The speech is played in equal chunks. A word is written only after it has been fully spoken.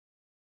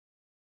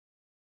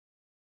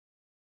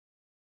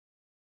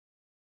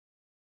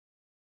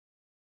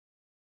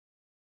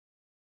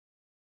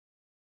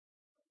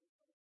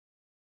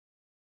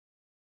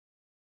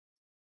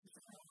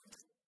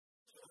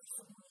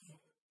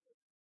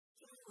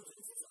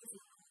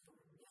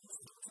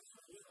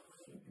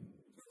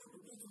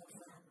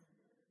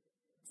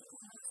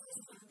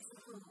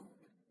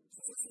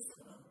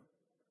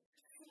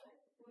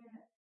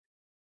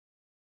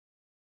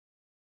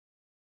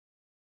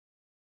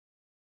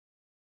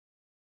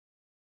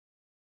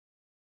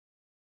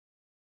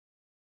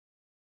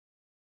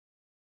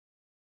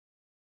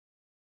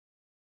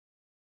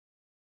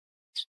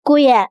姑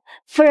爷，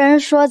夫人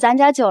说咱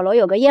家酒楼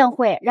有个宴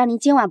会，让您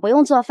今晚不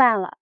用做饭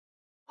了。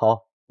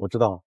好，我知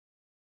道了。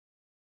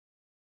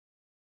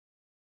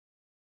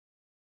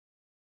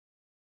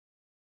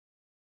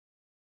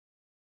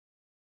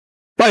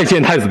拜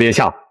见太子殿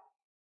下。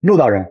陆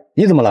大人，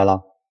你怎么来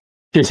了？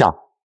殿下，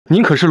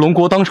您可是龙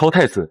国当朝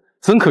太子，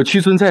怎可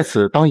屈尊在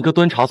此当一个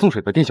端茶送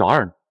水的店小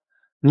二呢？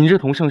您这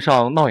同圣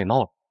上闹也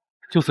闹了，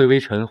就随微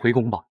臣回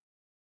宫吧。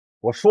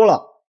我说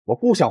了，我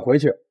不想回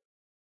去。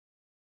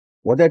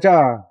我在这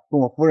儿跟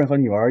我夫人和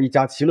女儿一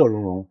家其乐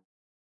融融，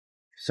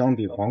相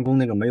比皇宫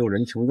那个没有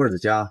人情味的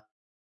家，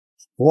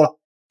多了。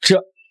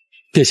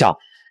殿下，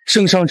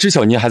圣上知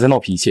晓您还在闹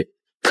脾气，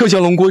特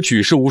将龙国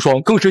举世无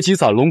双，更是积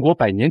攒龙国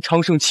百年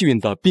昌盛气运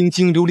的冰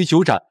晶琉璃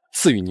酒盏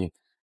赐予您，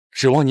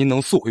指望您能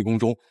速回宫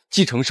中，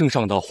继承圣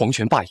上的皇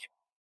权霸业。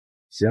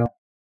行，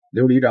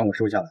琉璃盏我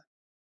收下来。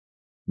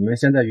你们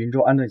先在云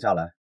州安顿下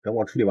来，等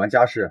我处理完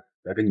家事，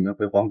再跟你们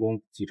回皇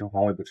宫继承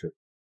皇位不迟。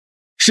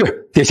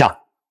是，殿下。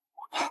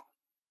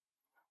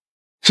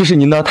这是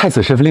您的太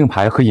子身份令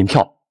牌和银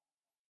票。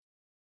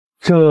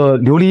这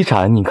琉璃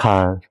盏，你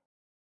看，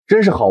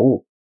真是好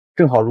物。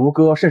正好卢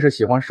哥甚是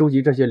喜欢收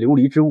集这些琉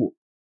璃之物。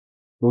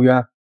陆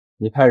渊，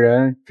你派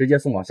人直接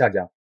送往夏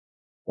家，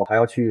我还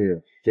要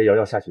去接瑶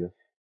瑶下学。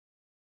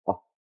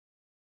好，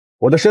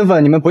我的身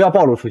份你们不要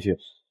暴露出去，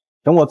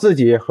等我自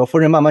己和夫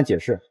人慢慢解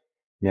释，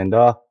免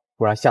得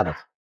突然吓到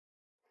她。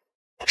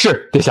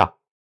是，殿下。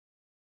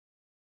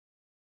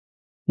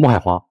莫海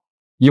华，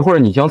一会儿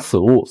你将此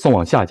物送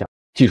往夏家，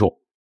记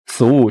住，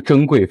此物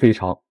珍贵非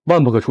常，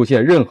万不可出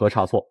现任何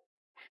差错。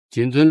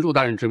谨遵陆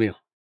大人之命。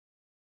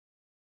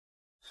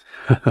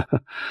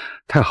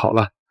太好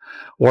了，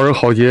我儿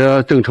豪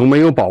杰正城没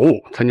有宝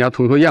物，参加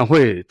同学宴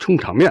会充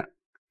场面，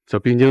这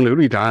冰晶琉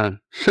璃盏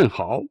甚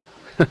好。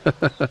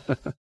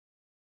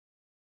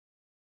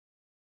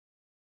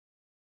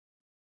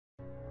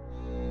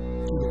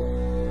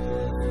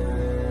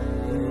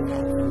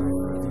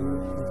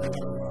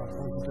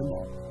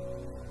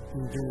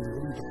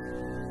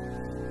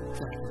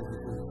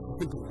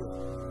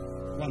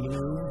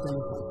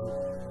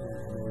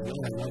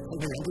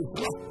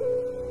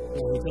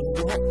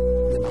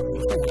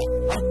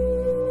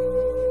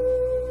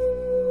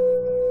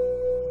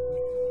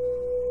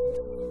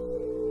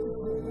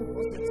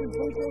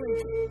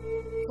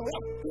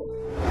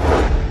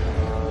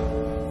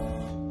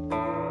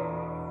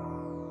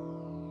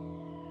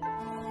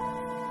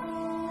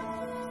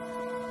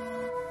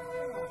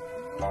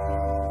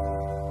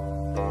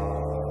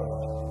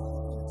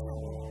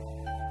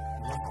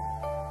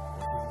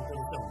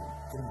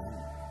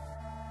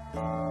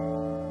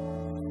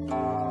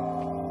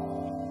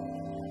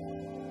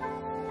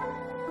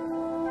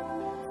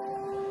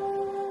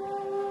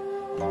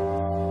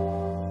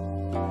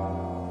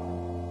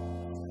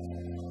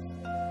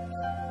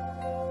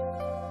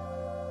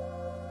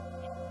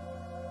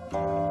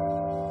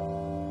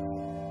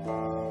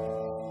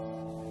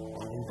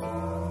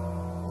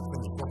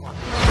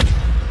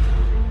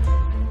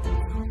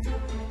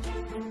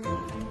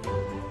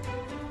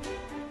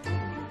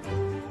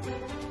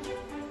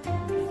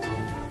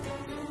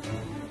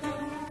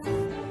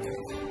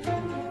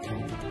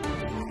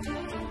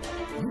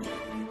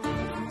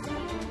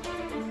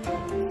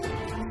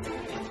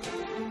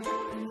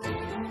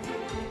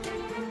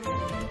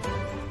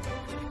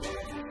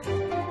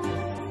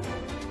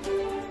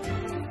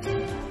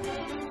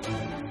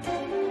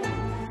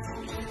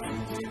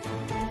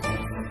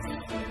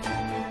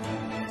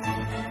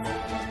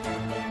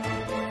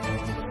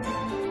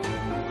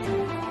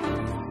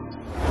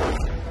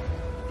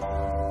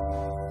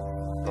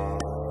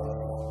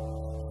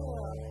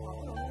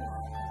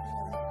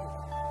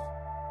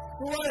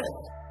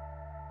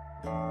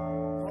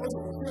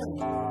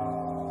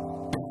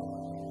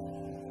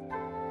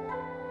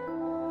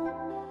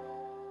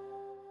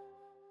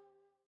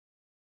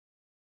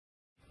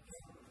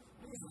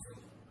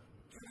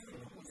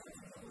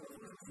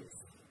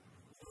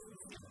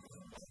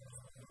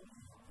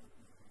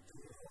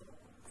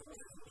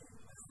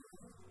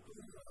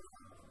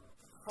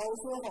好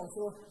说好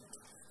说。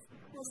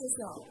陆师兄，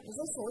你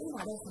这手艺拿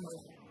到什么了？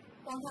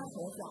光看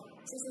头角，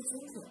这些精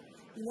品，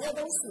里面的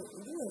东西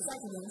一定有价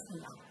值连城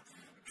的。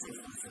这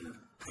方式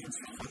很巧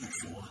合的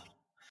说，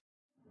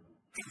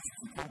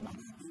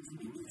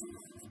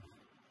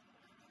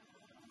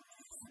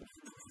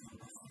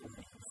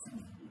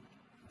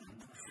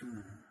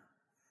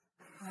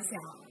华小，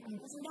你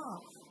不知道，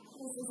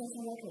陆师兄现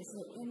在可是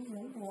人民龙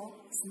国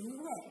锦衣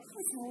卫副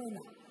前卫呢，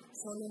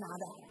手里拿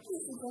的必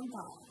是珍宝。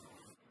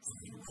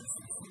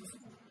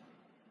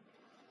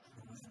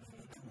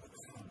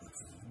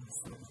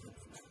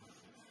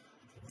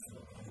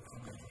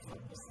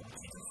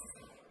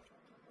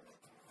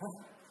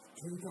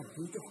可以干，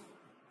可以干。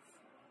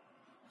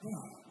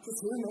这其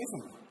实没什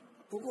么，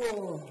不过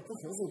这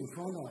盒子里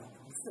装的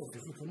确实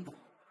是珍宝。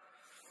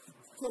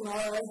这拿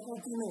来让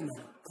弟妹们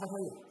开开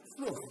眼，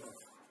乐呵乐呵。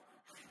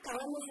敢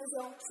问陆师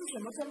兄是什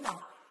么珍宝？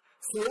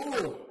此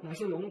物乃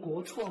是龙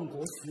国创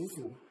国始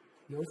祖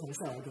流传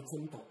下来的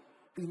珍宝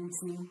——冰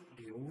晶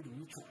琉璃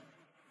盏。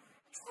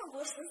创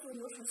国时所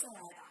流传下来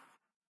的。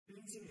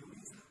冰晶琉璃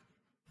盏。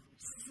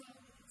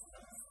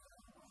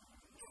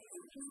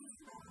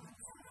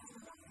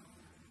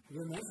也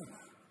没什么，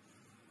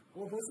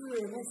我不是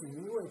那几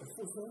一位的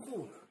护身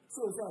户，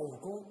就叫我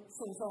公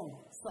送上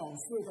赏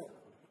赐的。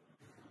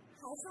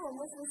还是我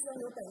们师兄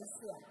有本事。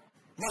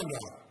慢点，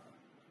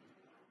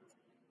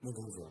穆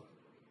公子，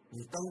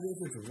你当真是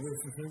只一位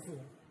护身户？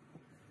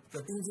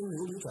这冰晶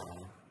琉璃盏，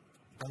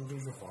当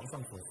真是皇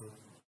上所赐？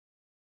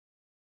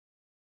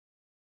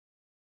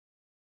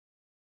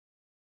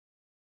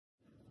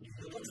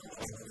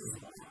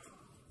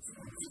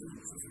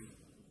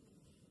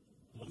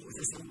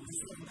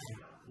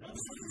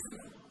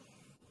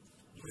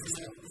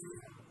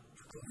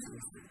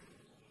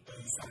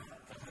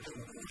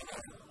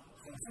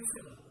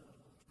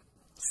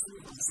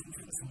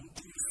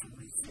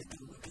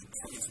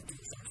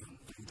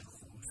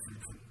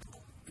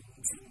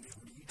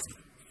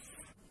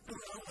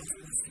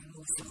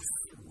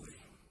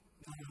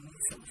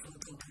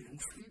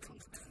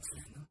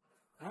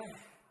哎，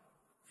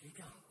别这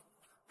样，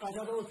大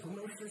家都是同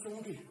门师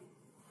兄弟，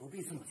不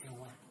必这么见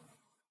外。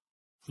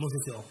穆师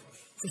兄，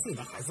这是你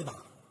的孩子吧？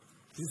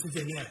第一次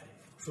见面，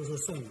叔叔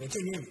送你的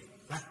见面礼，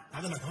来，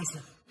拿着买糖吃。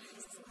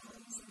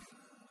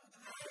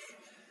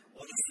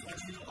我就喜欢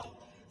这种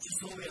既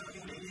聪明又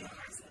伶俐的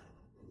孩子。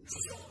叔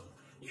兄，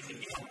你很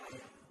厉害，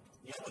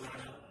你要不拿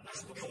着，那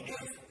是不给我面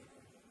子。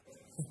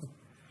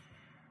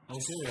某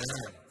些人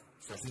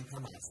小心拍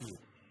马屁，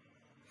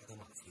还得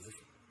马蹄子上。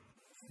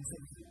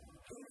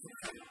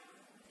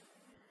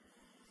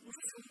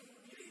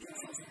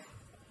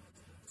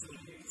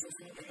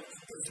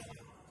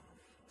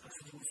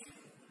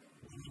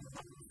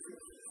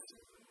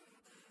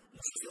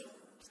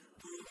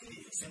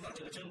先把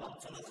这个珍宝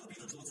放到隔壁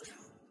的桌子上，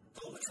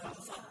等我们吃完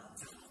饭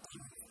再好好谈。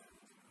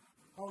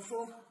好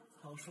说，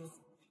好说。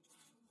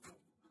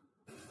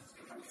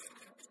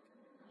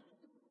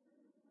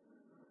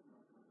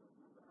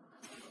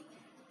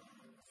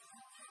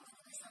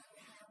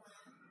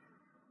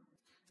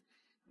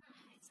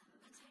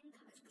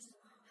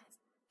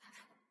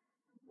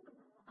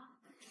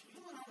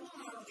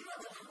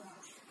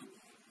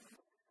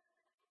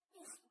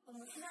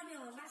我吃大面，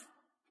我拉。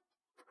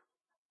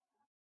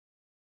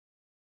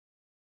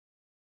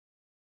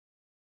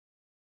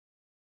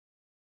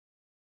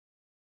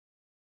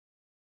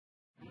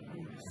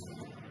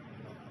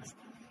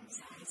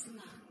小孩子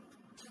嘛，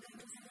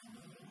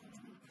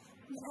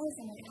你爱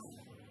怎么看？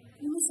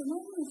你们什么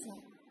意思？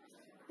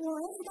我儿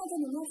子带着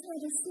你们出来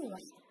的事啊，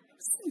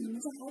是你们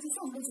这孩子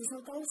上不去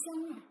烧高香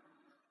啊！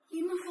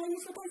你们还一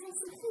副大声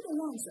吃亏的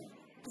样子，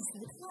给谁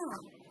看啊？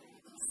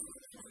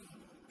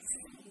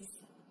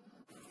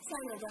夏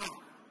月哥，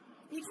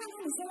你看看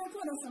你现在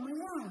过得什么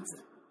样子？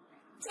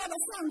嫁的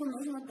相都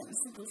没什么本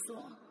事不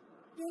说，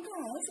连个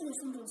儿子都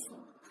生不出。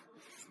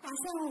打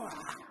算我啊，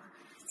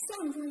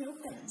相公有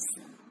本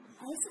事，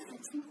儿子还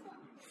听话。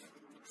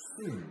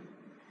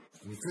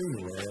你真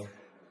以为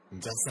你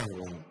家相公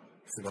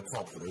是个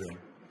靠谱的人？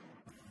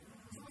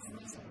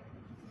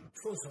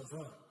臭小子，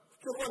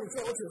这话你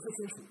最好解释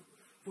清楚，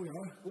不然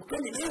我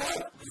跟你没完！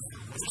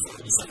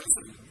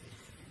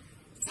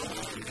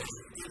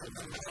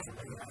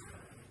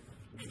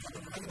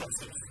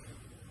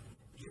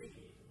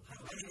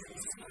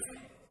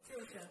就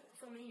是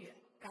宋明宇，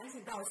赶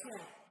紧道歉。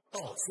道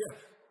歉？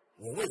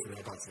我为什么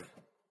要道歉？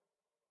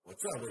我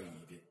再问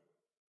你一遍，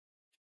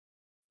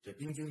这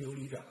冰晶琉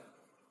璃盏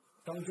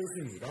当真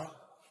是你的？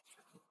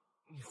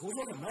你胡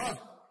说什么？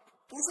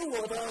不是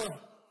我的，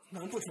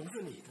难不成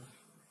是你的？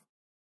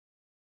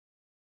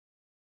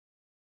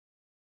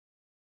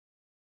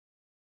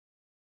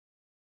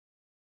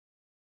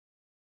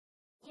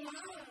你哪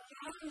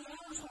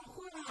有闯祸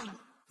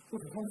啊？不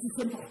可放弃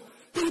珍宝，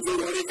冰晶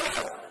琉璃盏！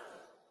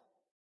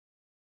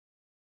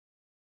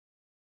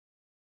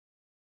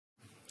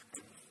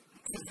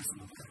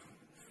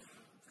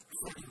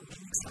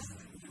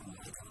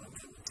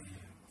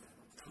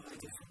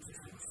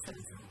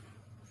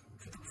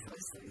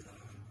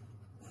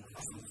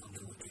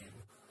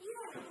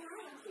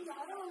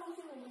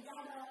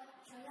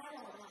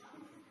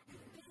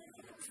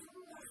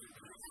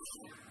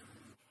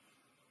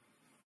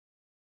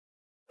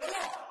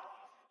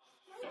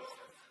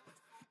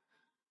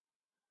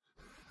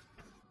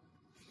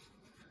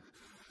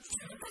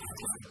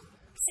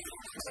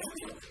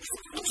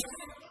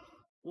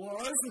我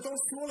儿子都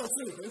说了，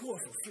罪魁祸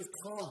首是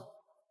他。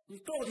你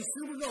到底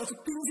知不知道这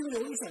冰晶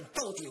琉璃盏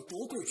到底有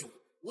多贵重？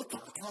我打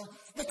他，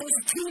那都是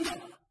轻的。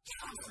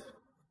傻子，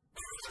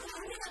他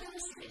这个东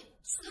西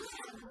10万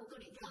都不够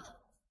你要的，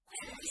快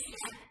点去选，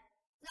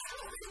然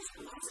后就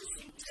是王子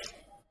寻罪。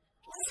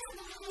我现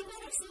在还没帮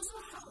你说说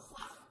好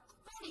话，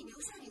帮你留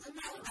下你的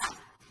脑袋。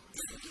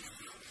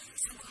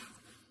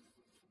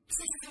这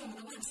是我们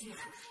的问题，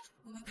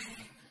我们赔。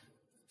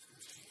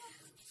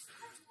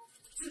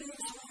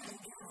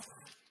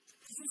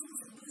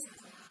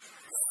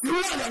10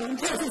万两银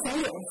票就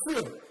想了事，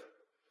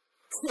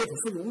这只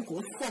是龙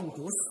国创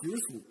国始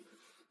祖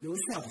留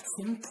下的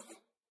珍宝。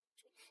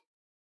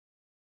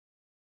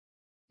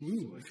你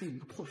以为是一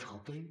个破茶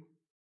杯，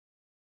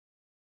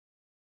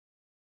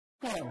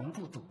大人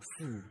不懂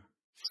事，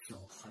小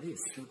孩也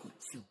学管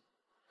教。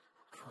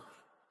看，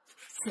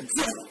欠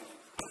揍！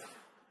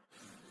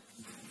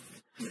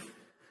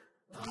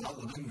打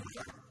我的女儿，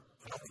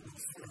她不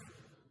是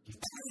你打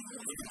我的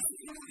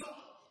女儿。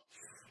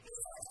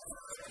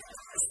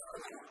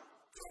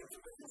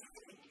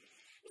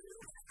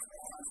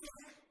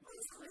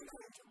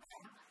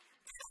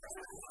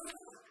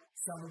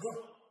小哥，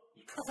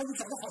你看看你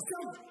长得好像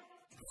你。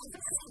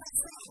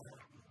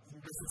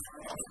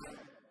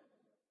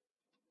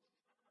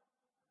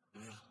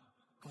来呀，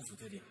告诉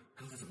爹爹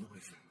刚才怎么回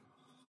事。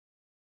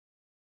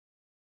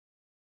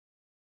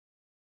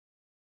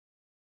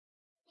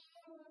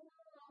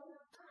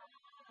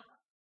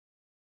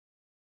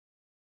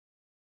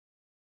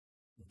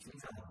你听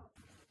见了？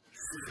事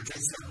实真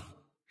相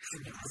是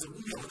你儿子污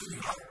蔑我的女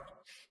儿。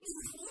你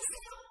胡说！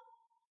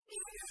你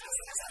们这些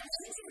小人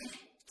质，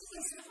也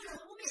是为了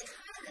污蔑他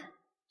人，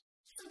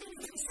就对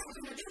你下面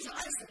的这小二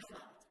婶子，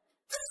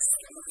真是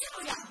不漂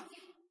亮。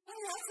我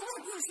女儿从来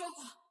不会说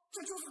谎，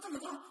这就是这么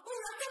大，我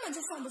女儿根本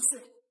就犯不是。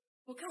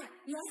我看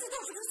你儿子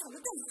倒是跟小的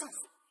凳子上去，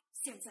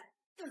现在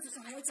凳子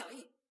上还有脚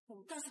印，我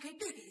们倒是可以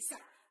对比一下，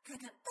看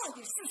看到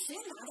底是谁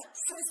拿的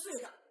摔碎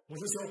的。我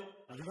师兄，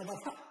那就让他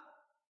判，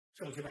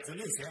证据摆在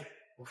面前，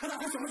我看他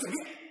还怎么狡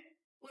辩。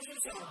我师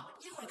兄，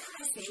一会儿看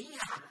看协议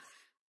啊，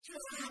就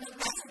看他能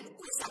把这里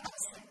跪下道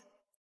歉。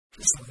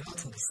这小丫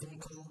头的身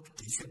高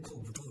的确够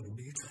不到琉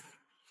璃盏，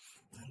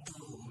难道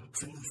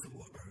真的是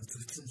我儿子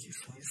自己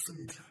摔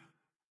碎的？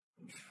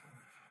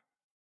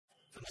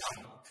怎么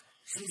样？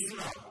生气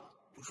了？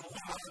不说话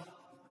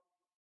了？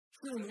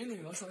是你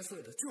女儿摔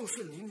碎的，就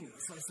是你女儿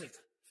摔碎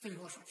的，废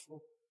话少说。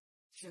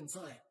现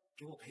在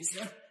给我赔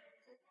钱，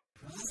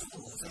不然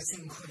我再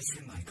尽快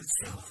去买个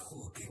假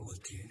货给我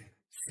爹，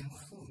先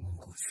糊弄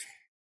过去。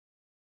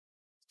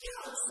第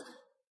二次，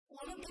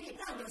我们给你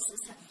半个时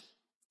辰，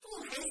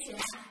不赔钱，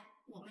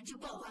我们就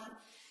报官，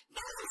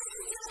把你自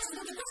己家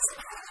的东西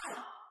拿来了。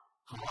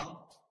好，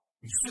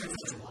你现在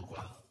就报官，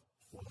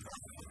我们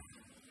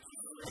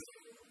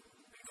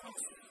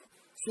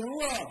行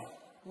了，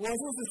我就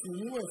是锦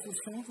衣卫副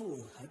参谋，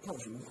还报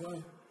什么官？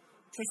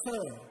这事儿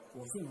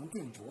我就能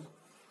定夺。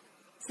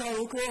夏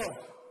如哥，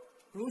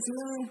如今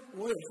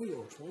我也是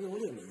有头有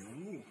脸的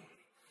人物，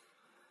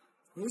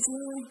如今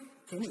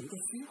给你一个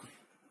机会，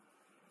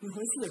你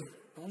回去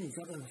把你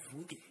家的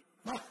府邸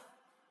卖，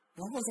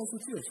然后再去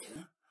借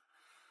钱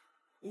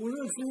，5日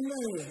之内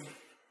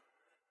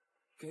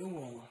给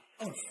我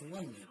20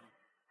万两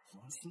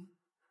黄金，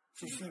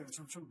这事儿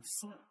就这么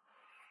算。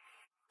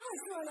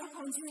20万两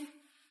黄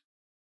金？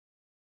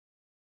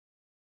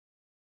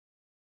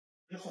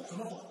你好什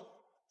么好？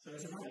虽然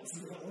是他有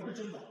机会，我是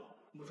真的。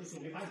我是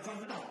兄弟把你抓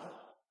进大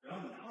牢，然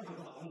后你20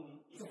个牢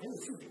你就很有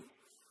气度。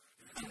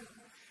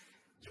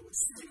有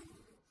气？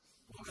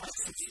我看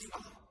是气吧。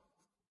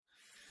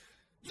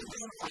一会儿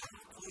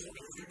我有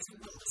两人真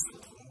正的系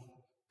统，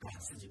把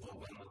自己报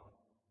官了。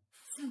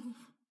相公，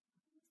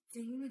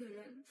锦衣卫的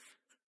人，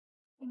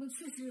我们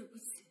确实惹不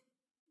起。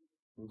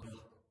如哥，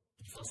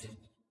你放心，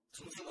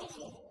从今往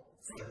后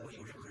再不会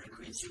有任何人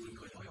可以欺负你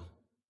和瑶瑶。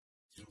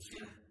今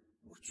天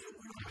我绝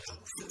不让瑶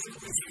瑶受这个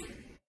委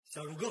屈。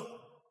小如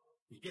哥。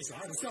你店小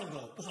二的相公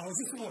不好好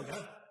去伺候人，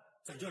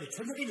在这里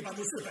全部给你搬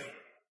出是非，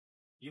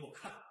依我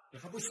看，你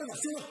还不趁早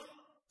休了。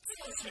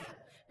就是，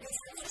人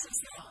生就是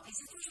笑，你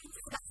是做什么自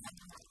大？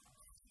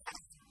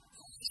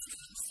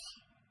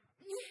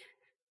你，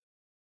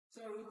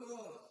夏如哥，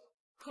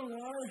看来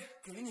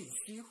给你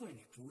机会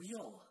你不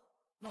要啊。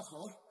那好，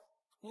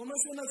我们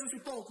现在就去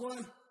报官，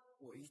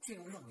我一定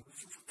要让你们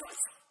叔叔干死。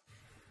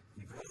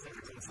你不要在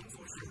这种情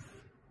做事，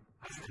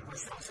还是赶快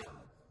想想，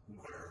一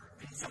会儿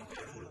真相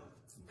败露了，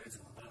你该怎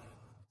么办？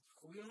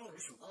胡言乱语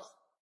什么？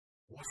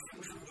我是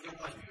不是胡言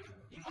乱语，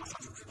你马上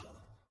就知道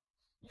了。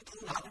你偷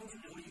拿东京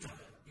琉璃盏，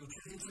又确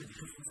定自己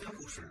是福监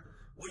护士，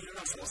我已经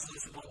让小四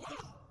去报官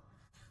了。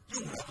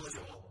用不了多久，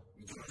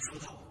你就能收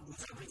到我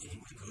在被锦衣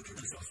卫革职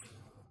的消息。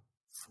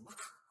怎么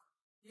可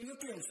能？一个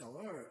店小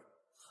二，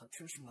还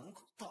真是满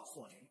口大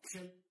话连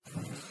篇。来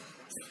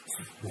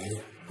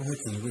了，我给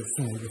锦衣卫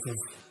送了一个消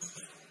息。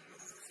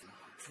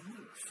真的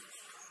是？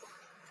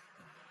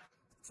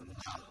怎么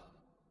办？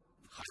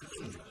还是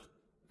硬着？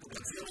不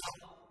敢接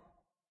话，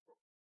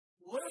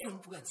我有什么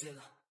不敢接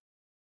的？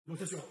陆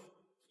师兄，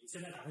你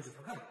现在打算怎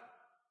么干？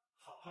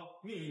好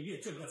好灭一灭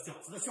这个小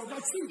子的嚣张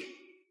气焰。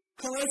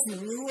看来锦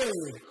衣卫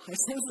还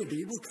真是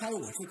离不开我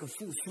这个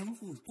副参谋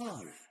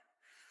大人，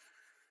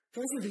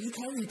真是离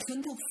开一天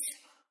都不行。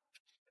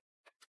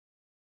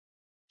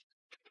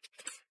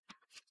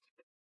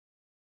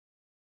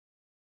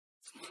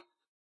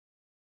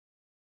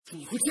怎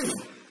么会这样？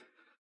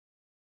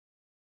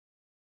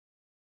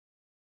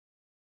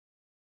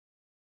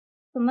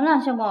怎么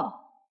了，相公？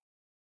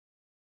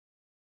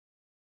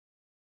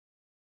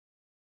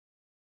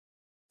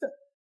这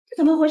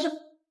怎么回事？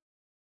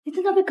你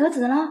真的被革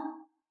职了？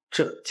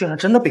这竟然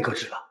真的被革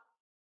职了？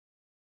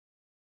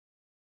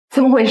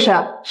怎么回事？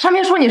上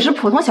面说你是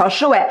普通小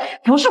侍卫，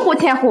不是护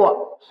天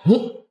护。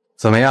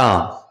怎么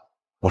样？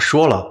我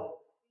说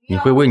了，你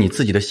会为你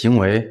自己的行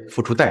为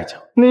付出代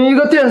价。你一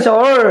个店小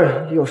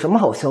二有什么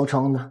好嚣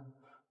张的？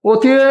我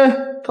爹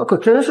他可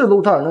真是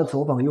陆大人的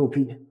左膀右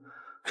臂，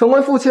成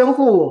为副千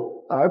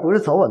户而不是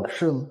早晚的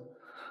事吗？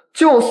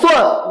就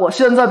算我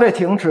现在被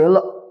停职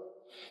了，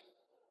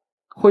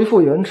恢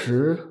复原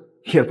职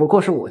也不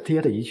过是我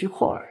爹的一句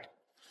话而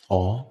已。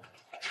哦，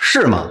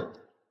是吗？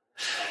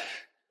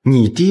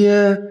你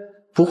爹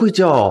不会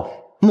叫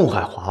穆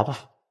海华吧？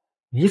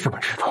你怎么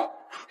知道？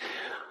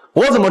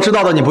我怎么知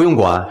道的？你不用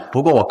管。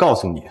不过我告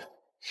诉你，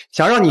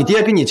想让你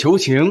爹给你求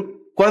情，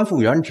官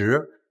复原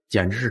职，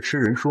简直是痴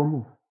人说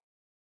梦。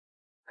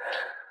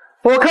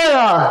我看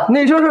啊，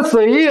你就是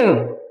嘴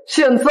硬。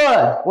现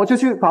在我就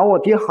去把我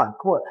爹喊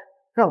过来，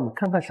让你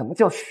看看什么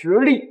叫实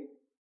力。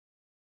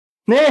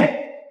你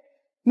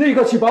立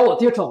刻去把我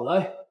爹找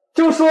来，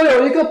就说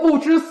有一个不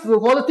知死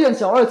活的店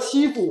小二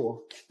欺负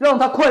我，让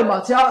他快马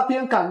加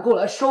鞭赶过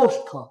来收拾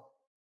他。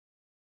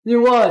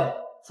另外，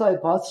再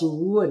把锦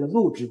衣卫的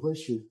陆指挥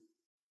使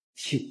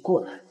请过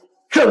来，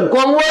镇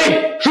官威。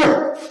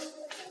是。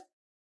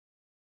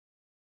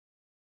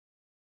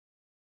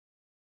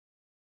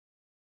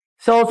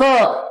小子，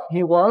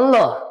你完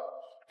了！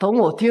等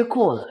我爹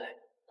过来，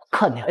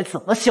看你还怎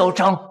么嚣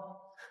张！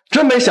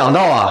真没想到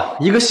啊，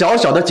一个小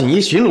小的锦衣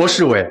巡逻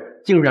侍卫，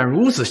竟然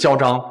如此嚣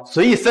张，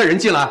随意塞人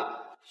进来。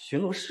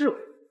巡逻侍卫？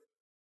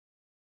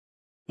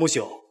穆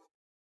兄，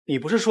你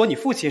不是说你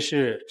父亲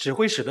是指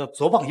挥使的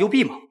左膀右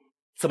臂吗？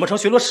怎么成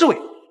巡逻侍卫？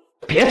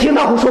别听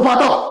他胡说八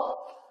道！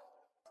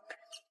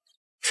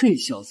这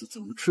小子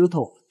怎么知道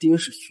我爹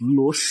是巡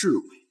逻侍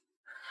卫？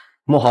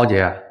穆豪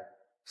杰，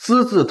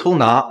私自偷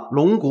拿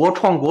龙国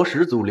创国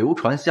始祖流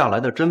传下来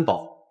的珍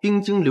宝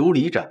冰晶琉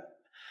璃盏，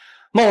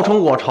冒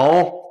充我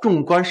朝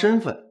众官身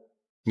份，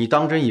你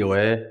当真以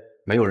为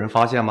没有人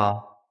发现吗？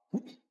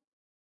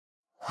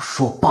胡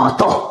说八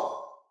道！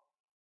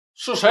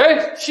是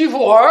谁欺负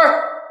我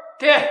儿？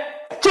爹，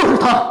就是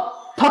他，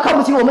他看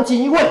不起我们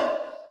锦衣卫。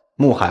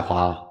穆海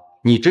华，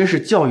你真是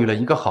教育了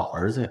一个好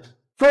儿子呀！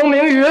宗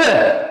明宇，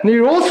你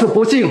如此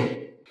不敬，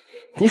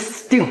你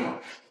死定了！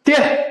爹，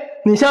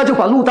你现在就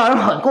把陆大人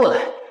喊过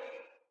来，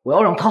我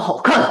要让他好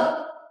看。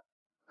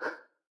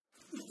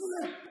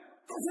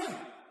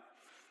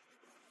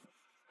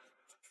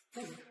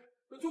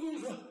周公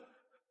子，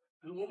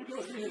我不知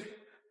道是你，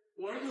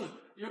我儿子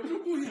也不是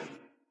故意的，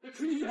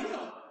是你来的。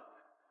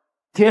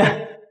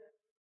爹，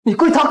你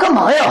跪他干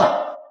嘛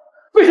呀？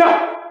跪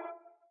下！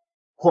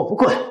我不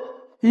跪，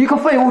一个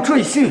废物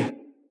赘婿，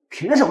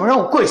凭什么让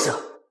我跪下？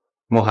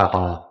穆海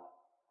华，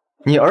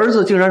你儿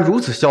子竟然如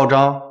此嚣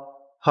张，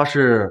他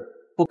是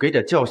不给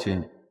点教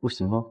训不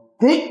行吗？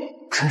你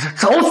真是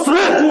找死！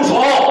住手！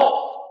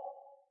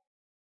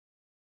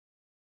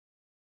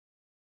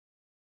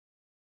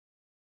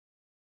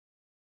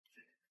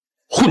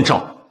混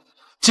账！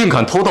竟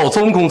敢偷盗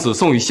宗公子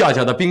送与夏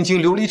家的冰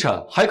晶琉璃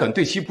盏，还敢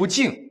对其不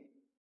敬，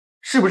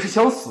是不是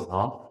想死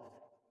啊？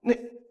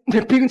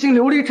那冰晶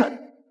琉璃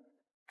盏，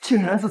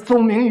竟然是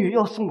宗明宇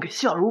要送给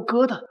夏如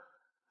歌的。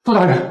杜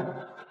大人，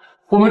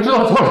我们知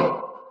道错了，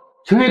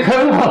请你开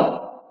恩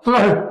吧，杜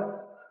大人。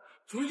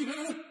求你开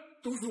恩，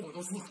都是我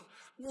的错，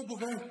我不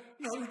该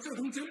拿着这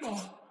桶珍宝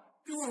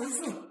给我儿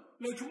子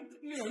来充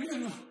两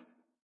面啊！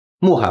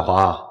穆海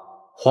华，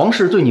皇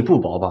室对你不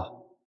薄吧？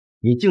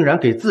你竟然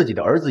给自己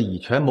的儿子以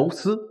权谋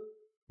私，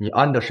你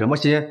安的什么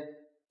心？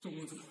宗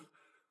公子，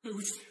对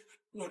不起，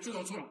我知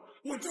道错了，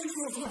我真知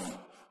道错了，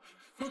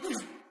我跪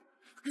下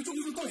给宗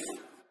公子道歉。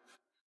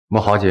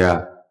穆豪杰，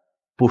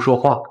不说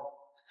话，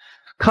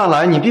看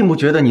来你并不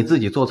觉得你自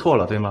己做错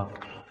了，对吗？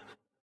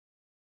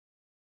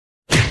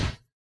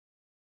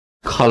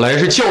看来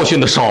是教训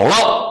的少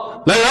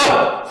了，来人，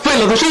废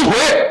了他收回！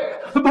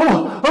不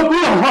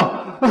要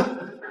啊！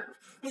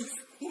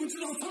我们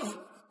知道错了，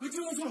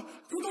知道错了，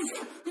给道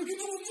歉，给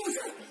宗公子道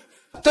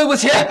歉。对不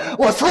起，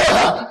我错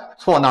了。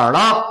错哪儿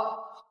了？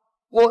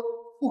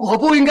我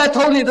不应该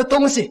偷你的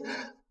东西，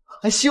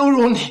还羞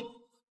辱你。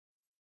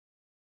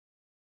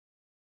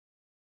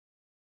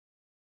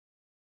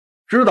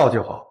知道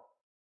就好。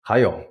还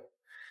有，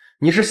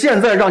你是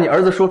现在让你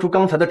儿子说出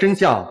刚才的真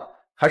相，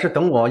还是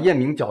等我验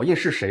明脚印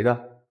是谁的？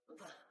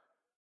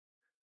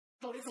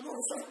到底怎么回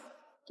事？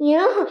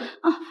娘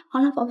啊，好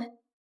了，宝贝，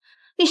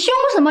你凶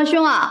什么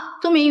凶啊，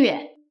周明宇？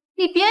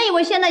你别以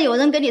为现在有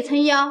人给你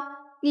撑腰，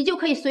你就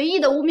可以随意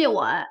的污蔑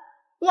我儿。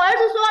我儿子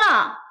说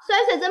了，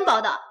摔碎珍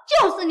宝的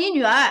就是你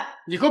女儿。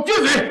你给我闭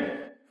嘴！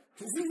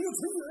这是你的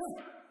亲人，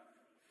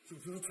就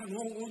是看到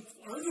我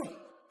儿子，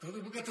他都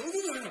不该得罪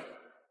的人。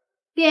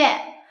爹，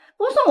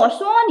不是我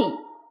说你，您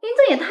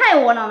这也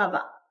太窝囊了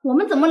吧？我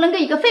们怎么能给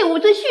一个废物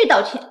赘婿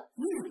道歉？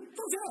你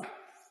道歉！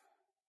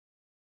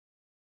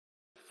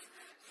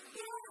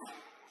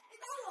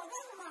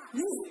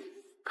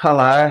看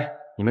来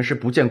你们是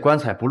不见棺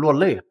材不落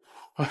泪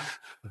啊！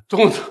周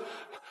公子，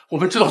我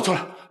们知道错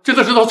了，真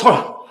的知道错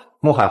了。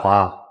穆海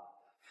华，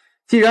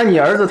既然你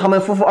儿子他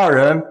们夫妇二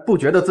人不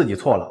觉得自己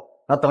错了，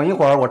那等一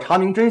会儿我查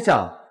明真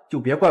相，就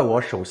别怪我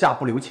手下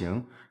不留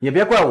情，也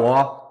别怪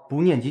我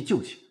不念及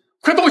旧情。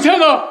快道歉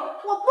呢！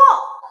我不，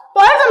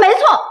我儿子没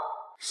错。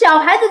小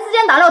孩子之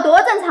间打闹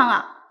多正常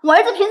啊！我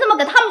儿子凭什么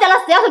给他们家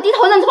那死丫头低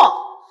头认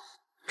错？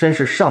真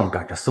是上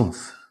赶着送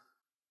死。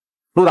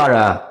陆大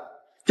人，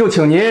就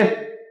请您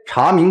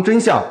查明真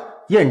相，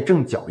验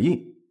证脚印。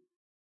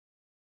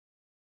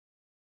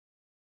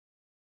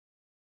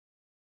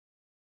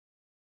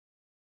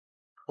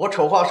我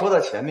丑话说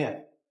在前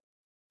面，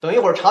等一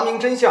会儿查明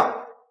真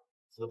相，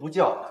子不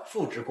教，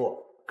父之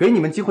过。给你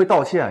们机会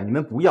道歉，你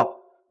们不要，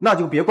那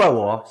就别怪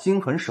我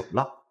心狠手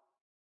辣。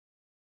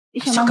你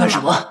想干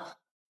什么？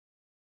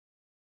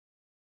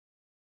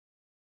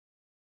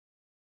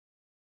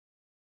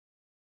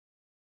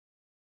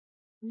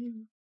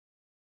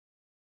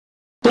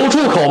都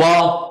住口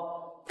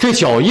吧！这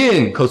脚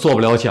印可做不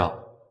了假，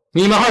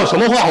你们还有什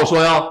么话好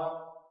说呀？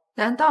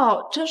难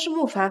道真是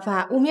穆凡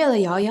凡污蔑了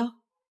瑶瑶？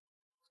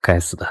该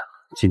死的，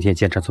今天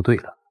监察错对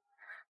了，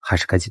还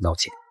是赶紧道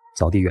歉，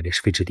早点远离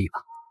是非之地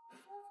吧。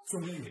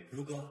宋明宇，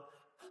如哥，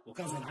我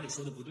刚才哪里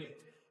说的不对？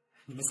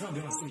你们千万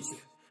别让我生气。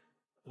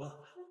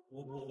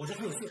我这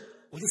还有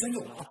事，我就先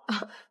走了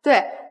啊。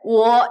对，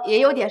我也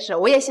有点事，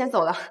我也先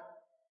走了。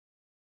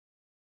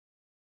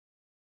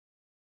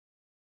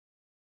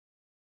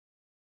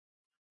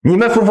你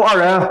们夫妇二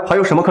人还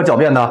有什么可狡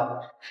辩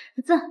的？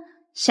这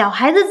小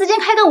孩子之间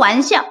开个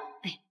玩笑，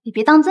哎，你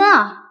别当真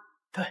啊。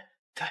对，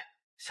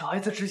小孩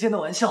子之间的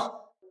玩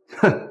笑。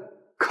哼，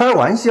开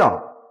玩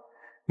笑。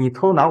你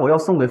偷拿我要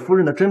送给夫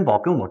人的珍宝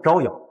跟我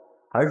招摇，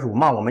还辱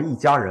骂我们一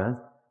家人，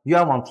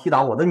冤枉踢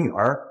打我的女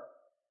儿。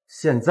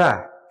现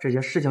在这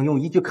些事情用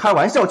一句开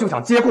玩笑就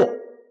想接过，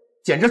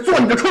简直做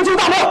你的春秋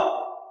大梦！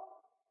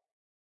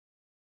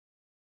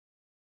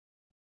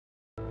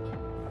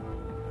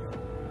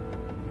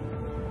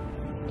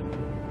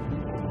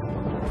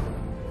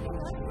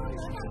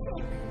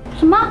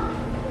什么？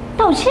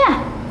道歉？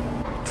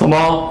怎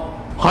么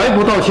还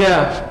不道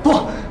歉？不，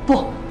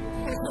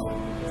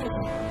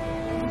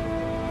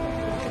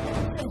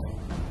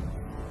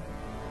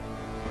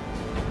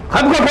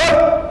还不快滚！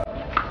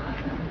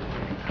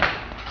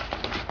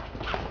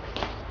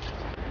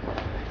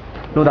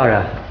陆大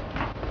人，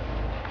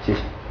谢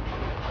谢。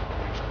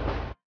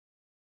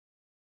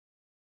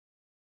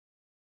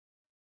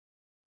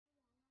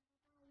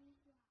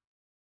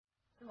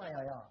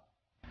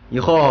以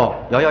后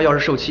瑶瑶要是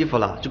受欺负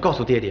了，就告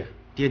诉爹爹，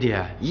爹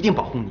爹一定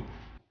保护你。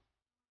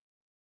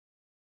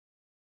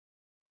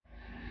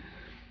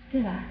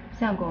对了，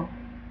相公，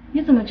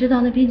你怎么知道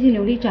那边境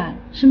琉璃盏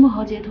是穆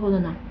豪杰偷的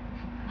呢？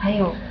还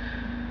有，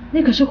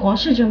那可是皇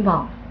室珍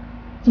宝，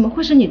怎么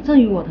会是你赠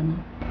予我的呢？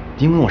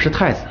因为我是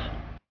太子。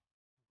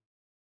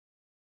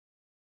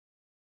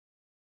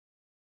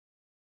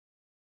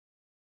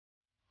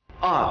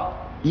啊，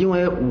因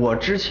为我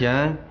之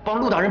前帮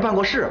陆大人办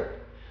过事，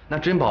那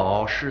珍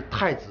宝是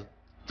太子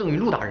赠予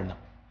陆大人的。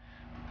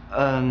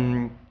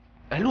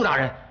陆大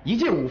人一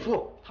介武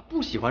夫，他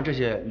不喜欢这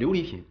些琉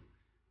璃品，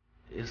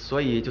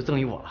所以就赠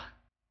予我了。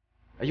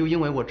又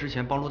因为我之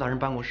前帮陆大人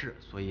办过事，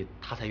所以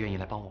他才愿意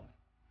来帮我。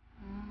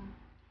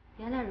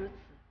原来如此。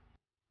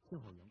幸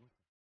好杨过死，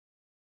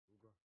卢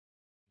哥，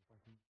你放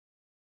心，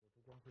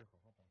我不光会好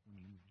好保护你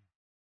们，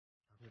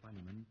还会把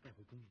你们带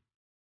回宫里。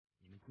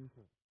你们今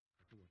后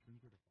可是我珍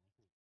贵的防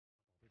护和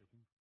宝贝的公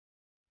主。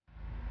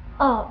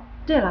哦，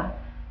对了，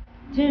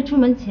今日出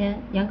门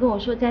前，娘跟我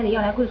说家里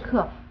要来贵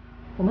客，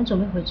我们准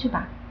备回去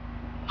吧。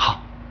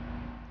好。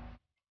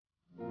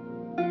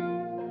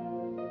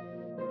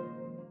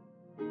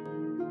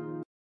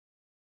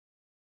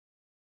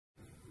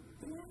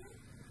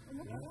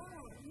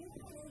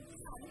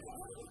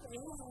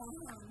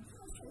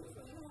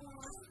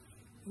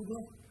卢哥，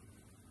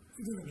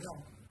最近怎么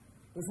样？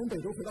我从北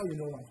周回到云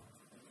州了。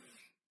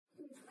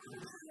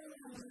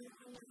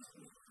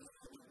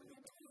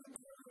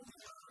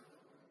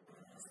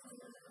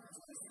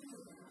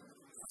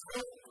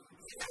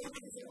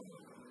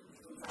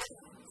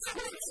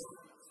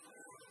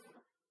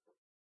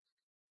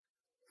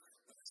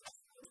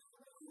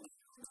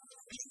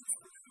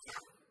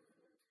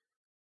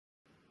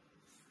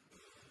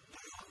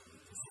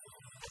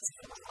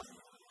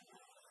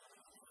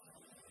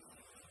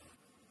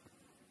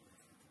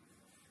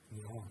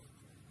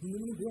你能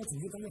不能不要总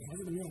是当着孩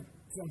子的面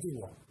这样对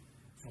我？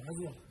小孩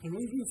子很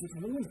容易因此产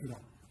生问题的。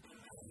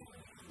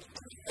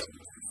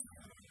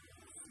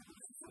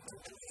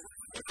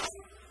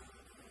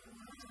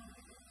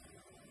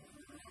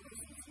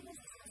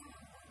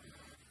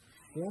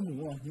伯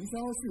母，您消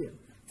气，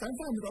咱犯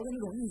不着跟那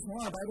种一穷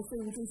二白的废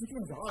物就去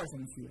店小二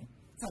生气。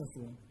再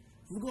说，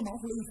如哥忙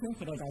活了一天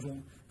回到家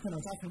中，看到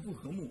家庭不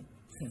和睦，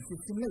很是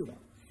心累的。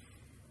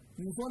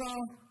你说呢，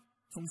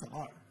钟小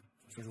二？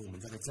这是我们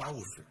家的家务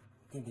事。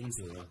顾公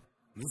子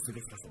没随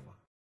便下手吧？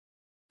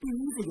第一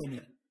次见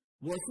面，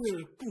我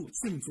是顾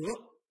庆哲，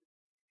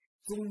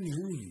钟明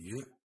宇，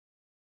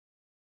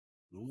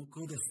卢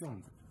哥的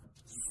相公。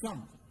相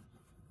公，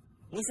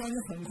我想你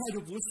很快就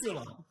不是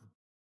了。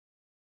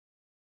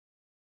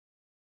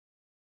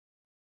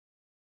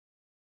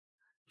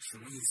什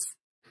么意思？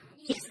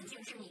意思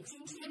就是你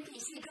今天必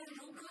须跟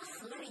卢哥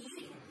和离，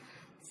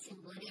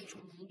经过这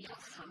种仪表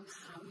堂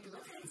堂得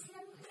罪奸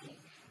妃，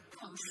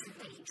更是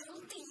北周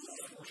第一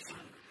富商，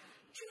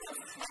这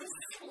才是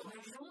我们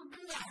如哥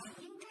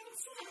应该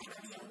嫁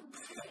的良配。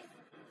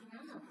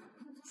娘娘，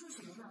你都说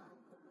什么呢？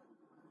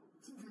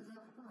金子哥，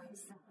不好意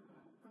思，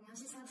我娘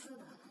是瞎说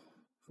的。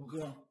如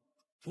哥，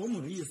伯母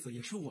的意思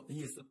也是我的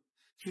意思。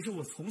其实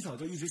我从小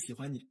就一直喜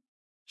欢你，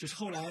只是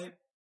后来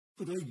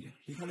不得已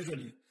离开了这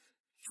里，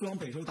去往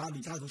北周打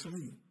李家族生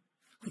意。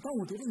可当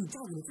我觉得你嫁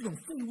给了这种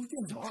废物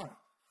店小二，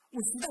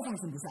我实在放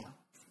心不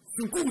下，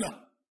请供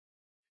了。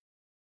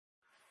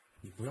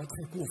你不要太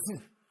过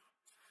分，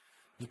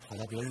你跑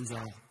到别人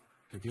家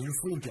给别人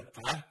夫人表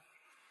白，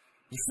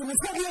你是不是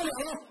太不要脸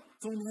了？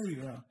周明宇，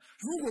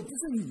如果不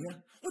是你，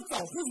我早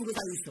和如哥在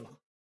一起了。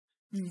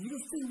你一个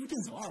废物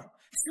店小二，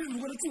吃如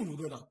哥的住如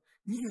哥的，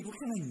你也不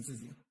看看你自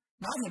己，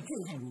哪点配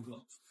得上如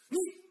哥？你。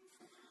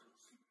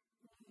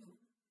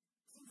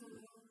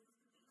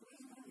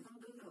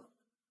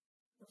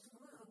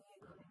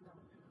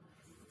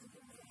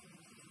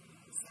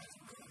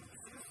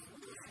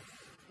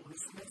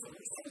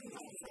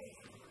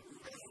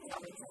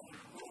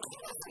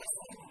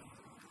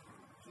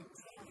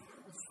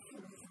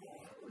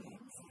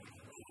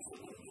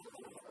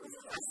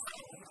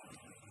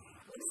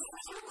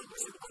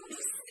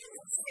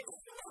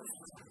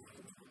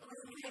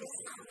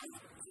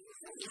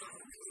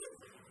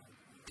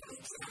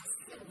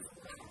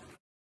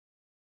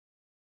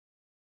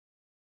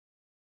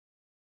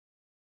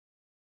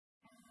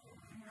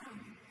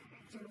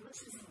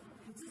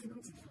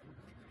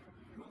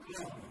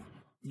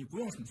你不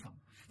用逞强，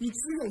你只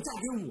有嫁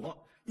给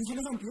我，你才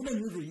能像别的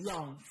女子一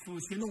样抚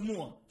琴弄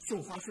墨、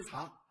绣花施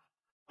茶，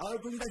而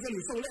不是在这里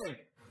受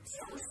累。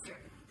就是，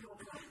如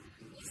哥，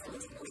你怎么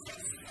就不生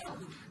气了？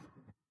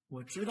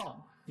我知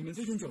道你们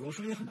最近酒楼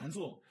生意很难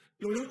做，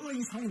有人恶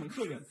意抢你们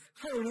客人，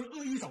还有人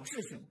恶意找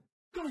事情，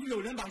更是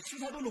有人把食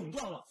材都垄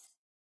断了。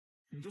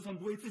你就算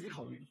不为自己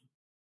考虑，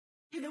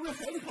也得为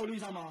孩子考虑一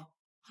下吗？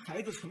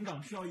孩子成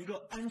长需要一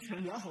个安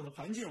全良好的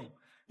环境，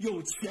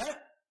有钱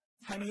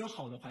才能有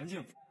好的环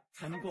境，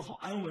才能过好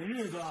安稳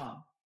日子。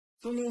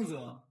曾公子，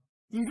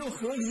你就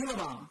和离了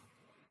吧，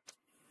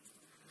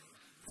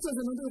这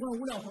就能兑换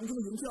5两黄金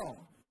的银票，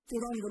就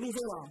当你的路费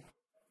了，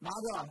拿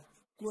着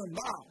滚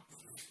吧。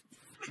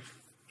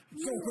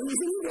再回你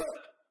是一个。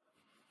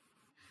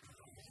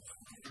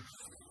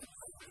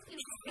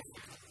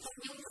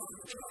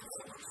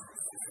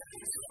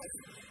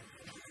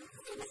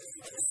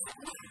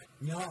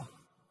娘，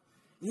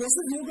我是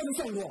如哥的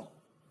相公，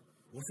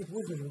我是不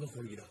会和如哥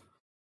和离的。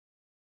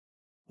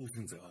顾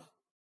顺泽，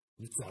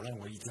你搅乱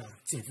我一家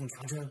见缝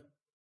插针，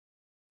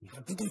你还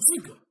不够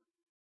资格。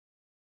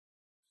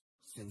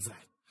现在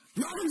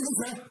拿着你的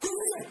钱，滚出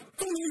去！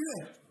钟明玉，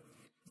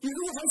你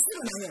如果还是个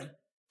男人，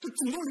就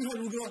主动离开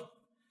如哥。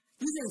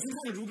你眼睛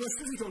看着如哥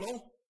失去酒楼，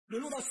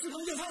沦落到吃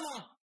糠咽菜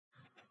吗？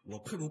我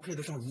配不配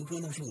得上如哥，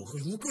那是我和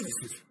如哥的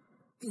事情，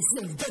不需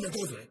要你在这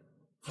多嘴。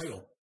还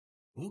有，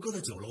如哥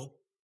的酒楼，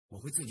我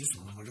会自己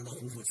想办法让他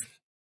恢复起来。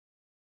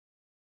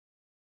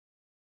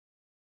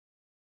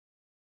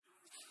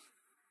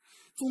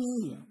钟明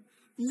宇，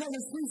你让他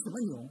吹什么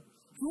牛？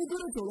如哥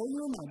的酒楼因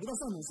为买不到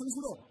上等生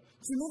猪肉，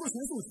只能够全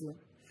素食，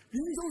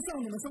云州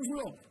上等的生猪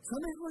肉全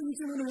被恶意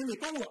之人的人给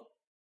偷了。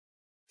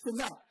现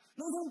在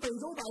能从北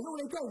周把肉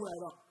类调过来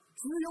的，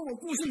只有我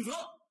顾顺泽。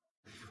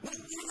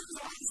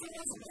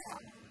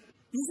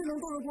你是能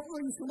斗得过恶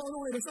意寻到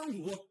肉类的商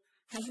主，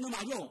还是能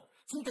把肉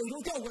从北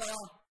周调过来啊？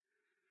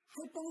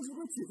还帮助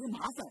他解决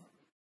麻烦，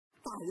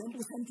大言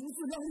不惭，不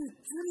自量力，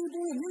执迷不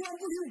悟，冥顽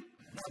不灵。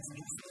那只能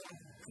说，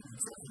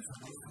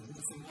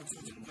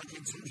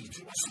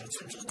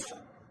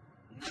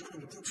难道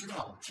你不知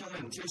道天外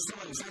有天，天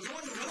外有山，人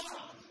外有人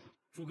吗？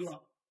朱哥，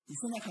你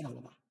现在看到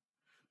了吧？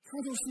他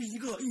就是一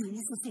个一无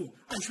是处、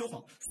爱说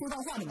谎、说大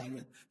话的男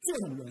人。这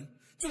种人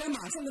就该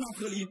马上跟他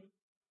和离，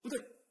不对，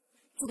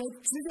就该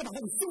直接把他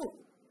给休了。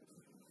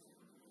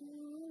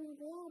你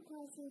不要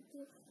太心机，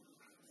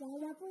瑶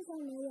瑶不想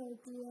没有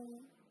爹。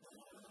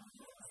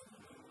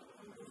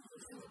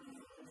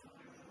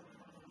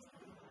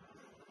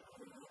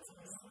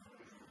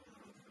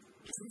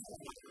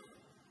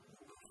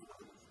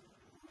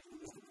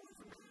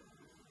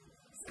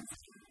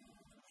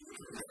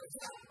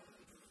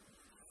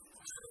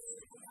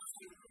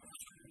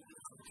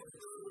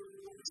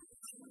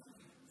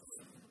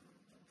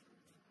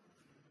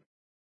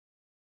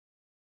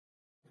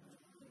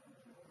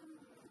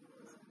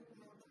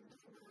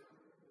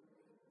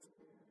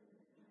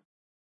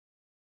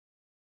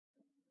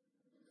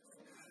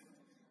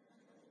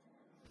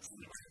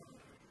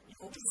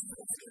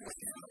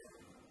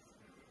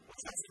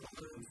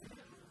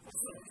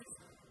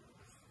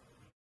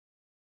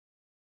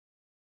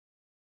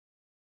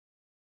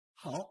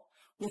好，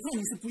我看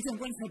你是不见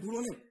棺材不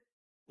落泪，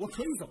我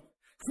可以走，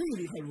可以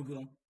离开如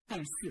哥，但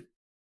是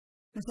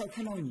那在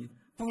看到你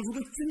帮如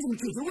哥真正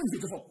解决问题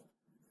之后，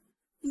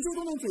你就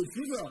都能嘴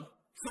皮子，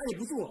啥也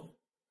不做，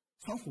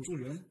想唬住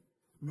人，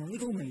门儿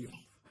都没有。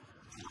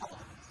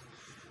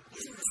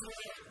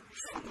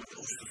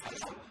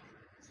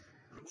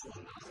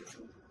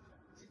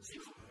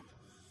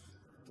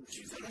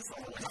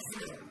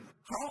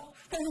好，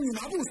但是你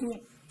拿不出，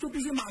就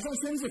必须马上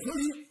宣誓和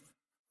离，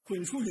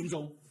滚出云州，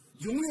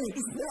永远也不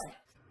许回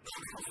来。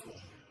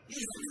意思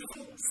是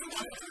说，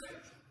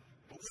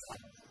不错，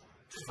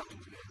这场赌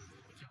局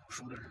要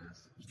输的人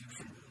已经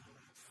是你。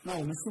那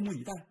我们拭目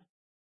以待。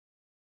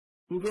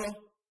如哥，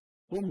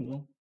伯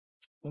母，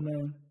我们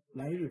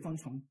来日方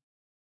长。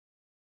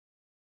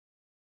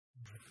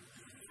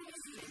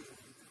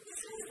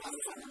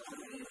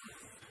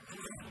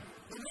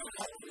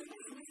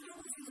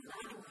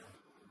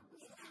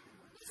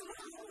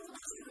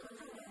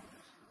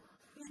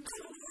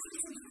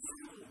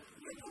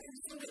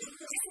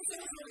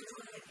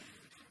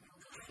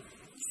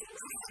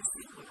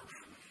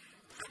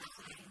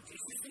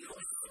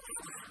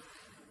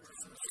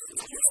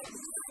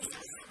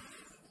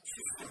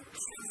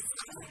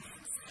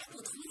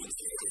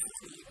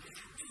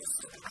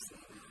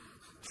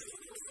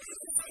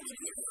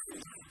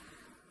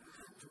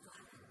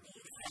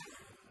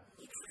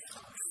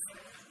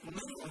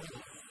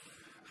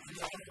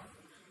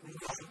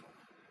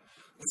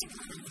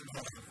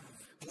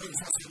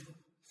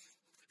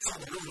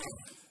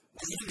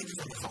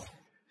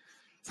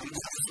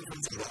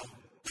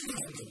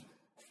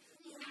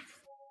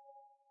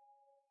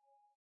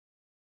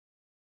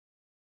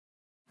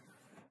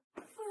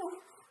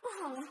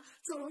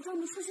酒楼上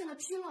面出现了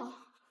纰漏，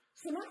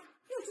什么？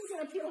又出现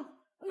了纰漏？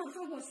我马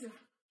上过去。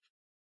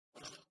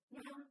你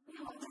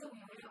好，我是董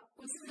瑶瑶，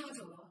我去到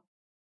酒楼。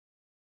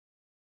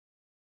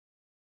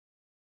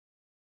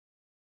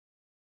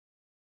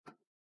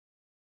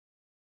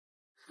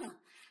哼，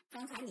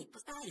刚才你不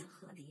答应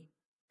和离，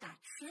但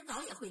迟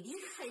早也会离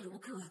开如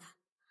歌的。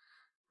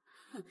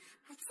哼，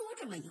还做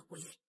这么一回。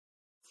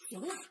行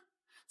了，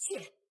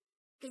去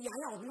给瑶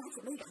瑶我们家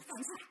准备一碗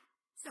饭菜，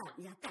在我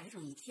们家待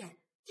上一天。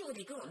就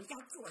得给我们家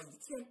做一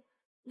天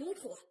奴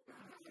仆。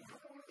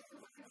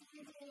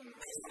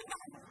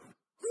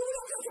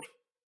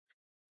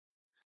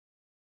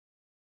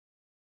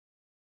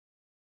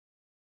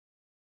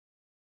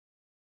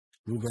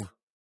如哥，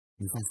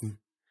你放心，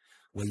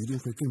我一定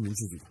会证明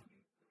自己的，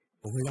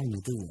我会让你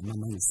对我慢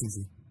慢有信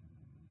心。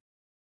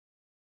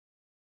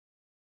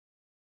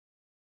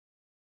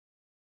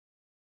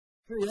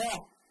师爷，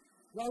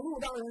让陆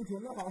大人准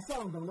备好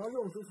上等的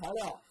肉食材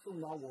料，送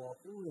到我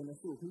夫人的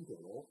寿星酒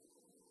楼。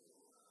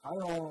还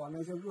有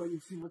那些恶意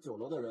欺负酒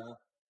楼的人，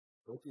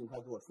都尽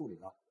快给我处理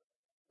了，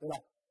对吧？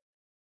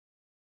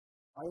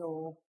还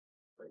有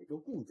北周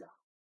顾家，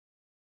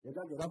也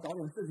该给他找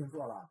点事情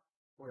做了，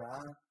不然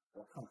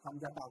我看他们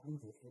家大公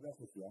主实在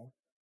是闲，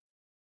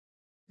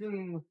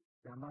竟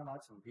想办法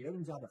抢别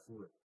人家的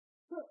夫人。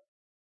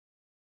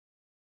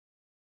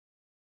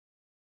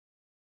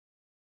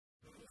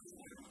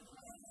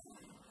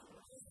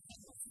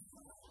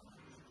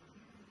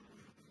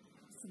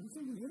怎么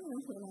就一个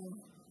人回来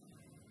了？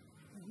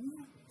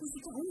不是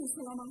找你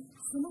去了吗？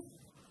什么？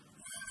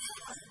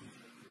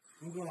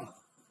如哥，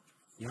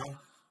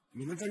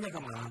你们真在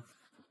干嘛呀？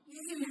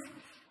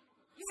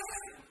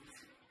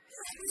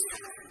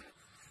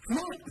什么？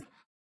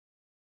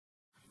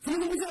怎么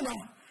会不见呢？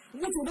我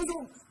走的时候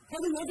还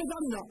跟娘在家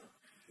里呢。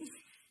你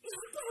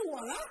还怪我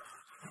了？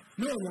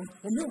没有娘，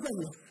我没有怪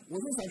你，我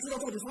就想知道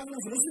到底发生了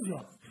什么事情。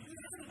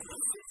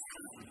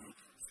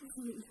就是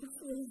有一个妇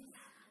人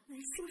来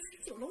说是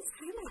酒楼采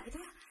买的，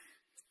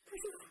他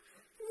说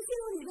接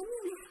到你的命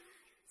令，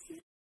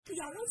请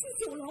瑶瑶去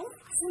酒楼。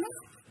什么？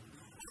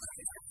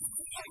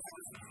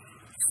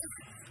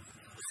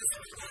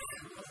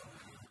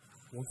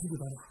我知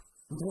道了，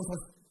你等我说。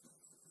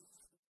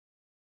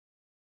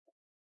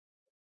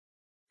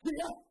李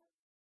岩，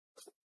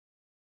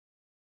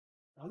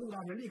让陆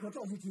大人立刻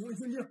召集几位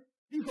军兵，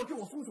立刻给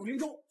我封锁云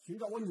州，寻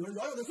找我女儿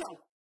瑶瑶的下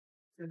落。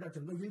现在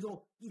整个云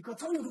州立刻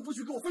仓路都不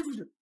许给我飞出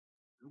去。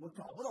如果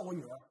找不到我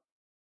女儿，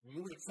你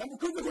们全部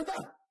跟着滚蛋！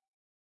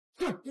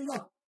是，队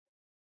长。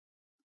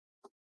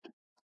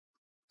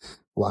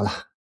完了，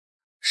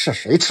是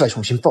谁吃了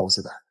雄心豹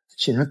子的，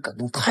竟然敢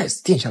动太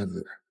子殿下的女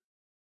儿？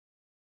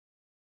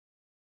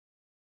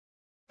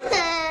你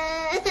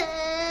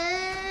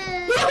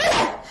回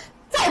来！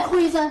再哭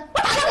一声，我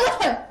打断你的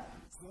腿！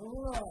行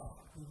了，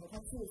你和他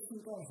做戏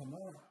干什么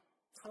呀？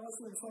他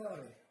现在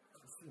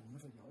可是我们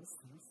的姚媳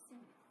妇。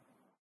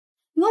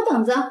你给我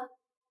等着，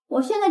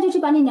我现在就去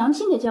把你娘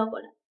亲给叫过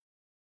来。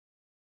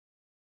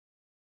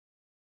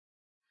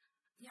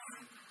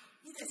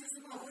你得小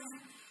心保护她，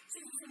这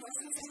是我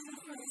现在要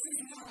做的事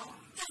情要好，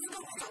但是都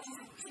不找你，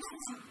知道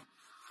吗？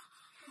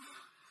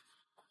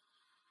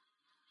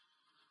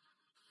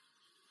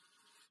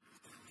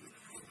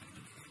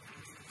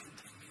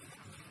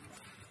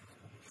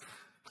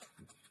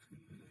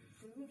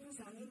如果不想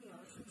你女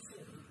儿出事，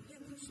便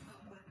不许报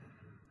官。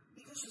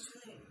一个时辰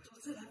内走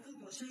自然烽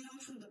火山腰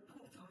处的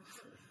破房子，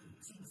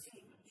谨记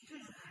一个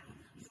人来，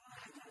如果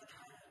还带了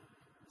他人，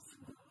请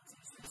帮我再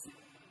小心。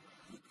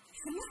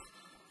什么？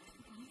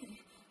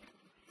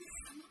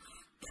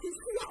你是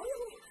瑶瑶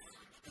吗？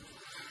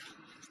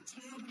千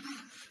万不怕，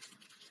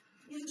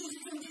你就是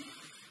证据。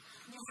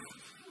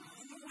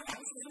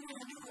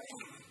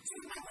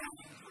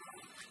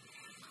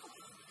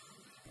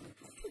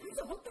你怎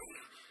么办？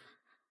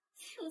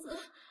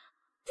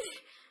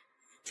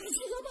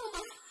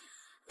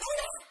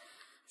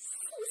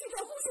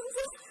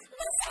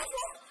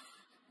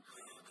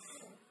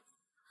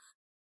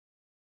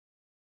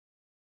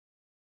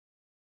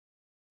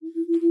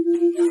再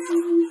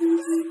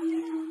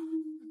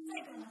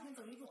敢往前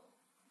走一步，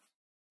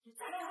你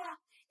再来啊！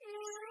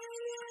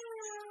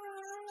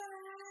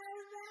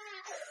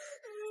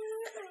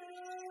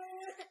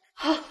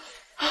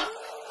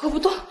我不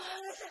动，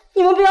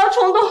你们不要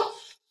冲动。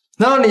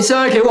那你现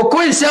在给我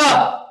跪下！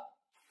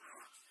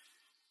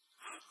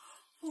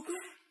我跪，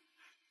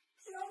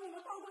只要你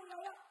们放过瑶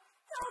瑶，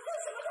叫我做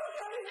什么都可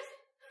以。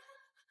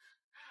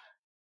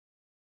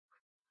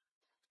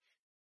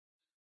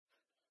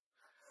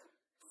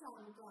下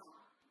一个，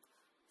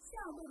下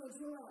辈的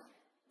滋味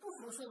不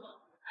服是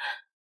吧？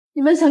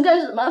你们想干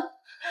什么？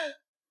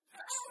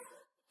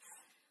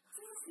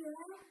之前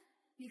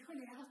你和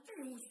你那个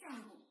废物项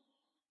目，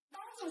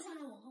当众伤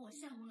了我和我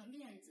项目的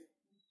面子，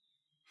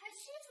还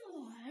欺负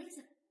我儿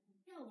子，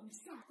要我们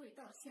下跪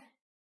道歉。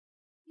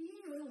你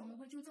以为我们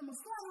会就这么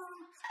算吗？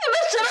你们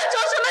什么仇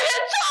什么冤，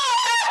冲我！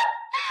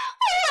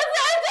我才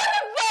叫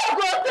你放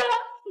过他。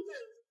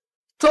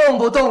动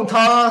不动他，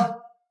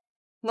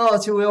那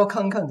就要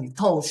看看你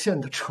道歉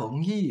的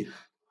诚意了。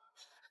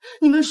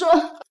你们说，你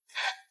们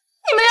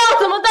要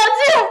怎么道歉？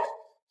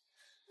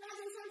那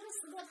就伸出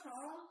10个头，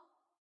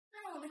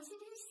让我们听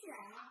听响。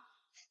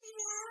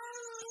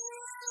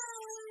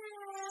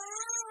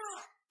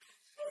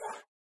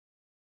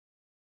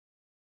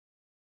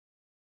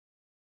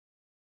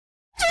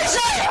住手！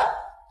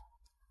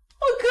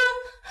我哥，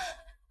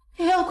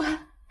也要管，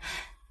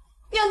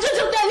养这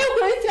就赶紧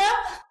回家。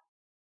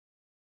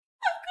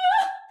我哥，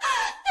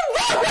你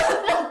放过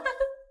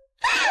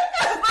他，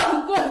你放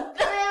过他。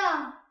哎呀，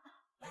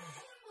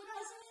不高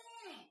兴，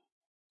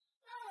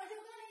那我就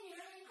跟你女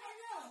儿一块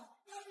肉，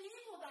要弥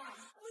补吧。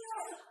不要，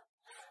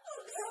我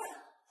哥。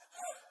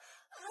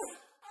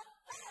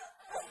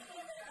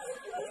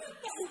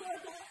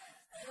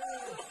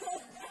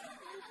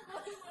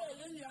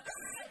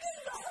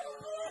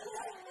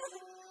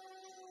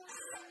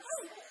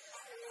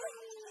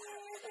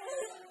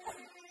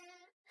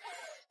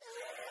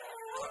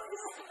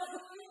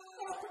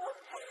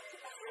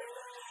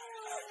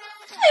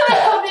你们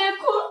都别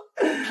哭。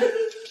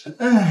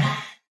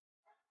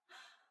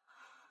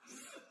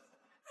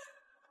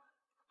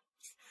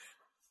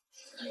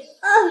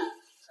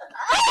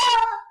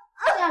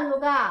夏如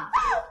哥，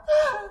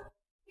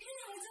你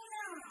怎么这样？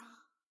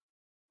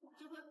我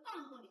就会放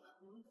过你们。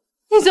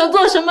你想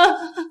做什么？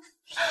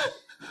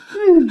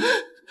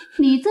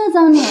你这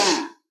张脸，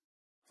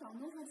长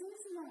得还真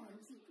是让人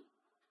嫉妒。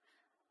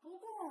不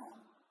过，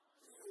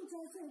附加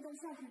这一段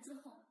下去之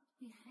后，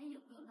你还有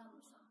没有那么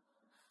爽？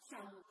夏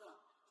如哥，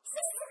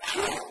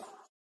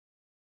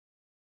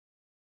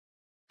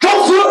找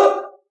死！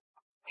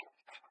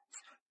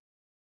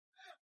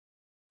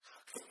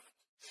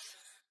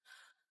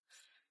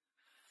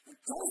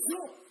找死！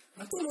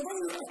我动我的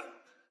女儿！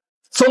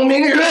宋明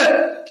宇，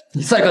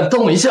你再敢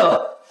动一下，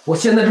我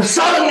现在就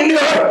杀了你女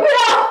儿！不要！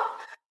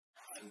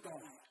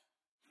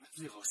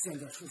最好现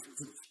在出手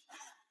就行，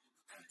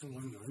对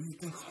我女儿一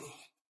根狠，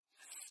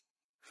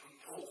让你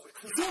后悔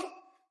终生。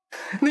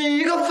你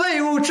一个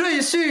废物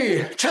赘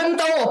婿，真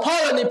当我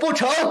怕了你不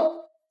成？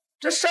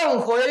这上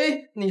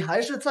回你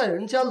还是在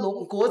人家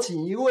龙国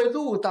锦衣卫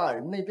陆大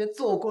人那边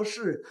做过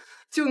事，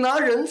就拿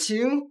人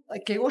情来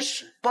给我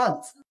使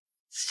绊子。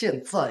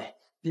现在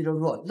你的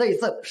软肋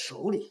在我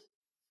手里，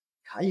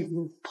还以为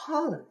我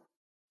怕了你？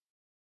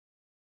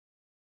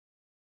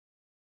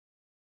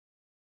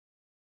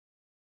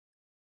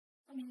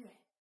宋明宇，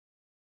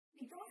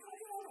你刚才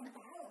是我怎么打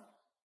我？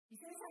你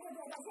先下跪给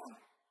我道歉，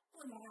不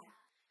然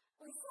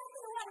我千定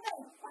万倍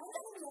还在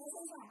你女儿身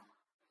上。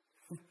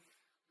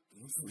不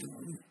是你，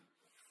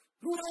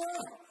陆大人，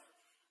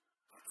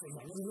这两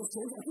个人的手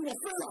法给我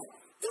废了，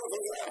就是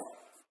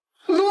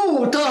你！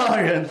陆大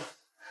人，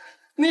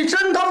你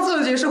真当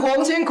自己是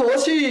皇亲国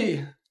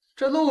戚？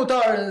这陆大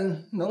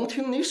人能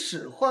听你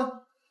使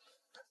唤？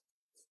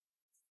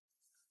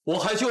我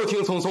还就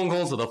听从宋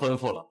公子的吩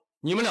咐了。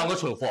你们两个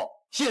蠢货，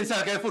现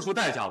在该付出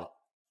代价了。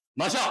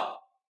马上，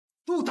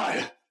陆大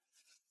人。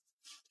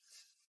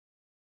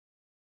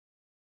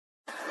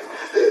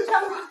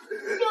相公，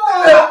救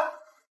我！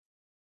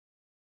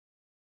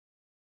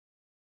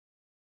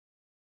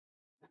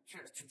这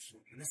就是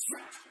你们的下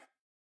场。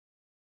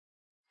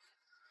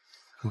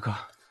如哥，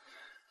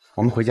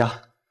我们回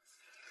家。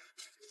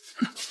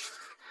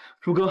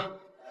如哥，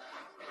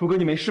如哥，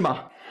你没事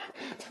吗？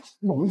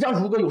我们家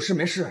如哥有事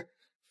没事。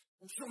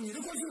我挑你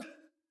的关系。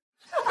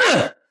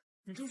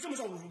你就这么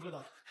照顾如哥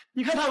的？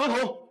你看他额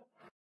头，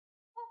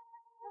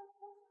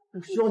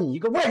不需要你一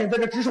个外人在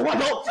这指手画脚。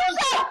住手！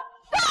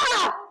够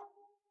了！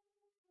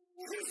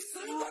你死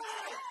吧！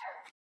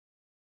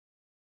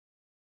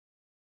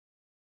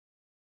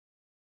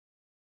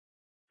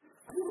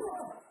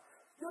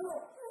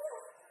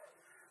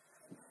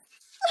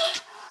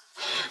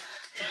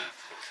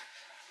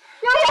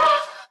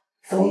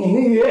宋明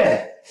宇，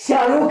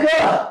夏如歌，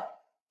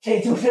这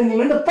就是你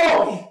们的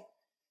报应。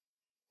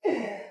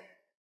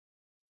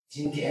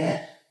今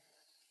天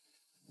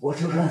我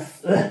就算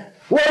死，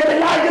我也得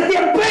拉一个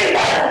垫背的。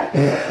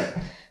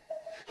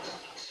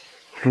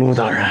陆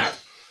大人，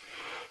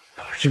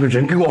把这个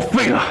人给我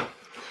废了，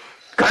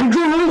赶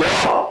住龙国。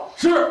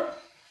是。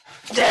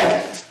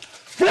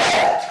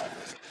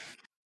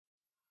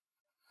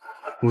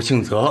吴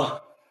庆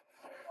泽，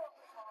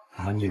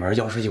我女儿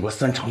要是有个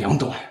3长2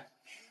短，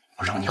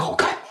我让你好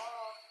看。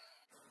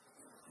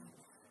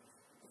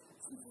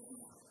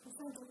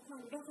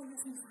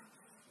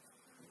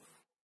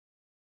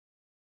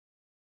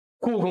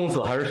顾公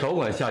子还是少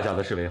管夏家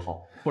的事为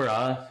好，不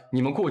然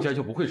你们顾家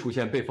就不会出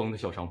现被封的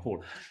小商铺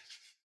了。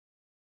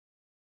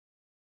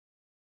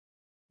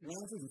原来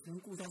这几天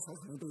顾家草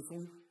可能被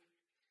封，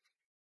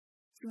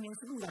竟然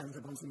是陆大人在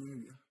帮助明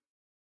宇。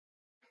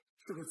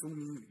这个邹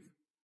明宇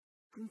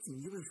跟锦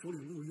衣卫首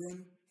领陆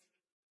渊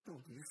到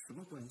底是什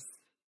么关系？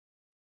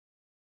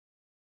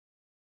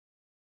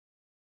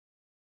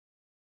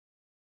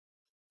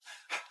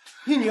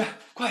义女，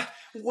快！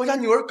我家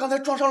女儿刚才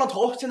撞伤了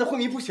头，现在昏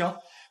迷不醒，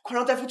快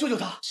让大夫救救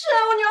她！是啊，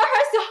我女儿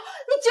还小，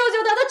你救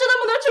救她，她真的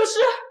不能出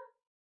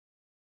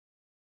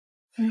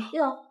事。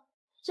哟，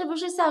这不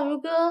是夏如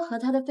歌和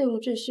他的废物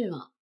赘婿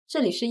吗？这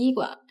里是医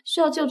馆，需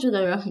要救治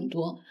的人很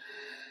多，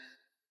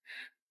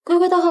乖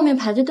乖到后面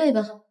排着队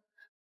吧。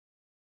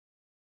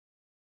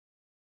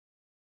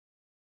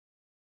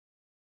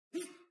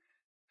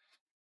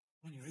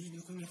我女儿已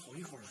经昏迷好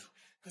一会儿了，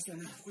她现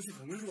在呼吸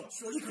很微弱，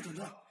需要立刻诊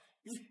断。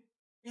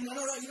你难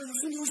道让一个有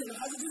身体有险的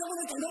孩子就在外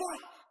面等着吗？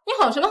你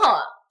好什么好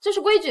啊？这是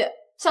规矩，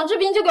想治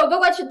病就给我乖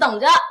乖去等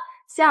着。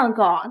相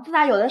公，自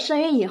打有了身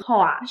孕以后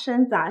啊，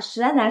身子实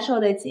在难受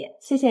得紧。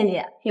谢谢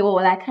你陪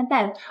我来看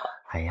大夫。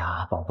哎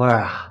呀，宝贝儿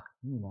啊，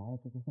你来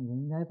这是圣人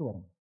应该做的。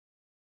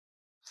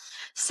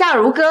夏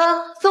如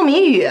歌、邹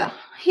明宇，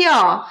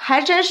哟，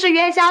还真是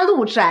冤家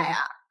路窄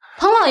啊！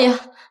彭老爷、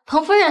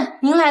彭夫人，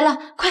您来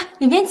了，快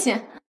里边请。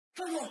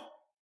站住！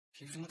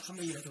凭什么他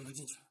们一来就能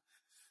进去？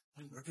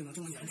我女儿病得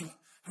这么严重，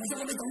还在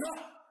外面等着。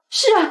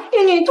是啊，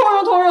玉女通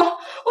融通融，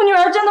我女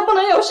儿真的不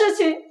能有事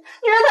情，你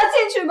让她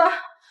进去吧。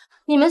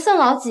你们算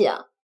老几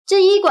啊？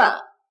这医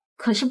馆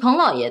可是彭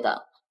老爷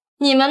的，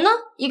你们呢？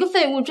一个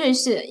废物赘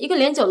婿，一个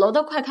连酒楼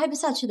都快开不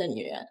下去的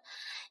女人，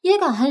也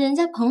敢和人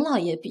家彭老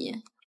爷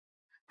比？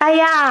哎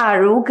呀，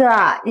如哥，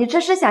你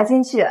这是想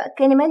进去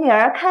给你们女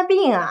儿看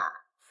病啊？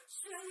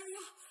是啊，悠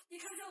悠，你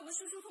看在我们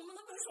师叔同盟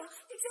的份上，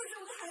你救救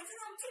我的孩子，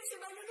让我们进去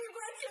把人命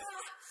关天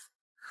啊！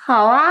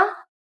好啊。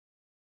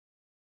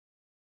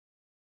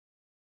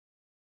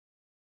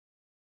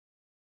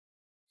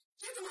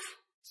真的吗？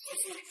谢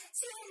谢你，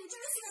真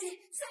的谢谢你，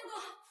相公，快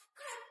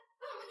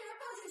把我们女儿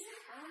抱进去！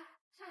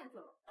太子，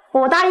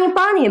我答应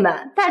帮你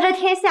们，但这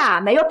天下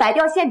没有白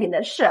掉馅饼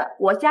的事。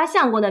我家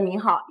相公的名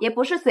号也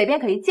不是随便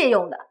可以借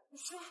用的。你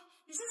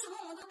说什么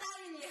我们都答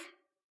应你。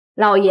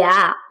老爷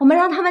啊，我们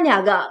让他们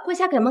2个跪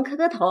下给我们磕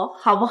个头，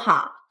好不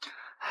好？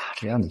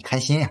只要你开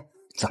心，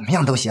怎么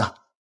样都行。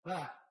喂，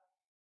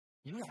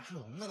你们俩是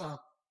聋的吗？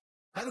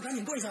还不赶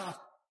紧跪下！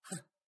哼，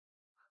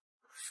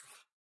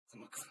怎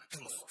么可能这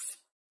么好心？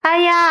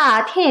哎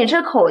呀，听你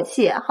这口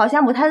气，好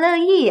像不太乐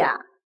意呀。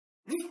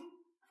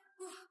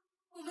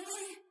我们乐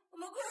意，我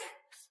们跪。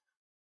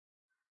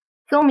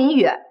邹明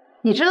宇，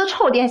你这个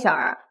臭店小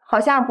儿，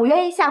好像不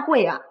愿意下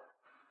跪啊。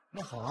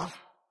那好啊，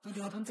那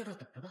就让他们在这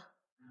等着吧。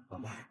宝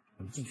贝儿，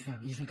我们进去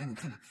让医生赶紧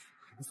看看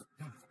孩子怎么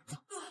样了。走。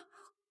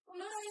我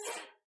们乐意。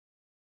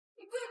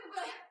你跪不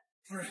跪？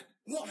夫人，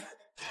我。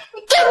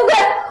你跪不跪？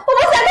我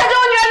不想看着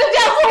我女儿就这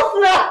样送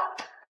死。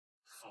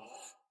好，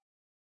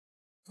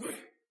跪。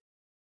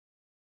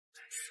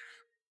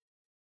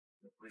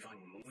我会让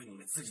你们为你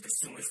们自己的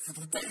行为付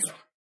出代价。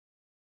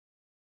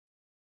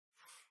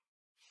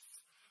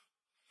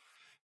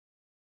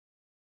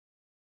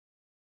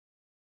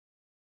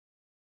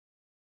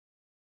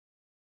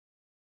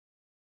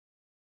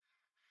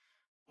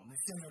我们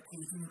现在可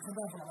以进去看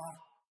大夫了吗？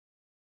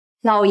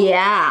老爷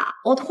啊，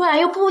我突然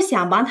又不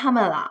想帮他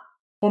们了。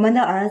我们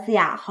的儿子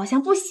呀，好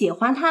像不喜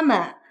欢他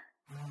们。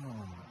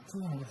这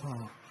样的话，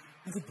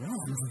那就不让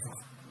他们进去了。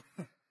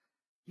哼，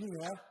议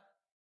员，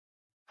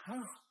还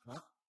好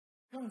了。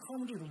让他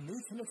们这种没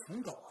钱的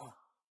穷狗啊，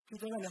就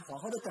在外面好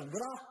好的等着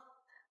吧。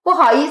不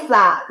好意思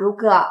啊，如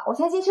哥，我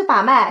先进去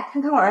把脉，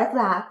看看我儿子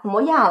啊怎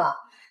么样了。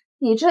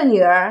你这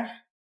女儿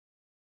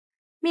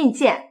命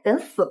贱，等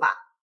死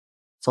吧。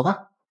走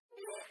吧。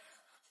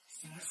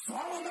耍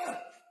我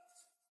们！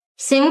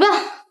行吧，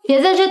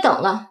别在这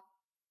等了，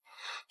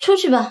出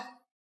去吧。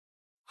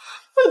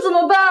那怎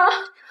么办啊？我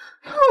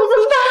怎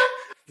么办？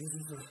别心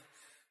思，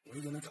我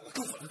一定能找到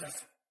更好的大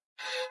夫。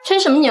吹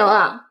什么牛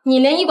啊！你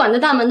连医馆的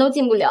大门都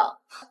进不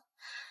了。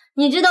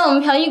你知道我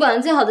们朴医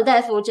馆最好的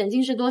大夫诊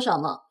金是多少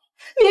吗？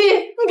明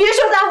宇，你别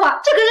说大话，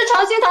这可是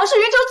长兴堂，是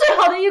云州最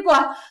好的医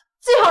馆，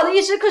最好的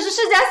医师可是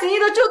世家行医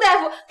的周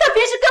大夫，他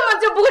平时根本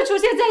就不会出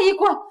现在医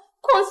馆。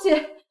况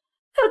且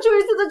他出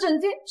一次的诊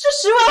金是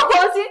10万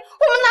黄金，我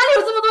们哪里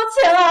有这么多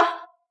钱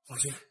啊？放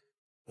心，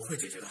我会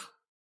解决的。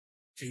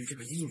至于这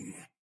个医女，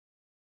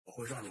我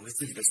会让你为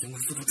自己的行为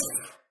付出代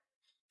价。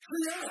陈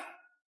爷，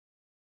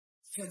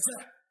现在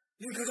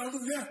立刻让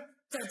陆渊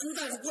带朱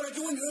大夫过来给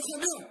我女儿贺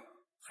命，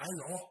还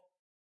有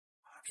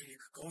把这个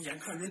狗眼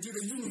看人低的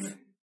医女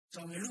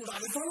交给陆大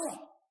人发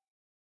落。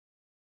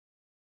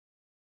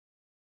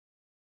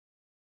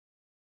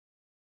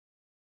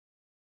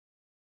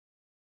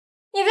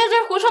你在这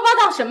儿胡说八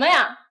道什么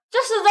呀？这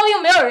四周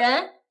又没有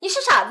人，你是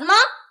傻子吗？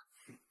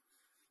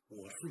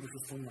我是不是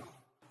疯了？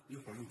一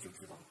会儿你就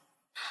知道了。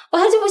我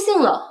还就不信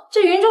了，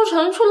这云州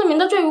城出了名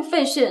的坠物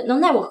废墟，能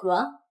奈我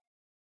何？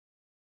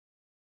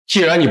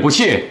既然你不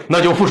信，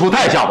那就付出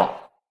代价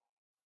吧。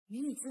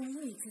民女自然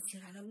又一次请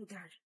来了陆大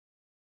人，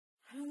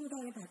还让陆大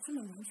人把这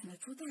么年轻的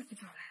朱大夫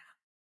找来了。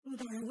陆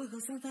大人为何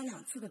三番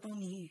两次的帮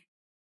明宇？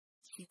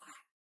奇怪，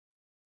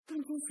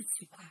更真是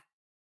奇怪。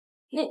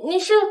你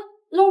是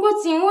龙国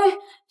警卫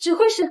指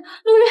挥使陆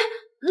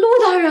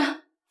大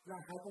人？那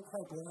还不快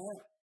滚！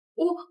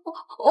我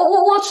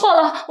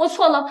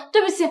错了，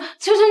对不起，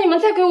求求你们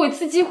再给我一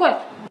次机会。晚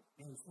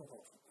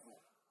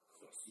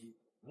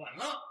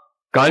了，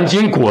赶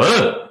紧滚，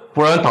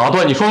不然打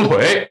断你双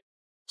腿。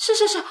是，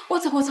我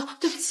走，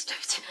对不起。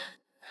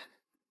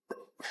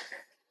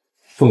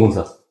宋公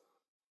子，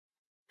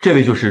这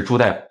位就是朱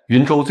大夫，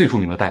云州最著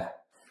名的大夫。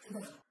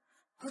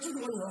他就是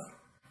我女儿，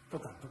不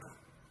敢，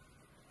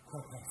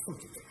快送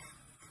进去。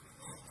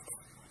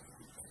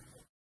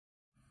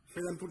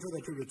虽然不知道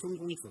这位曾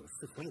公子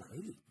是何来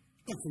历，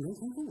但是能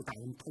和陆大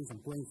人攀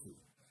上关系，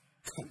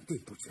肯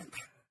定不简单，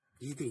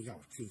一定要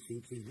尽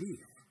心尽力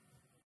的。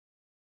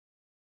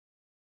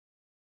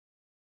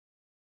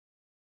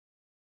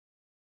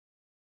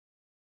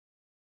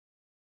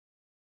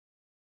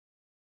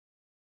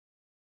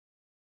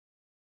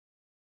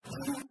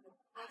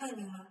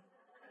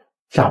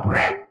夏夫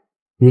人，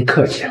你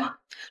客气了。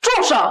住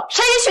手！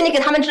谁允许你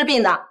给他们治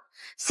病的？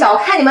小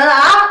看你们了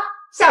啊！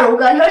夏如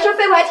哥，你和这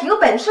废物还挺有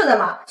本事的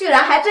嘛，居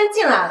然还真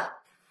进来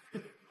了。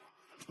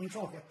程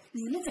少爷，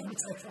你们怎么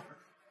在这儿？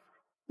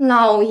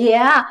老爷，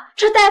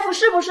这大夫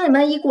是不是你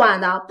们医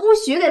馆的？不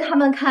许给他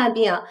们看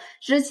病。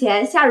之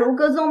前夏如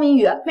哥、宗明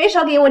宇没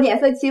少给我脸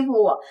色欺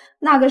负我，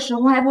那个时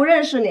候还不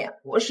认识你，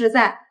我实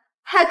在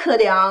太可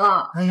怜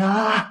了。哎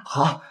呀，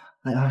好，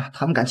哎呀，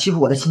他们敢欺负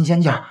我的新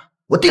仙家，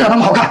我定让他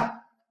们好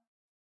看。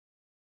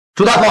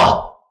朱大夫，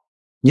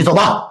你走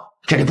吧，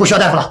这里不需要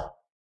大夫了。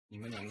你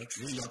们两个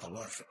执意要捣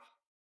乱是吧？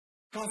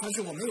刚才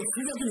是我没有时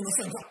间跟你们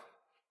算账，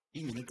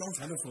以你们刚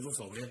才的所作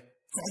所为，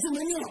早就没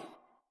命了。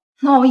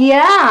老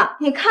爷，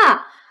你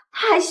看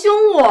他还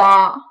凶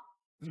我。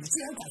你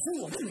既然敢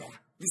凶我的女儿，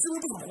你是不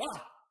是不想活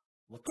了？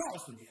我告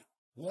诉你，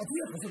我爹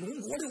可是龙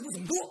国6部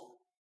总督，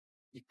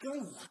你跟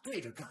我对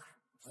着干，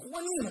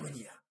活腻了吧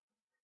你？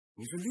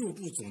你是6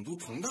部总督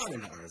彭大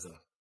人的儿子，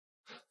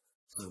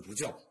子不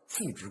教，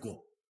父之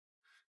过。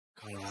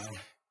看来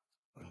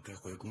我该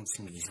回宫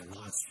清理一下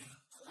垃圾了。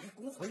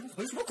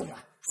回什么宫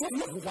啊？说什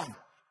么胡话呢？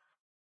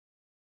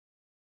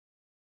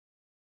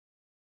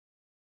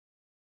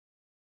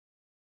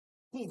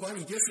不管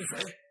你爹是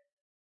谁，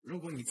如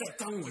果你再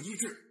耽误我医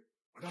治，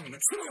我让你们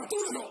吃不了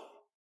兜着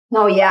走。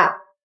老爷，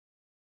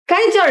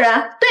赶紧叫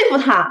人对付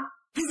他。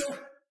闭嘴！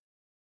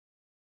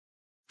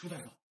朱大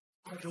夫，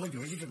快给我女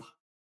儿医治吧。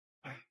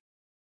哎，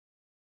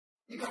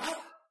你敢？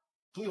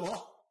朱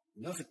勇，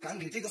你要是敢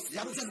给这个死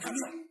丫头片子看病，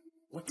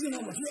我定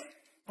让我爹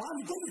把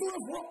你公出了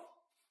府。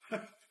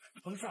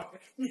彭少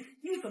爷，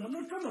你怎么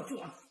能这么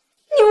做呢？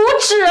你无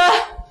耻！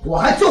我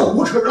还就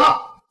无耻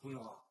了。朱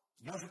勇，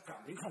你要是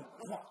敢违抗我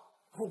的话，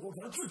后果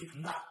可要自己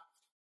承担。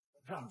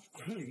让你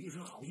孔女一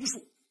身好医术，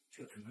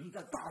却只能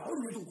在大牢里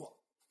面度过。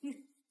你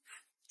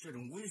这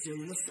种威胁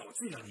人的小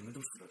伎俩，你们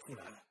都使得出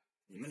来了。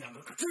你们两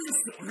个可真是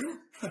小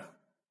人！哼！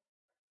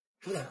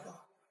朱大夫，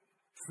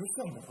识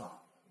相的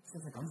话，现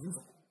在赶紧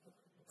走，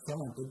千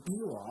万别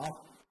逼我啊！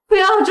不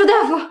要，朱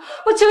大夫，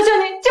我求求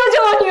你，救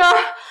救我女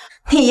儿！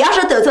你要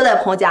是得罪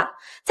了彭家，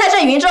在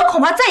这云州恐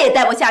怕再也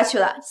待不下去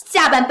了，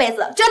下半辈子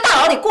就在大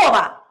牢里过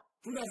吧。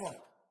朱大夫，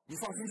你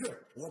放心去，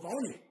我保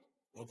你，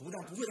我不但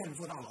不会让你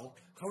坐大牢，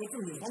还会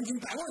赠你黄金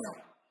100万呢。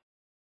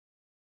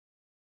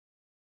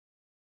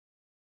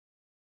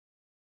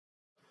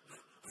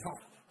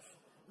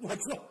我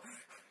这，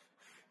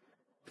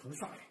彭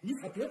少爷，你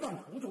可别犯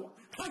糊涂了，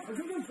他可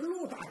是认识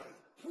陆大人。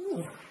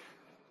陆大人？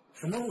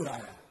什么陆大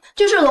人？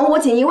就是龙国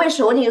锦衣卫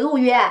首领陆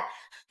渊。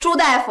朱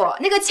大夫，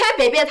那个钱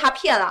别被他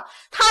骗了，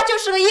他就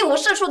是个一无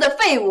是处的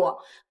废物。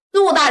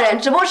陆大人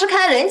只不过是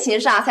看在人情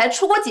上才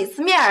出过几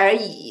次面而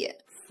已。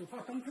此话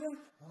当真？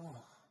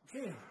哦，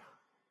这样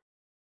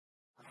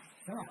啊。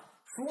行了，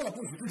说了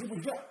不许支持不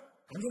许救，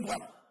赶紧跑。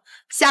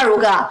夏如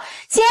哥，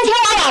今天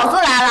我老子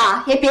来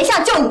了，也别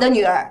想救你的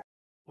女儿。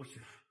不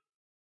行，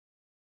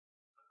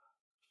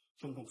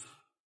宋公子，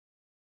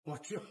我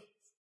救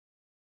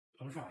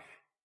彭少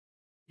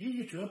爷，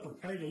医者本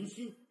该人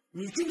心。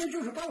你今天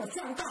就是把我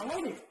下了大牢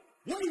里，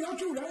我也要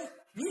救人。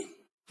你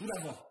朱大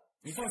夫，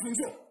你放心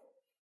救，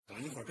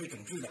等一会儿被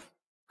整治的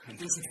肯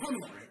定是他们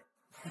两人。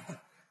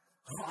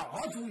好啊，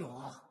朱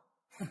勇，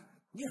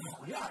你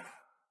好样的！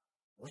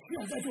我现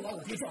在就把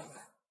我爹叫回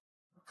来，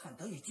看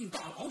等你进大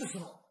牢的时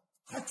候，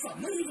还怎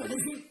么医者人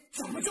心，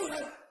怎么救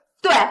人。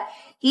对，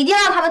一定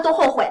让他们都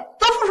后悔，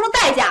都付出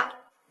代价。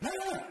来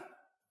人，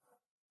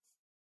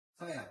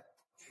三爷，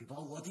去把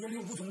我爹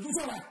6部总督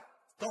叫来，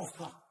告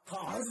诉他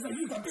儿子在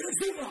医馆被人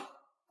欺负了。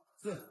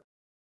是。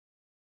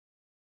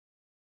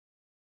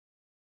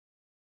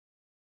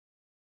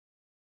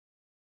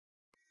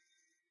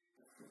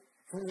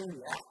只有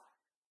我，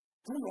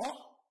只有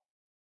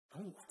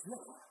等我爹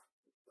回来，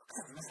我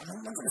看你们还能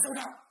不能这么嚣张。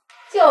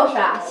就是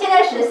啊，现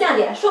在识相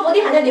点，说不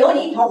定还能留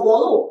你一条活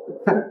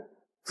路。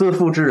自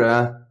负之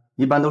人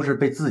一般都是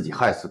被自己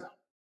害死的。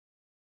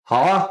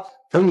好啊，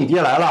等你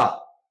爹来了，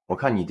我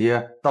看你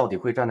爹到底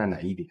会站在哪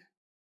一边。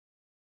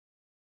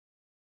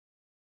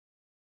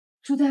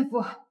朱大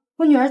夫，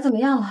我女儿怎么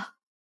样了？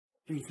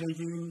对千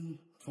金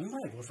从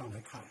外国上来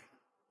看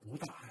无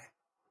大碍，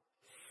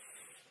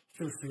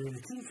就是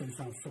精神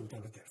上受到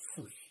了点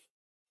刺激，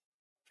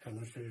可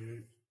能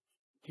是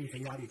精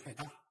神压力太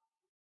大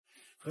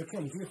和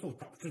撞击后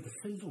导致的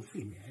深度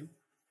睡眠。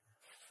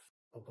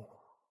不过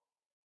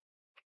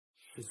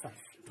是暂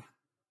时的，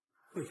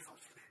会好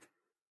起来的。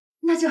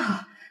那就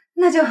好，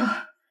那就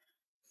好。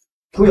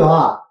朱勇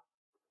啊，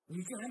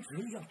你既然执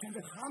意要站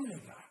在他们那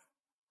边，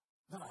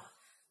那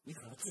你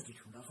可要自己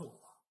承担后果。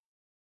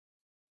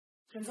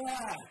现在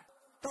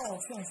道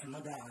歉什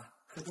么的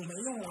可都没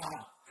用了。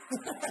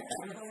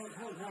你帮我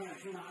看看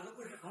是哪个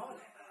不识好歹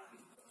的，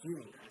竟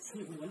敢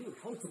欺负我六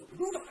朝总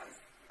督的儿子！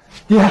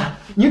爹，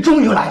您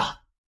终于来了，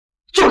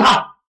就是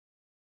他，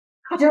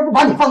他竟然不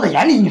把你放在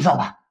眼里，你知道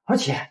吗？而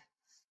且，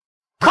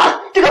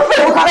他这个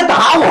废物，他还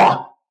打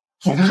我，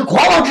简直是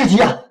狂妄至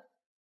极啊！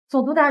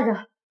总督大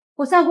人，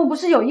我相公不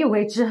是有意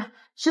为之，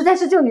实在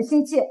是救女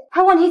心切，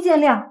还望您见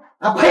谅。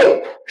啊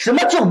呸！什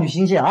么救女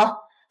心切啊？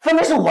分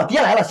明是我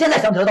爹来了，现在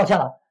想起来道歉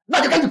了，那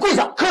就赶紧跪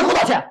下磕头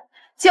道歉。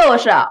就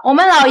是我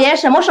们老爷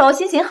什么时候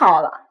心情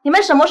好了，你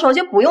们什么时候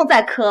就不用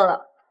再磕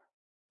了。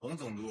彭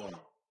总督，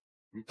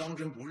你当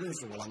真不认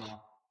识我了吗？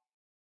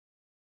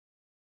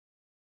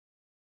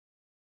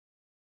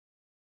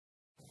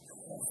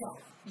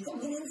你这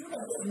明明知道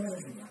我不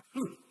认识你，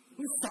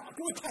你少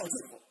给我套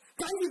近乎，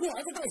赶紧给我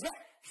儿子道歉，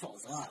否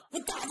则我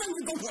打断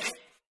你狗腿！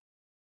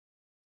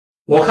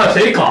我看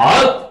谁敢！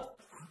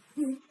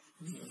你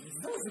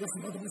又是个什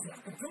么东西啊？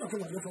敢这么跟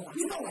我爹说话？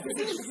你让我爹不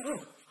行！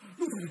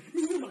陆大人，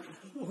你立马来！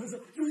我儿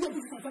子有要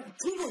不是大灾，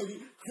出过了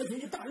你，还凭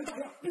你大人大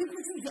量，别不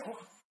计较啊！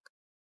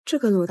这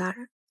个陆大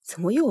人怎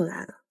么又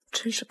来了？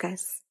真是该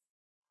死！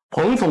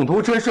彭总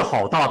督真是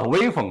好大的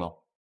威风啊！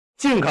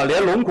竟敢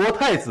连龙国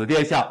太子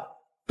殿下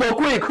的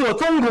贵客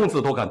宗公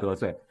子都敢得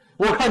罪，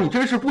我看你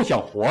真是不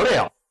想活了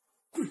呀！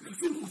贵客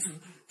宗公子，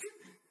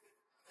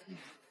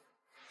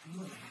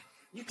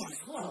你搞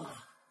错了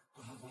吧？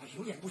我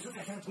有眼不识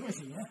泰山，不认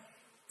识人。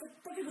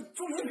他这个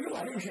钟元直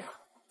我认识啊，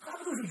他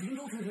不就是云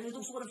州城人人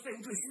都说的废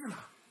物赘婿吗？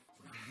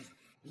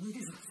你一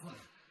定是搞错了。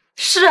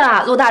是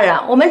啊，陆大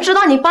人，我们知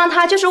道你帮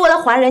他就是为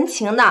了还人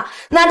情的，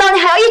难道你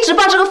还要一直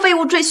帮这个废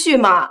物赘婿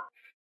吗？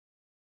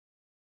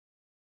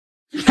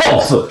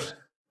放肆！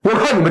我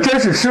看你们真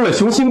是吃了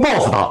雄心豹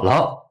子胆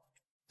了。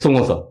宋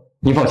公子，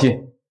您放心，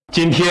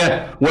今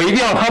天我一定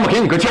让他们给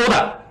你个交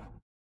代。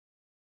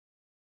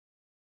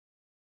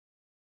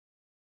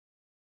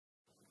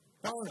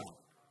当然，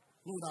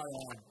陆大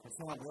人可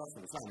千万不要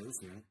手下留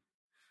情。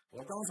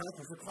我刚才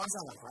可是夸下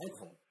了海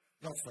口，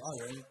要此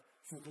二人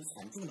付出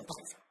惨重的代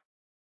价。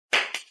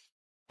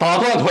打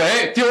断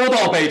腿，丢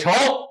到北城。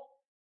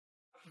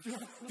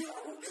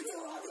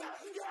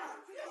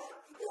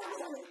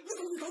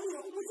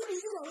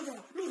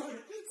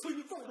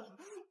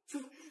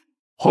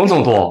彭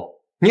总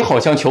督，你好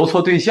像求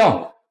错对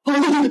象了。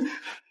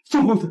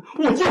宋公子，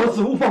我教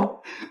子无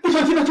方，不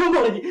小心的冲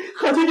到了你，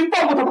还请您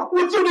放过他吧，我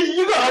就这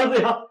一个儿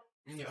子呀！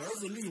你儿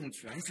子利用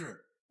权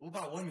势，不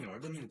把我女儿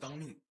的命当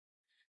命，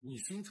你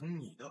心疼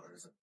你的儿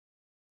子，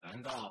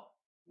难道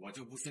我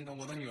就不心疼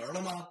我的女儿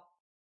了吗？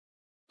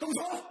动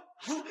手！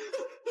不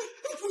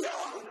要！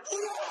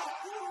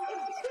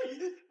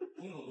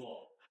彭总督，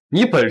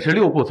你本是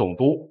六部总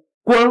督，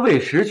官位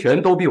实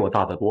权都比我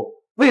大得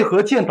多，为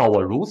何见到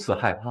我如此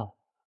害怕？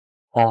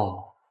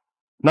哦，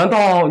难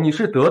道你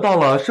是得到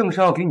了圣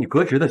上要给你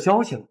革职的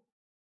消息了？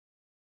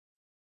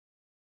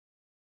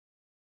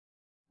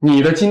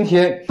你的今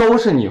天都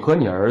是你和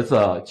你儿子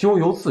咎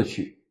由自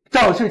取，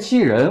仗势欺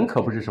人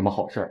可不是什么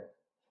好事儿，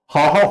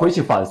好好回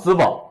去反思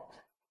吧。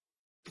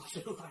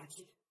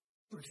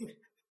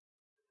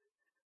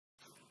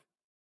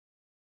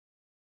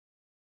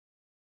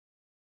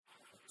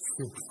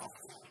幸好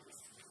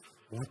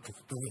我赌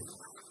对了，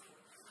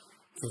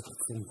这个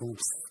宗公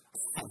子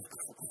太可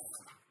恶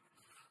了。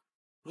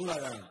陆大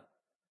人，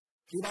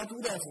提拔朱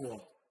大夫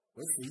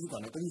为史医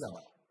馆的东家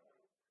吧，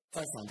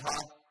再赏他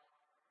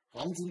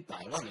黄金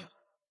100万两。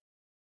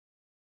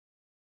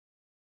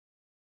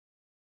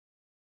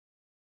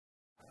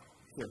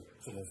是，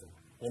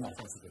我马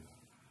上去给你。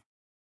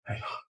哎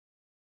呀，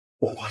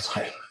我发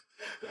财了！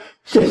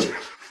谢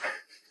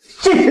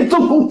谢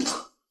宗公子，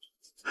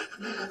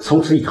从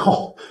此以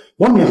后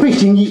我免费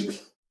行医。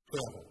对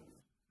啊，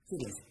这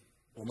件事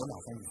我们马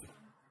上就去。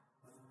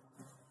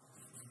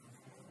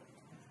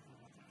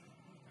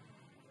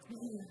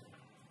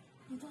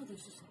你到底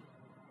是谁？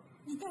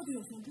你到底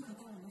有什么不可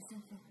告人的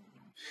身份？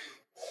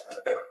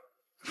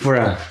夫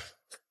人，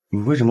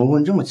你为什么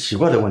问这么奇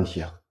怪的问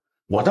题啊？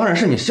我当然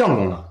是你相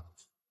公了。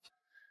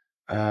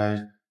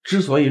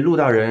之所以陆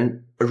大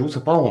人如此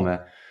帮我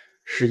们，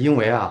是因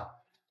为啊，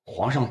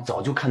皇上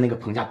早就看那个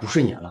彭家不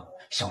顺眼了，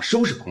想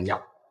收拾彭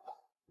家，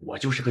我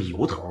就是个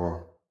由头。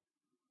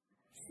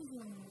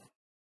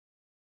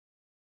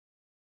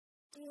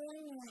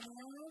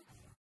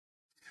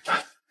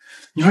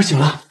女儿醒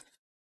了。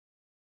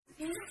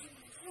那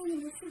你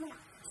没事吧？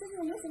师傅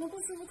有没有什么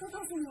不舒服？快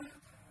告诉我。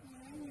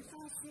你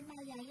放心吧，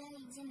瑶瑶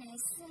已经没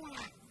事了。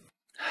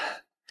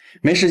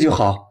没事就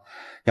好。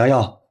瑶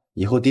瑶，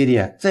以后爹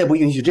爹再也不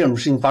允许这种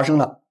事情发生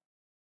了。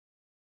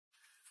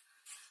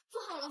不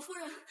好了，夫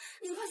人，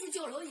您快去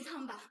酒楼一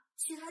趟吧。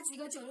其他几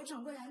个酒楼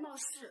掌柜来闹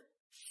事，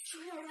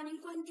说要让您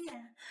关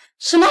店。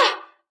什么？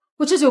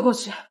我这就过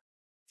去。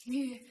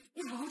明宇，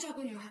你好好照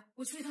顾女儿，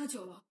我去一趟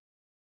酒楼。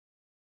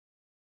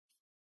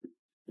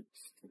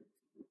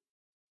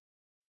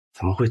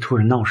怎么会突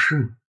然闹事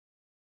呢？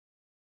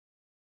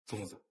宋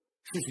公子，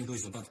事情都已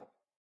经办妥。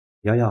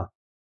瑶瑶，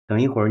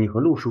等一会儿你和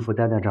陆叔父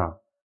待在这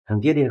儿，等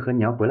爹爹和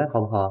娘回来好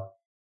不好？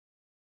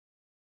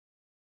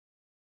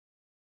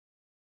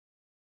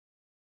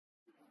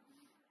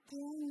爹，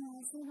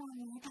你是把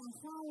娘打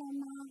坏了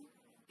吗？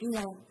对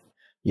呀。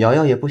瑶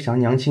瑶也不想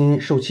娘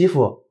亲受欺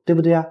负，对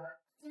不对啊？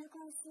爹告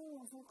诉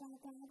我说乖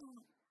乖的。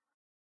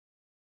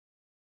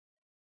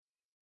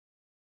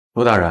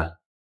陆大人，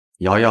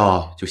瑶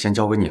瑶就先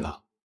交给你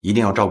了，一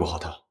定要照顾好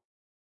她。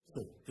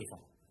对，殿下，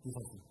你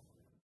放心。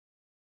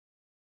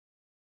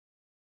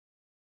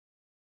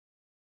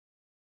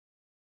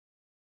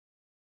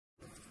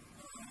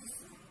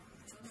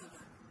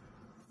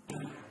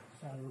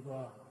夏如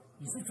哥，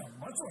你是怎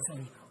么做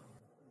生意的？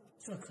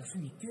这可是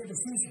你爹的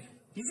心血，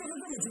你就是这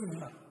么精明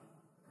的。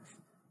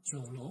酒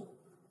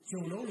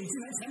楼里竟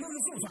然全都是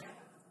素菜，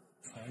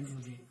传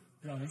出去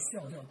让人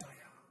笑掉大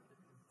牙。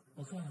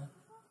我看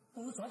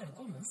不如早点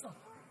关门算了。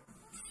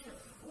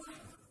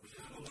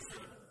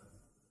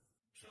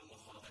这么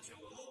好的酒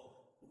楼，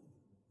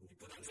你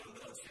不但赚不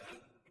到钱，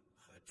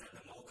还占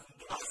着茅坑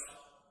不拉屎。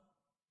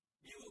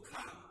依我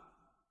看，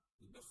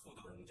你的妇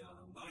道人家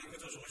哪里会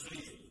做什么生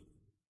意？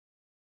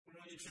不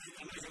让你吃一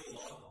碗卖给我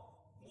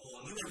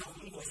能让他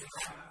红火起来。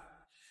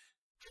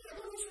这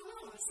个东西问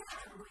我夏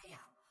掌柜呀，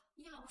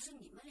要不是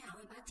你们两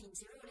位把顶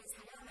级肉类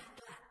材料买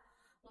断，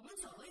我们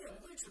酒楼也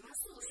不会只卖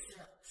素食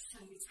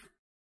生鱼菜。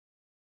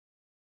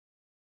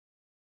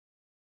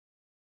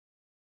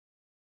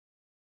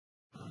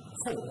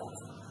臭婊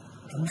子，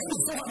没你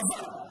说话的份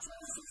儿！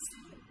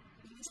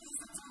你们这一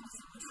想叫我怎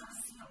么唱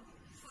戏，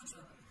或者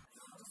让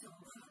我怎么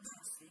看大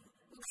戏？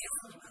我告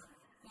诉你们，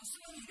我需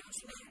要1两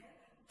之内，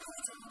当我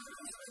讲到任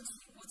何问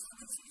题，我就会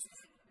解决。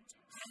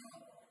还有，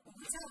我会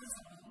教你怎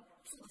么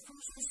做风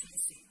水学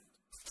习，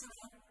这样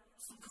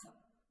送客。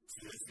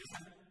学习？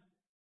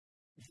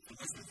你怎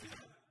么学习？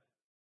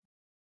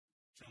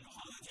这么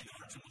好的地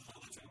段，这么好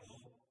的酒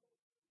楼，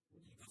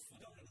你个妇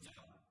道人家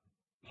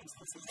能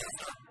做出啥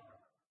来？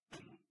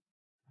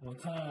我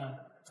看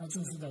他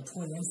就是在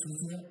拖延时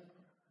间，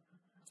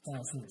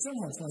但是这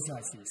么做下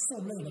去，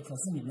受累的可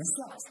是你们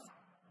下属。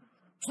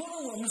除了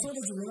我们说的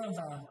几个办法，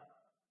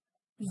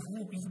你还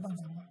有别的办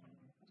法吗？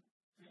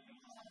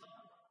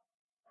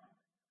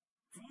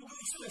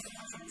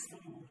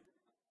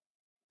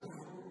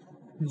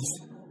你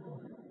是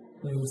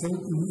北周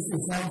一世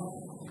方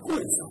会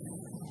上。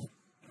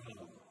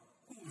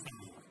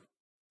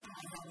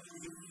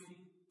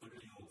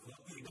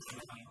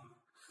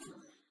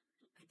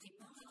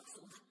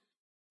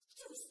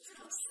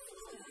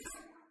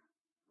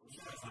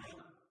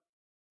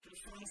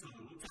双层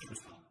战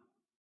场，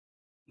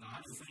哪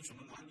里分什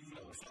么男女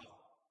老少？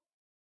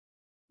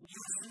你要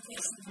实在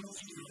是能记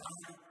住他，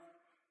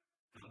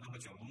让那个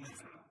酒楼妹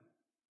子来。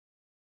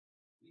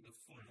你个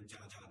富人家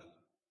的，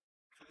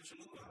开什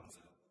么馆子？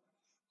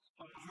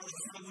好好的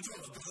相夫教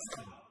子得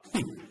了。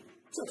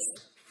就是。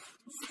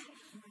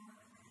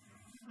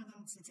不能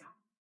计较。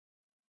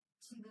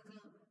秦哥哥，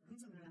你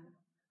怎么了？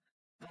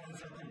当然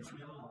想带你吃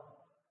药，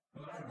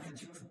我要让你看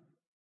清楚，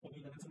我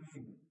比那个钟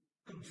玉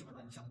更适合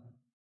带你相处。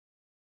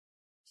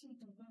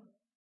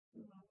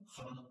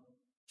好了，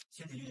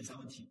先解决眼下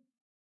问题。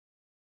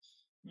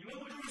你们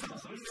不就是想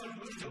合力让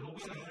国际酒楼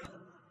关门，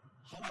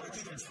好把这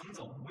地段抢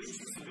走，维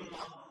持使用吗？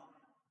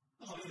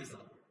不好意思，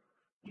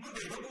我们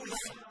北方部门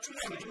正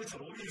在给这个酒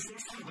楼运输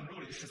上等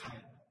肉类食材，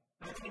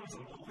来帮助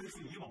酒楼恢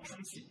复以往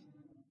生气。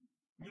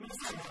你们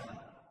再犯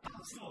打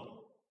错了，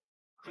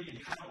可以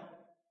离开了。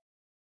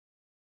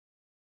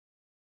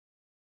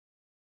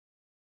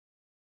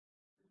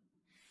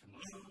什么？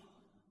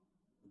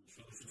你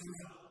说的是真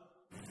的？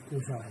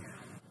陆少爷，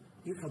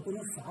你可不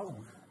能耍我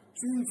们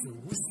君子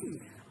无序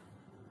呀！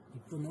你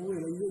不能为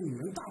了一个女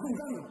人大混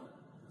战，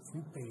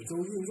从北周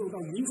运肉到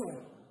云州，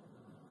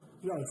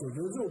要解决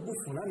肉不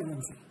腐烂的问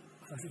题，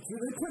可是极为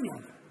困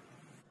难的。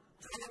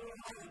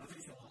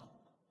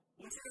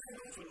我现在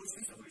要求起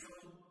死回生，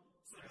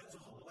自然做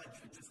好了万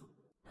全之策。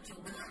九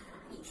哥，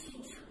你听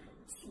听，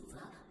庆泽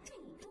对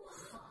你多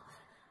好啊！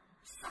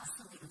上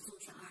次那个邹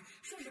小二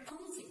说是帮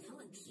你解决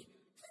问题，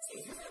他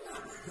解决在哪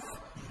儿了？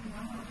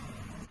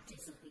这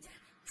次回家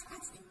抓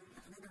紧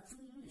把那个宗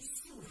英女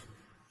休了，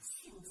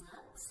庆泽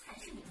才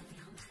是你的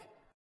良配。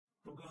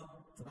陆哥，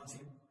你放心，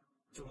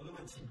酒楼的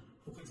问题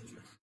不会解决。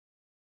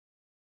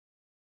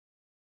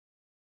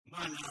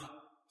慢着，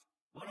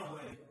王掌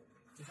柜，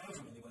这还有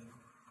什么疑问？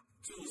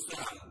就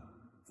算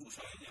顾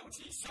少爷要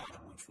替下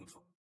掌柜出头，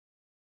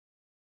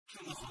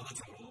这么好的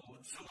酒楼，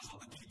这么好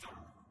的地段，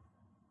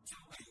交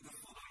给一个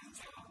富老人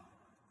家，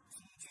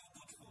终究不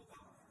妥吧？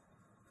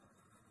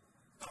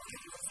当然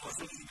要做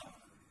生意的，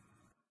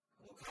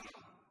我看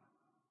啊，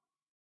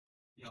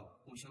要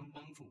互相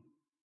帮助，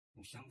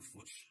互相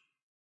扶持。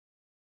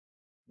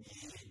你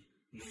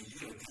每月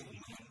给我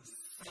们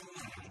3万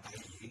两白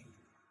银，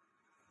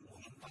我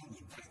们帮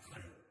你带客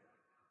人，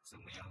怎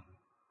么样？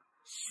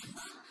什么？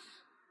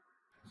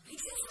我没听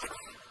错，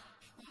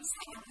我们下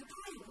两回答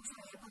应顾少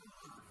爷帮忙，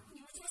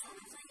你们就想来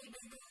分一杯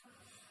羹，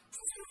这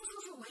些都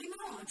是为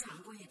难我们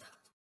掌柜的，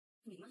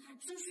你们还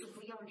真是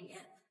不要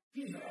脸！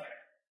闭嘴，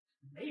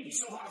没你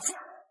说话的事儿。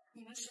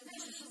你们实在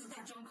是狮子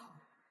大张口，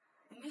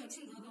没有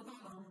庆哥哥帮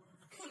忙，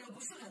客人不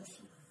是问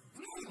题，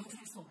不用你们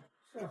推送。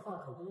这话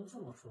可不能这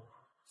么说。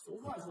俗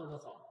话说得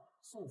好，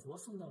送佛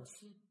送到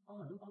西，帮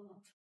人帮到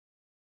底。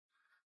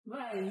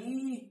万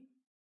一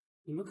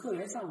你们客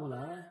源上不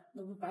来，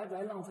那不白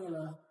白浪费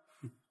了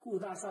顾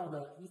大少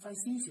的一番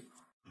心血吗？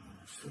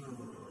是。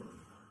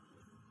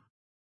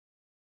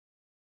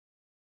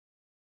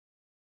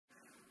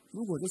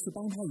如果这次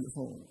帮他以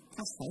后，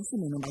他还是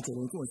没能把酒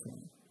楼做起来，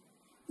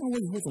那我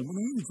以后总不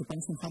能一直帮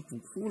衬他补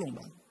窟窿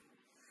吧？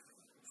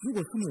如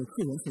果他们有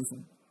客源推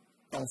送，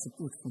倒是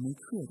不愁没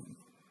客人。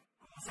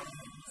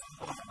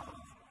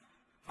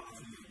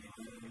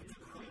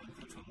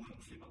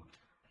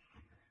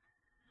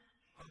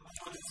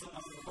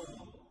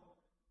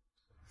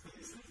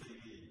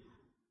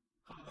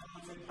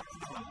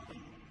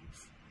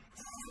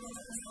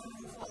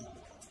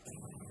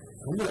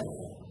成不了。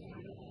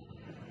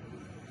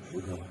吴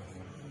哥，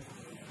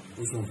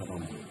不需要他帮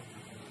忙，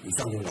你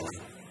上给我。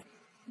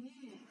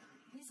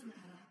你怎么来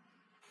了？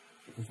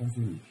我不相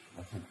信你，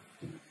来看看。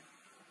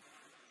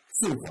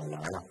幸好来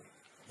了，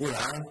不然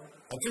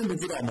还真不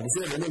知道某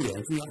些人的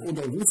脸居然厚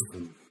到如此深。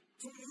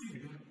终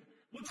于，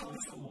我早就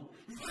说过，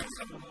你还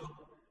想我吗？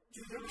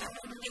解决麻烦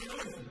的这个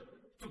问题，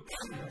就干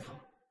着他。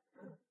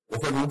我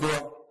和卢哥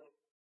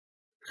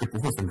是不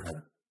会分开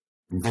的，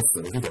你就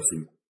死了这条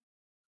心。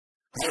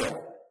还有，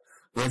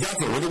我家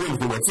酒楼的问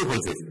题我自会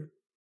解决，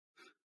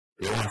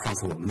别忘上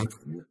次我们的赌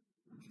约。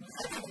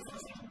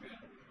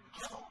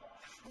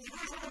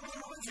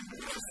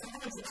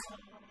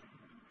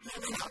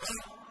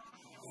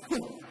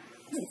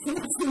你听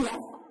他听了，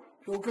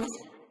卢哥，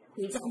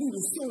你家丽丽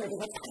修了这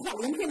个大话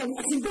连篇的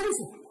恶心东西，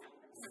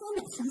他乃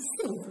是圣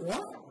佛。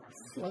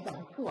说到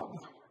过了，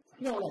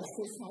肉类食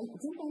材已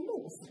经在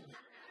路上了，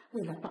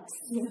为了保鲜，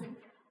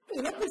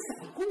费了不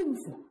少功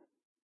夫。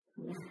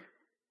娘，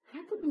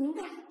还不明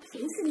白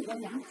谁是你的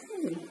良配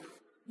呢？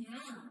娘，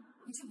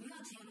你就不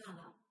要添乱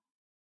了。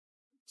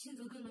庆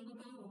哥哥能够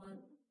帮我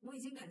们，我已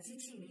经感激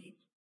涕零，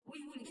我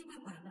以后一定会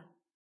还的。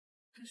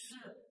可是，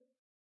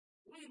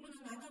我也不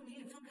能拿到明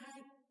远分开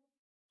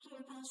作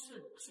为方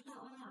式去报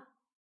恩啊。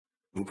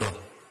卢哥，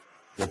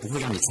我不会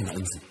让你欠他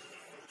恩情。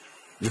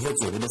以后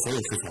酒楼的所有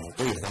食材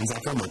都有皇家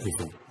专门配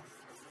送，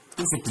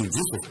都是顶级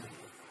食材，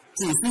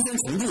至于新鲜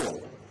程度，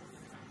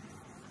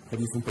可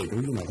比从北京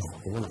运来的好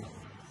多了。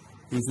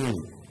毕竟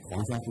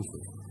皇家不行。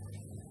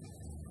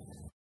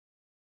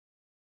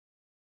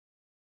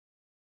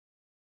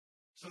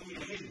生意没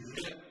你，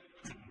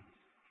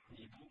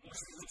你不过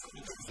是个臭豆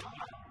小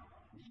孩，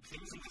你凭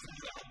什么承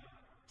认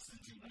自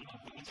己能让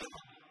皇家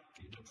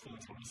给这破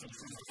酒楼送食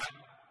材？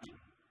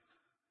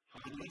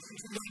还能吃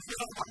出那些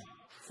话？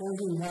相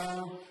信他，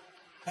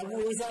还不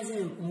如相信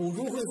母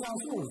猪会上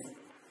树呢。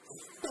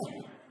哼，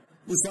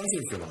不相信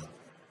是吧？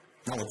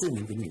那我证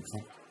明给你们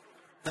看。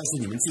但是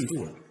你们记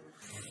住了，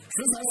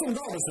食材送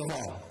到的时候，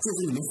就是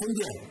你们分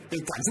店被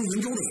赶出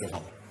云州的时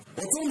候。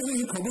我周明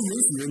宇可不允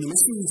许你们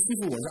蓄意欺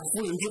负我家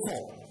夫人之后，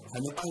还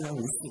能安然无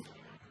事。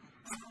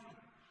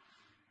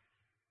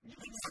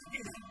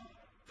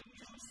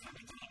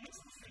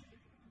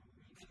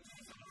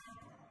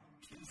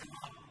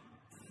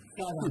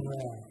大掌柜，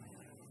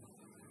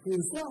你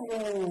相公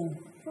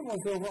这么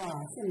说话，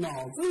是脑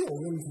子有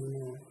问题呢，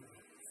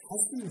还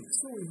是你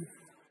受益？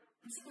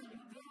不是的，你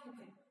们不要误会，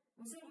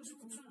我相公是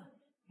不顺的，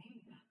明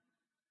宇，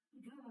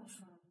你不要乱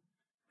说了。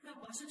让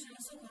皇室承认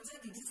送皇家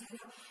顶级材料，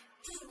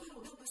这种话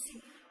我都不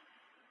信。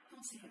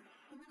况且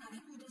我们哪来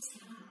那么多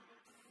钱啊？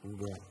吴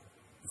哥，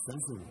你相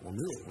信我，我没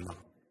有胡闹。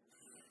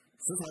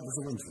食材不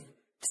是问题，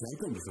钱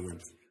更不是问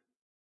题。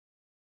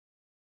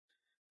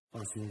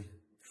放心，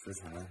食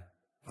材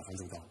马上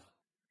就到了。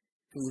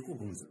至于顾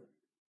公子，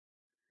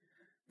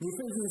你费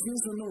尽心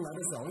思弄来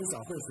的小恩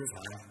小惠食材，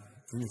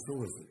请你收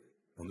回去，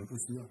我们不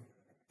需要。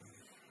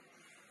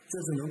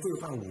这是能兑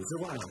换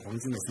50万两黄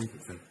金的辛苦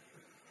费，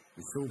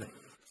你收着。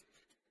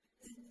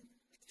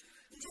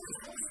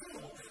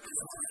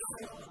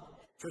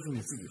这是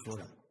你自己说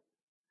的。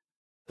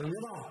等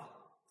得到，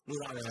陆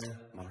大人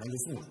马上就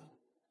送来。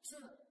这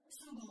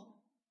相公，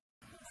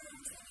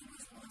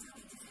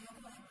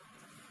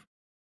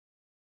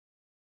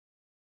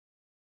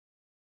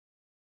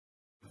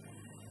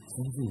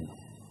相信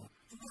我。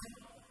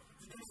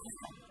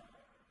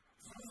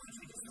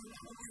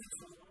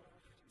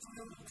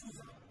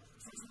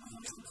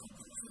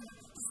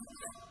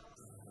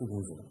顾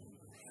公子，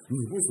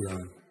你不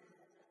行，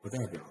不代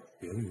表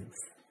别人也不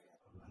行。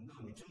难道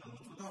你真的能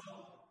做到？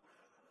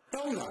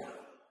当然，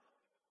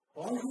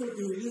皇室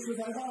第一食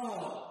材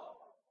到。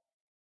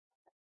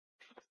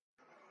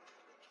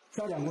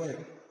肖掌柜，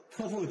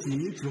特赴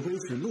锦衣指挥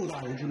使陆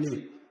大人之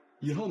命，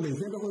以后每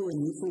天都会为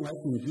您送来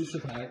顶级食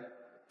材。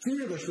今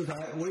日的食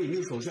材，我已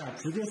命手下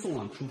直接送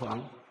往厨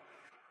房。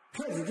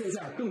太子殿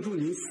下更祝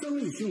您生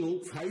意兴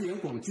隆，财源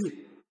广进。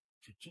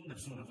这真的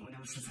送了皇家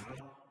的食材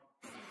了。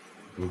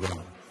如哥，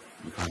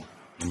你看，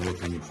有没有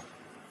看见？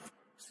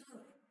这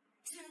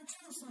竟然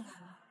真的送来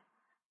了，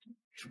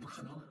这不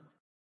可能！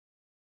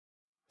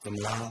怎么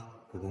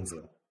了，顾公子？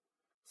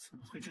怎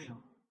么会这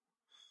样？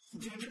你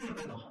竟然真的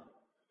办到！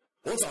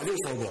我早就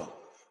说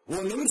过，我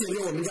能解决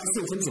我们家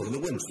秀春酒楼的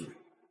问题。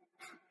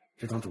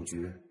这场赌局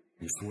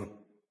你输了，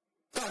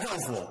大丈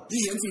夫一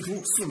言既出，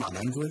驷马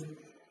难追。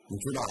你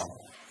知道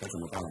该怎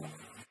么办吗？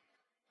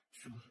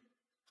是吗？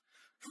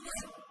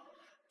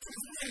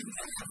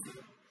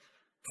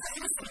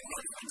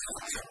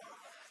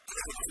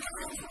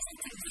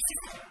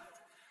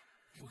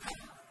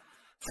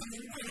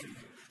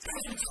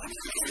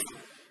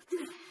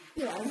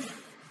女儿，你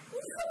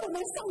可不能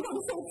上当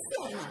受骗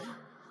啊！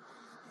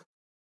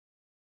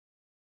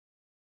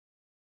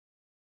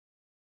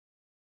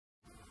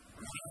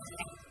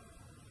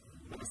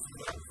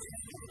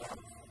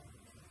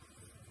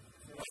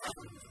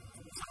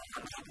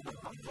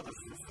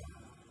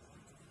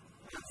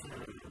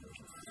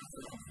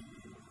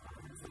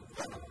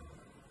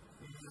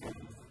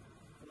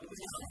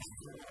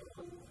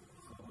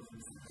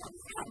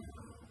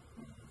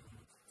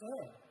对，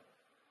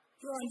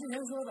就按之前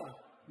说的，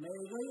每个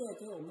月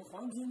给我们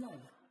黄金那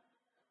个，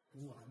我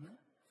们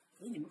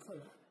给你们客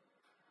人。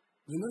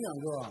你们两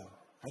个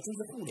还真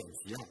是厚脸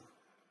皮啊！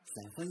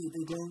想分一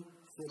杯羹，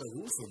说的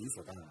如此理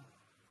所当然。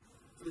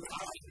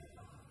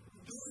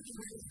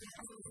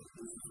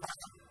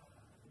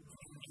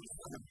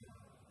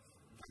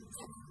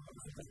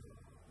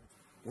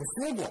我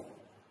说过，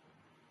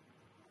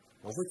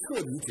我会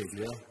彻底解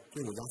决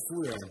对我家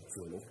夫人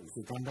酒楼虎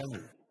视眈眈的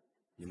人。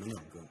你们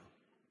两个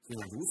竟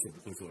然如此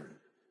不会做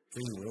人，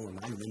真以为我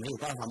拿你们没有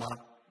办法吗？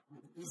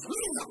你说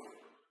呢？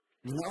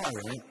你们二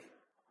人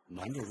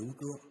瞒着如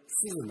歌，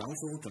私自囊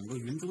收整个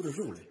云州的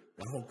肉类，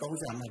然后高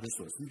价卖给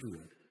所需之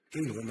人，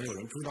真以为没有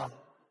人知道？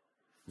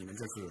你们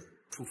这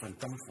是触犯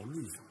当朝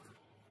律法的。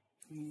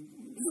是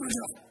不是？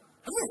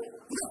不对，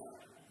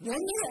我没有，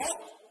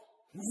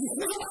你胡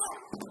说八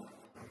道！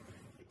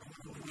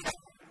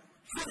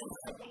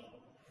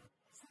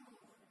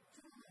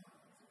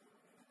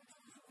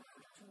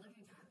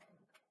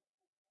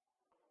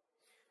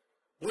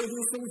我已经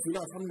收集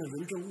了他们的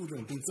人证物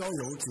证，并交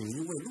由锦衣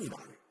卫陆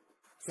大人。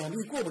想必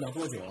过不了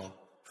多久，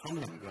他们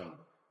两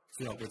个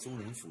就要被宗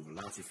人府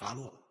拉去发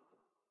落了。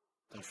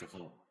到时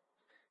候，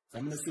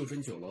咱们的秀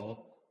春酒楼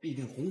必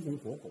定红红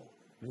火火，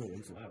没有人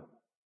阻碍我们。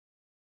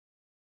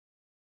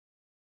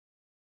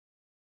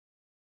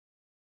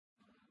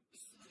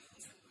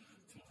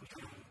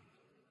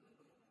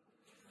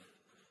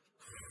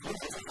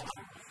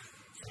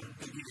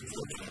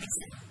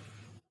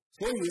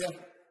所以，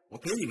我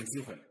给你们机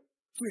会，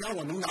既然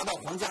我能拿到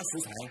皇家食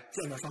材，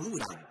见得上陆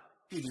大人，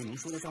必定能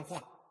说得上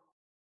话。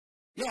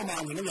要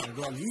么你们两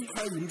个离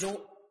开云州，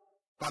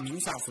把名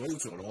下所有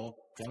酒楼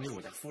转给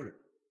我家夫人；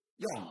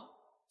要么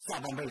下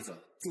半辈子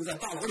就在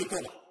大牢里过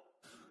吧。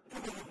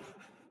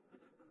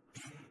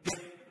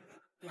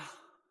呀，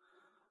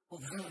我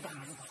不是大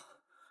儿子，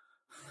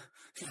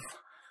是的，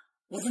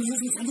我的名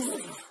声全都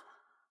毁了。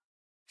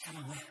沙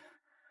掌柜，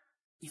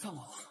你放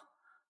过我，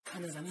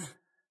看在咱们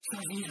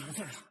相亲一场的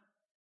份上，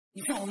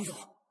你放我们走，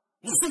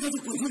我现在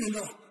就滚出云州，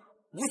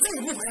我再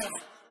也不回来了。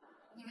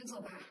你们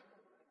走吧。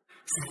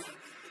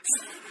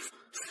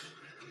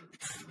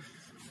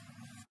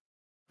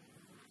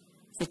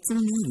这宗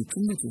明宇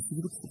真的只是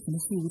一个普通的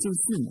税务救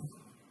市吗？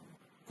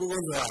顾公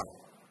子，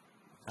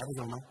还不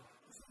走吗？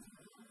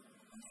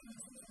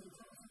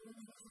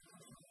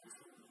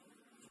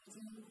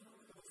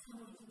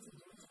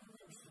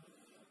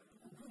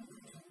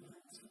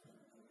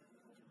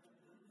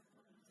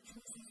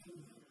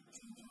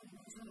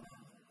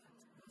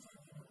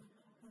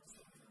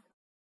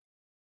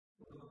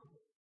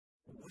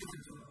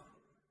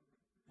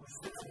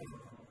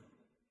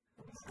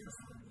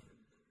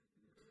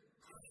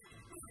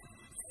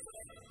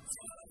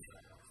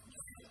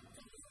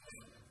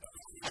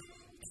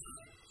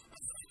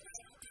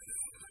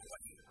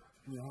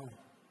娘，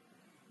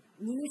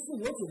明明是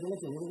我解决了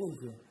酒楼的问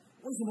题，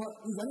为什么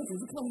你咱们总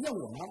是看不见我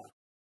呢？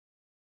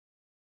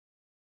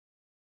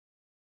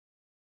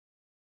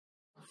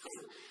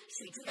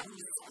谁知道你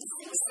还很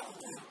小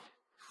的，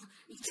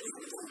你这个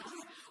做男儿，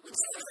我就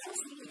要杀死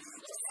你！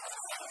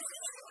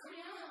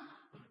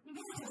你不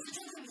是总是真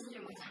看不见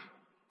吗？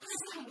他是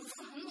很不错，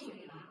很努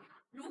力了。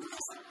如果你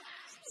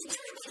真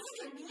的给我点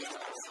迷惑，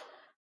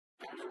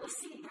感到我心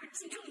里边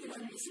最正义的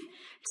女婿，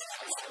这样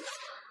行吗？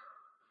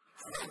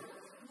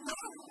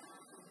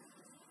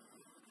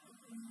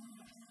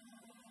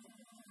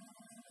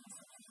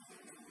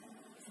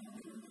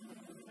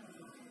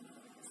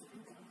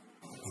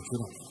知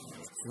道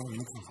你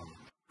们看好了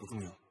不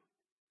重要，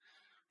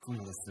重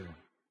要的是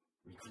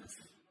你看得起。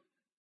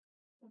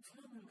我从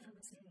来没有看不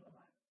起你们。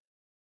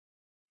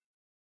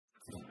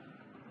知道。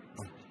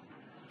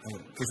还有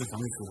这些防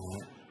卫手环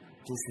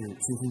都是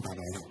精心打白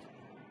的，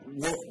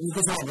你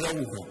可千万不要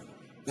误会，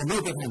我没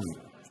有背叛你。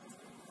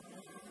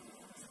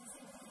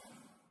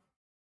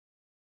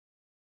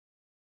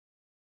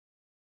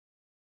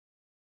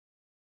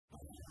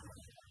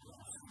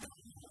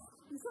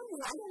你说你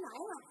来就来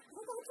了，还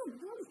带这么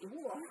多礼物。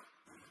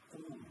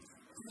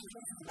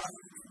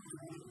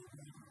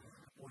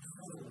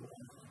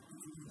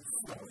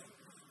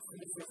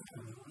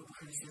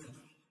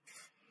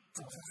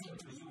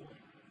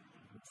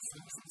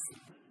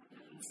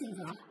庆泽，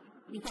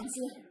你放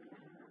心，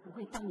我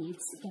会帮你一起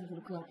跟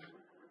如哥的。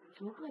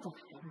如哥这孩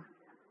子，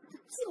他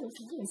就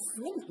是认死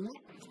理。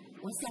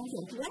我相信，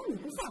只要你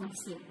不放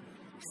弃，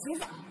迟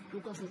早如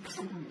哥会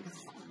看到你的好。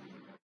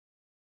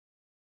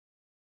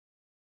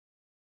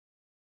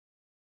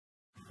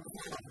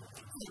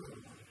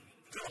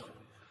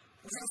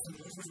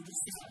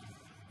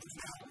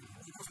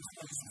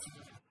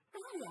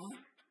当然，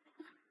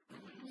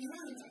你看，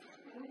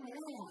我回来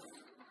了。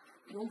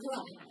如哥，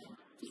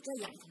你这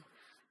丫头，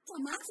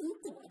干嘛总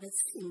躲着庆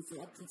泽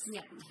不见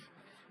呢？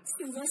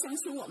庆泽想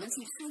请我们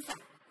去吃饭，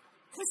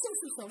快收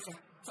拾收拾，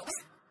走吧。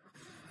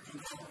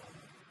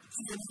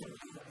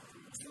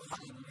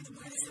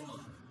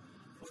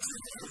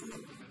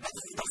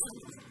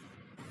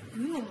不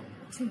用，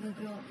庆泽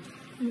哥，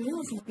没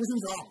有什么。吴庆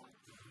泽，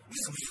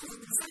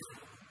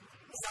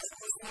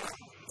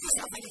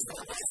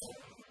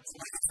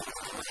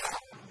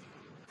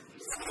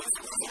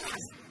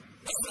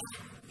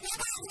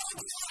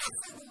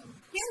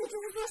别你这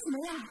是说什么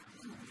呀？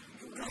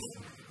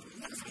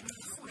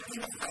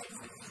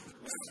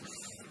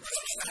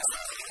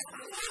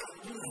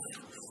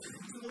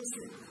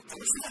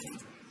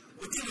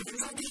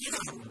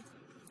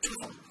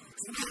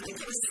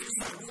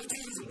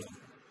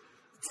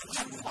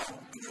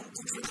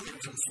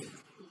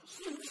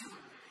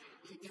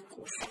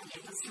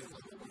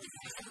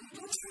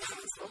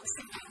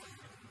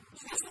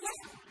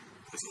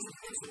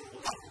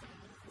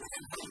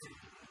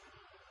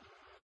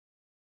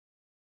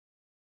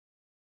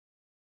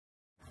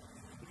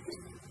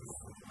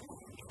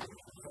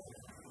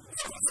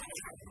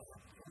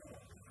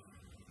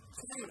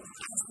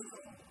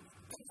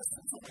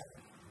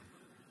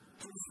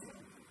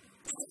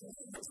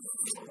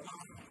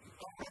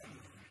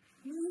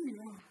美女，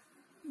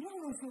你别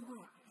乱说话。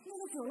那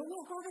个酒楼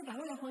落花的100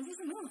万两黄金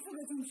是没有资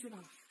格进去的。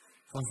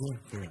放心，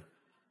夫人，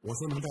我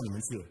说能带你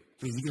们去，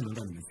就一定能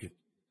带你们去。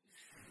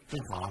正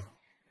好，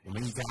我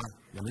们一家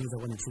也没有在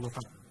外面吃过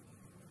饭。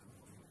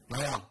来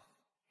呀，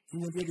今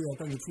天爹爹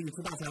带你出去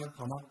吃大餐，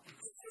好吗？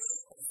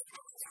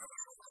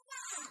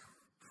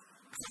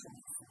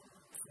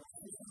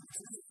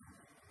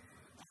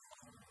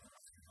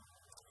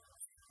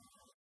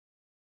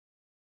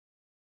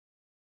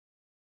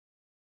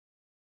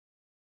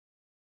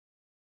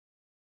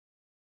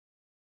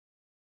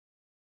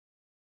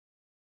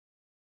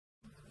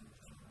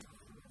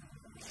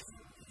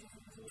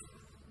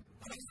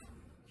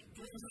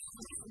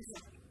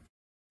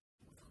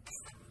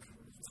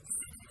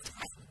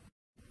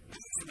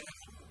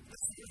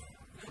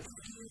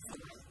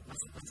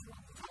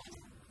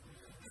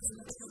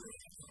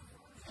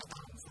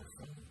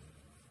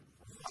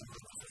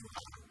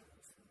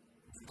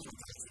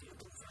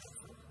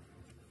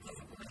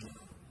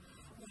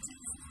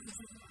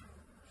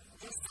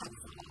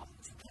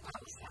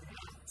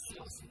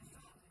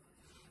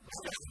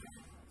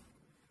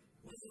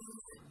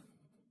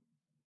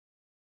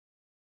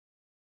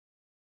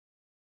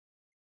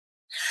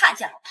看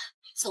见了吧，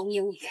宗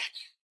英语，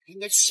人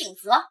家庆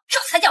泽这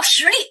才叫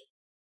实力。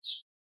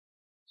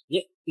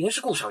您是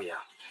顾少爷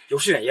啊，有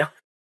失远迎，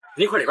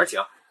您快里边请。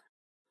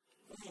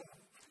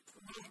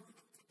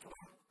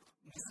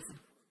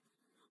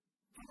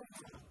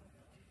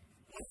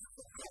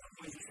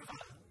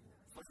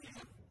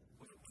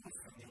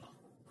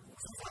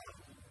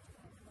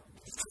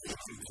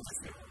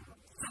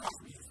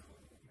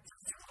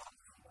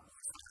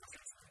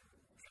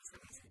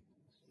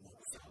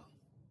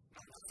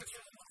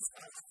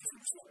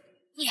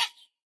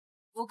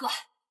吴哥，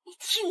你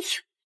听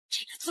听，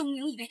这个宗明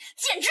宇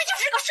简直就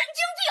是个神经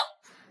病！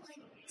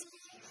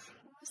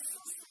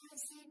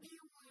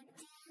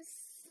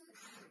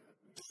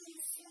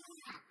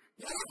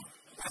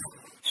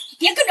你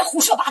别跟着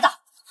胡说八道，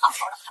好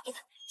好的孩子，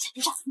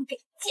真让你给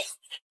见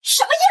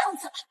什么样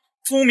子了？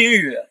宗明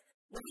宇，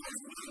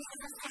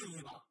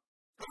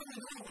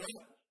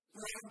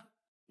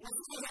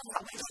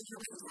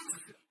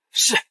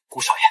是顾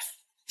少爷，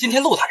今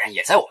天陆大人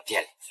也在我们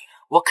店里。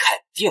我肯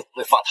定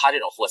会放他这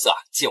种货色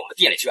进我们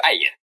店里去碍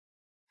眼。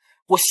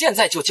我现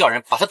在就叫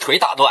人把他腿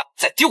打断，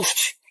再丢出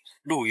去。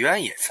陆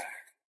渊也在。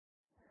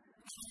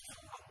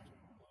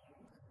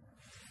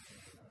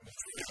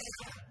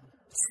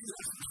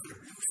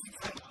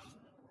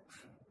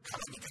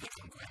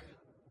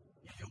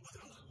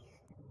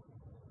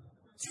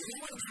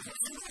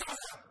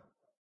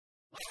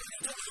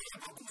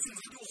把顾县长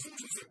给我轰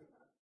出去，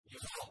以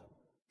后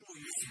不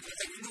允许他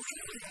在云州任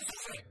何地方消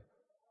费。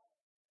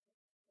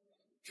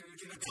至于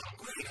这个掌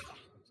柜的，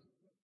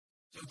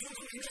要丢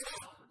出名声的。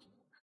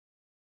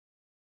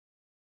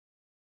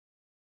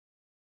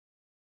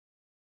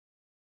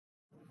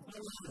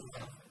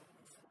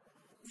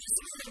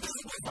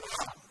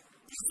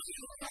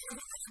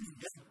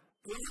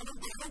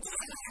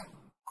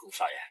顾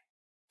少爷，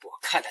我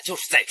看他就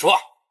是在装。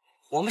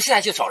我们现在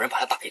就找人把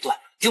他打一顿，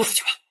丢出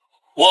去吧。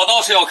我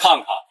倒是要看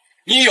看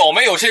你有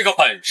没有这个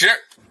本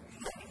事。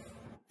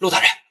陆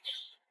大人，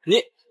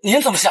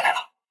您怎么下来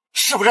了？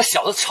是不是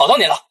小子吵到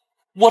您了？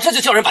我这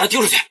就叫人把他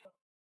丢出去。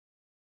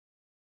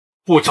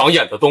不长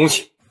眼的东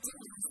西！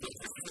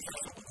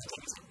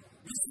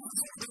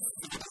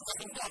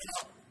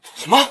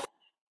什么？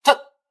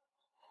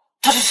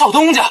他是少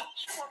东家？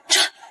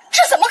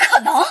这怎么可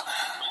能？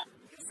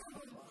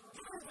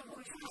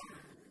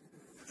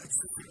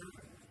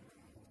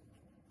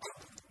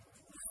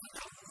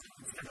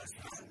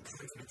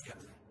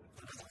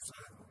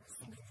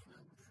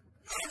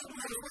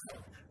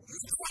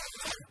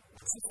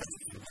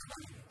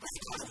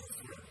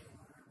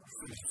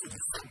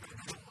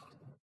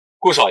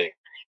顾少爷，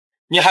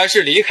你还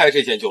是离开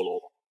这间酒楼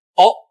吧。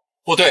哦，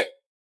不对，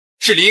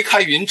是离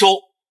开云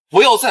州，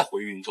不要再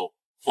回云州，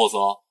否则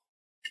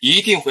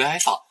一定会挨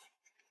打。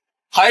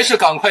还是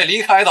赶快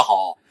离开的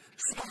好。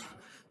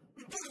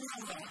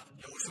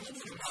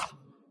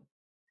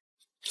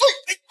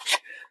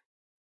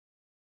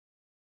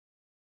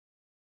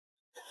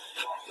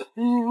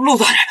陆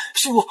大人，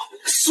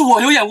是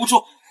我有眼无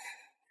珠。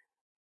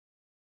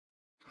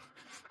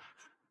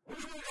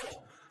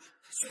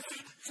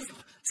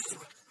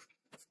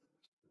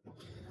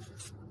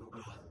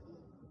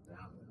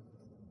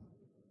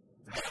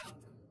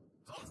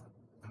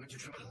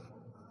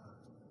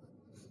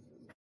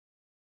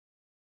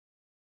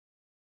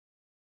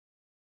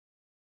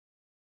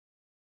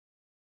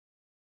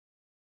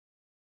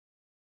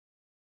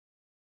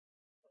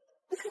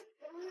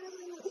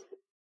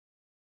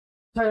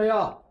夏瑶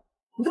瑶，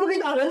你怎么可以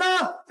打人呢？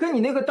跟你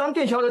那个当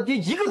店小的爹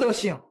一个德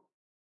行！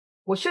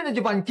我现在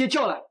就把你爹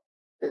叫来。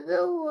可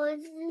是我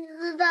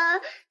知道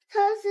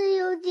他是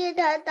用电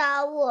台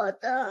打我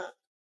的。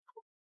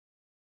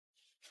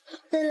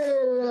对，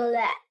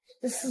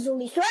这四兄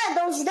弟所有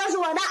东西都是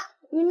我的，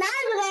你拿去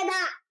给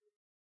他。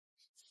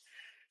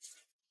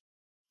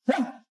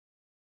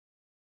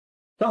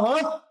站好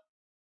了！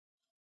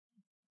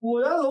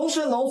果然龙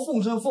生龙，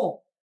凤生凤，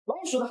老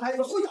鼠的孩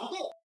子会打洞。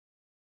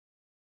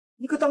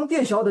一个当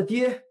店小的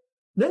爹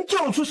能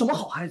教出什么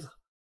好孩子？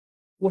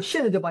我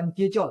现在就把你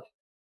爹叫来，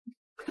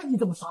看你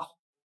怎么撒谎！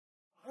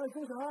哎，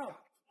中场，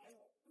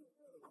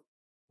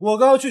我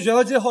刚去学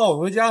校接好我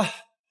回家，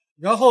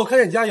然后看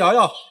见你家瑶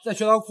瑶在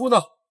学堂哭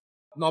呢，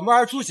脑门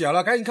还出血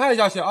了，赶紧看一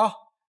下去啊！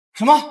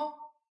什么？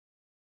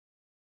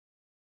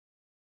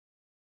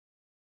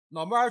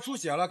脑门还出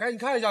血了，赶紧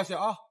看一下去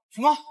啊！什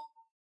么？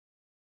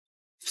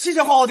谢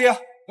谢花豪爹，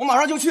我马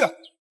上就去。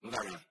卢大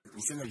人，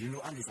你先在云州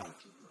安置下来，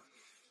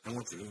等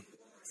我指令，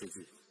随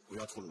即不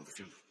要透露我的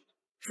身份。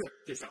是，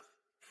殿下。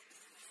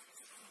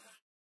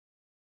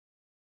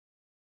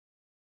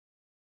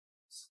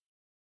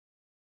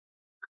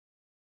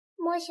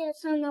莫先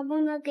生，能不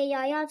能给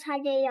瑶瑶擦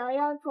点瑶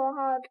瑶头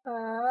好疼？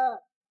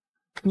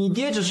你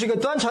爹只是个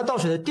端茶倒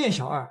水的店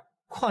小二，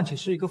况且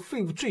是一个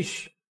废物赘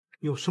婿，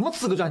有什么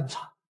资格让你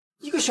擦？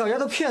一个小丫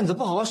头片子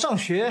不好好上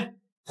学，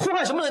祸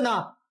害什么人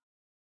呢？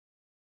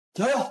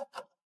瑶瑶，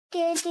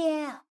爹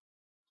爹，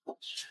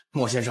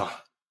莫先生，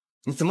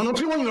你怎么能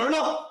推我女儿呢？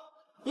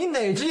你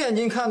哪只眼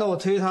睛看到我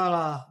推她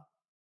了？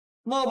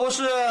莫不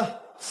是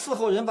伺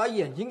候人把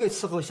眼睛给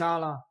伺候瞎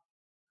了？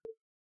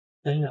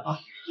忍忍啊！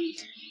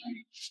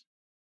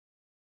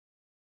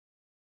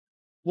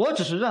我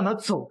只是让她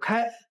走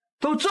开，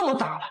都这么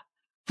大了，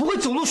不会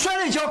走路摔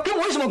了一跤，跟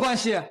我有什么关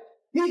系？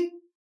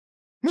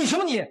你什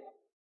么你？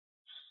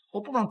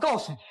我不妨告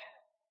诉你，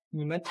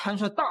你们摊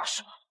上大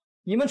事了。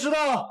你们知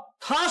道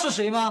他是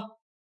谁吗？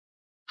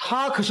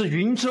他可是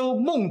云州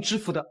孟知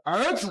府的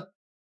儿子。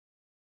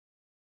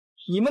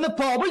你们的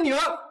宝贝女儿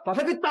把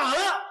他给打了。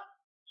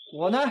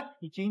我呢，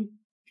已经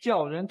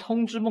叫人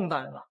通知孟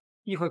大人了，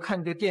一会儿看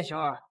你这个店小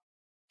二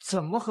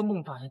怎么和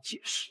孟大人解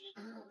释。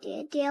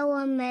爹爹，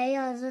我没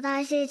有，是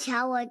他先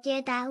抢我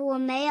爹打，我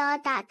没有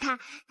打他，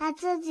他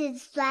自己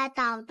摔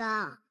倒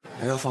的。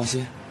瑶瑶放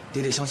心，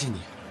爹爹相信你。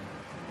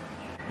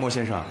莫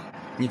先生，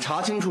你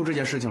查清楚这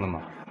件事情了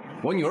吗？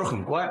我女儿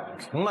很乖，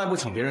从来不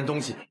抢别人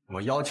东西。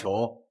我要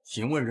求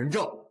询问人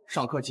证，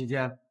上课期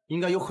间应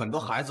该有很多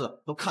孩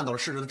子都看到了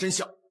事实的真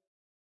相。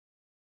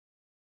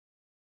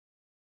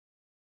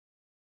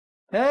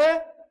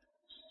哎，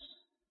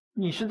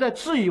你是在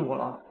质疑我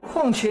了？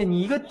况且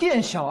你一个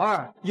店小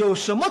二，有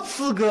什么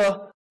资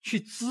格去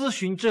咨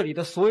询这里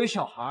的所有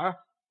小孩？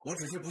我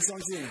只是不相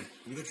信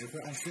一个只会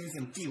按身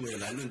份地位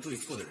来论对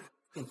错的人，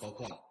更何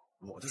况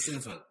我的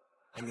身份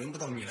还轮不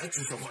到你来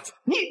指手画脚。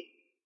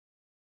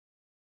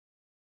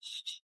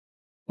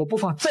我不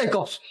妨再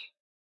告诉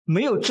你，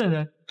没有证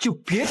人就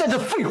别在这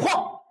废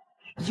话。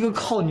一个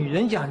靠女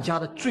人养家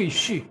的赘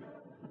婿，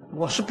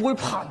我是不会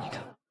怕你的。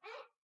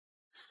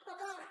老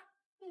公，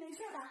你没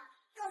事吧？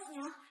告诉你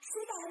啊，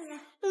谁打了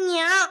你？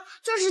娘，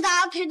就是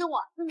他推的我，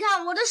你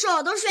看我的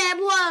手都摔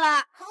破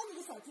了。好你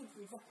个小贱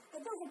蹄子，我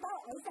就是打我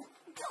儿子，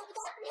你看不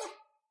打你？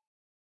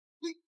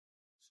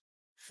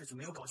事情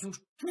没有搞清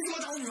楚，凭什么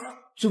打我女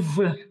儿？知府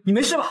夫人，你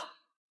没事吧？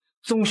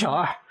钟小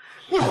二，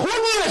你活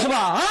腻了是吧？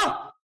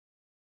啊！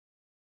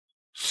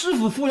知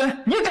府夫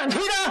人，你也敢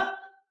推人？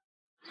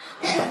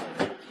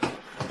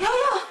瑶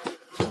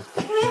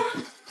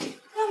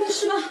没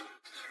事吧？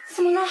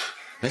怎么了？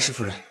没事，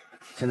夫人。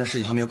现在事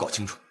情还没有搞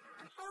清楚。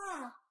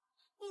啊，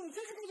你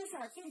就是那个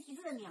小贱蹄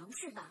子的娘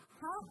是吧？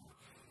啊，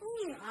你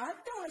女儿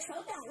动了手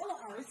打了我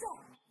儿子，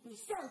你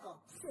相公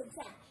现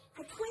在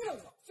还推了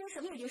我，今儿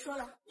什么也别说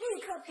了，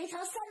立刻赔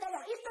偿300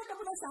两，1分都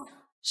不能少。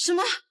什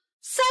么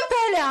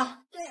？300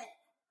两？对，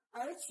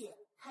而且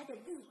还得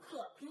立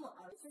刻给我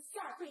儿子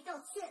下跪道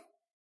歉。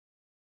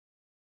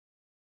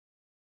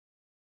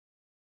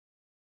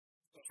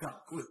下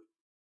跪，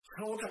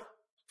挑战，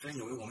真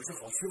以为我们是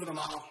好欺负的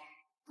吗？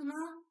怎么，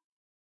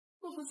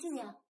不服气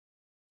呀？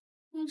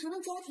秉承的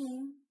家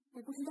庭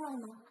还不知道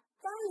吗？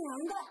当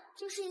娘的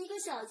就是一个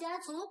小家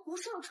族不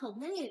受宠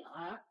的女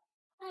儿，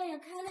哎呀，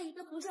开了一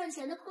个不赚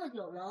钱的破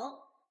酒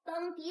楼，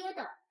当爹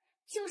的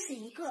就是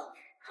一个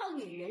靠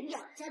女人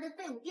养家的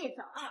废物店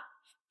小二，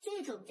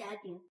这种家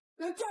庭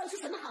能教育出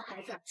什么好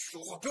孩子？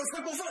说话不要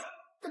太过分！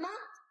怎么，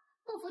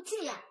不服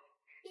气呀？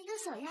一个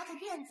小丫头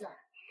片子，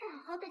不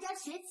好好在家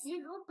学习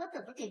如何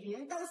怎么给别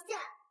人当下，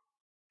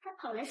还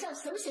跑来上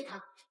什么学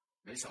堂？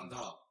没想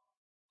到，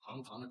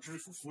堂堂的知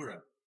府夫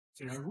人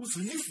竟然如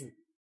此迂腐！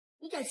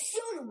你敢羞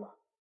辱我，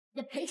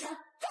你的赔偿就这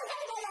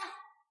个呀！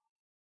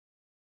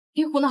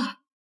别胡闹，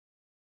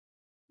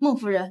孟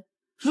夫人，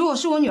如果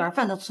是我女儿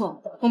犯的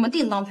错，我们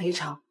定当赔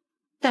偿。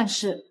但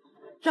是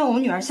让我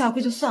们女儿下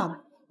跪就算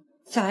了，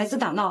小孩子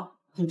打闹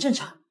很正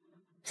常。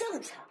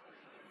正常？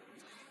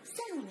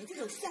像你们这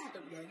种下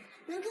等人，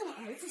能跟我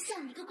儿子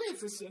上一个贵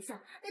族学校，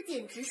那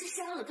简直是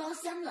烧了高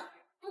香了！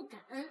不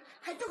感恩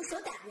还动手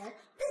打人，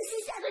必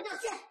须下跪道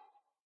歉！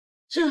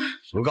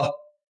卢高，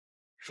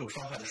受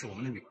伤害的是我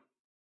们的女儿，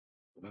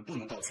我们不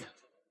能道歉，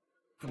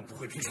更不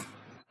会赔偿。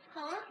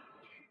好啊，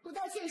不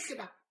道歉是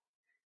吧？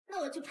那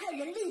我就派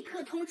人立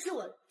刻通知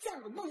我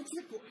将我孟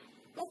知府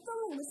来封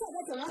了你们夏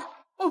家酒楼。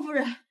孟夫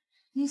人，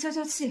您消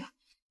消气。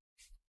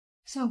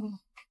相公，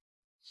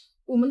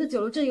我们的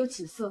酒楼真有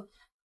起色，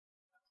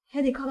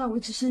还得靠它维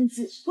持生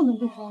计，不能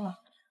被封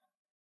了。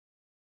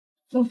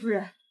孟夫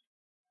人，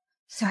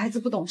小孩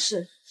子不懂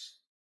事，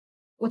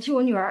我替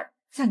我女儿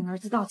向你儿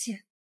子道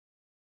歉。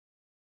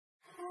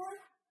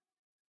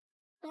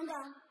等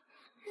等，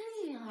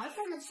你女儿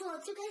犯的错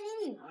就该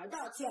你女儿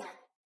道歉。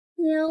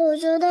娘，我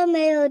真的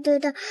没有对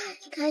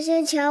他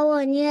先抢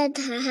我念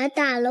台，还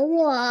打了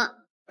我。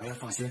哎呀，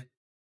放心，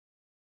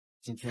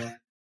今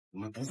天我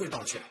们不会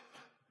道歉，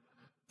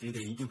爹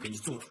爹一定给你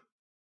做主。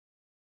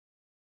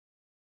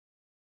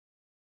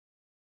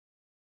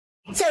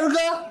夏如哥，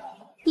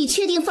你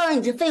确定放任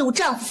你这废物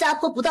丈夫撒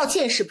泼不道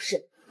歉是不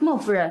是？孟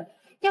夫人，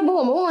要不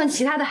我们问问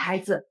其他的孩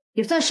子，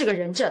也算是个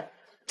人证。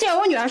既然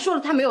我女儿说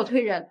了她没有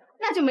推人，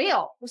那就没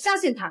有，我相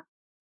信她。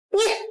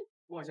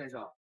莫先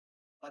生，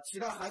把其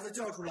他孩子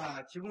叫出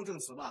来提供证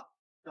词吧，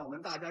让我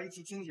们大家一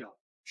起听听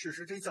事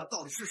实真相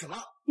到底是什么。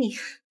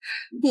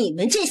你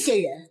们这些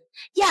人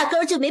压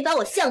根儿就没把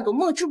我相公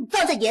孟知府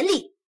放在眼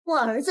里。我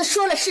儿子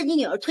说了是你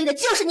女儿推的，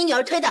就是你女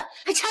儿推的，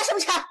还查什么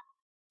查？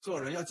做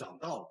人要讲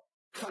道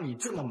理，看你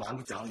这么蛮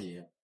不讲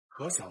理，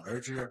可想而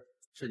知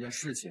这件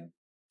事情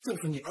就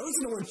是你儿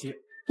子的问题。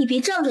你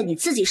别仗着你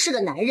自己是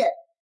个男人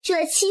就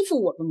来欺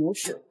负我们母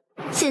子。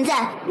现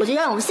在我就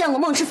让我们相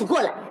公孟知府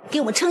过来给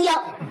我们撑腰，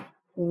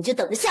你们就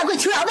等着下跪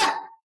求饶吧。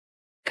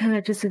看来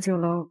这次酒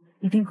楼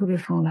一定会被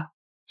封了。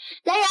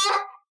来人！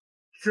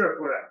是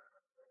夫人。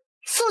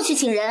速去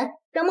请人，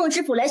让孟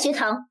知府来学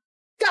堂，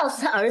告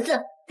诉他儿子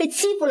被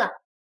欺负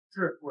了。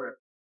是夫人。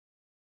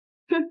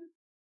哼，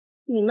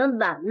你们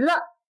完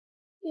了。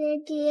爹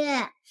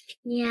爹，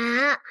娘，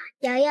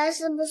瑶瑶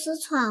是不是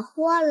闯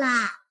祸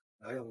啦？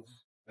瑶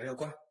瑶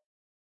乖，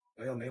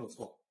瑶瑶没有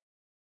错，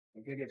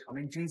你爹爹查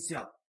明真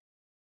相，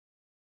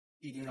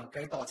一定让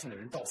该道歉的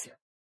人道歉。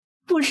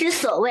不知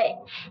所谓，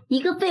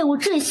一个废物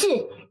赘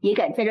婿也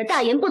敢在这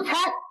大言不惭！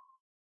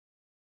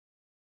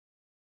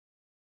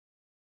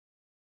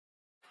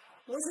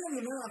我劝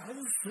你们啊，还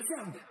是识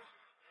相点，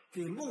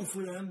给孟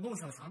夫人、孟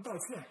小强道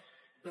歉，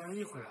不然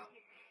一会儿啊，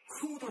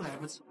哭都来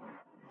不及。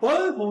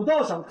本府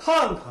倒想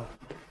看看，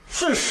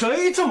是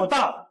谁这么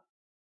大胆，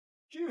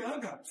居然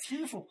敢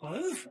欺负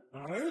本府的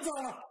儿子！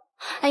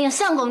哎呀，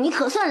相公，你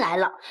可算来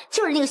了，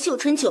就是那个秀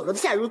春酒楼的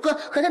夏如哥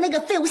和他那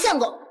个废物相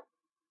公。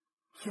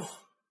哟，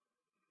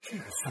这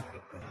个夏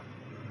如哥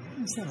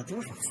贡献了多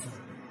少次，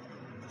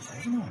还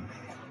是那么美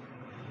啊！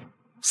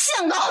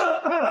相公，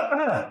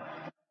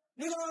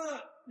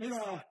那个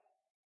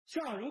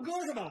夏如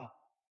哥是吧？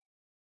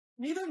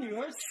你的女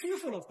儿欺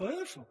负了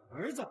本府的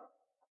儿子，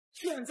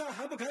现在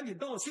还不赶紧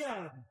道歉，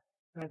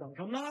在等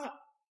什么呢？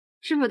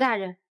师傅大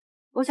人，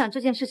我想这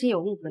件事情有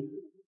误会，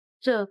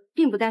这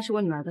并不单是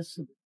我女儿的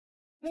事。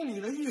那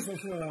你的意思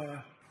是，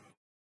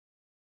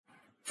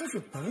这是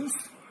本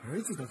府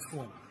儿子的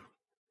错吗？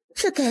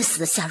这该死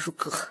的夏如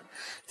歌，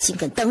竟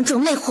敢当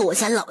众魅惑我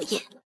家老爷！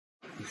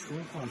你说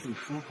话就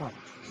说话，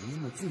别那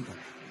么近干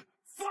什么？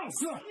放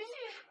肆！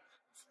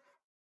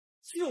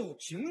就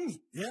凭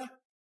你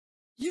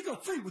一个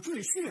废物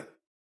赘婿，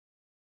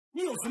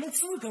你有什么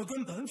资格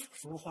跟本府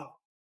说话？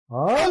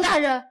王大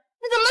人，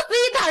你怎么随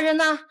意打人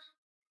呢？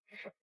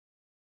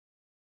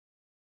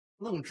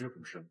愣知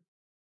不是？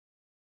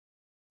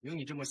有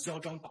你这么嚣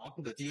张跋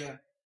扈的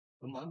爹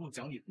和蛮不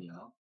讲理的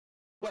娘，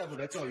怪不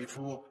得教育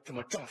出这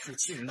么仗势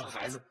欺人的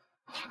孩子。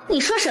你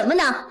说什么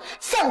呢？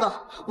相公，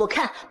我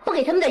看不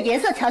给他们点颜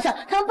色瞧瞧，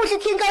他们不知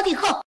天高地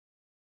厚。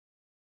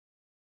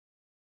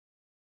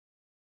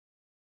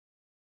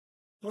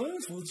本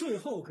府最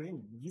后给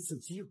你们一次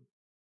机会，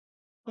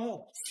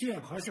道歉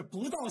还是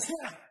不道歉？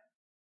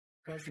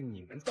该是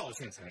你们道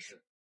歉才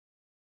是。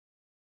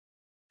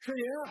师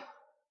爷，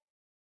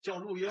叫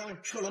陆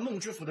渊撤了孟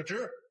知府的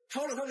职，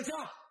抄了他的家，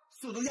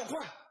速度要快，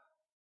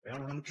我要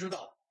让他们知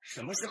道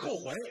什么是后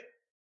悔。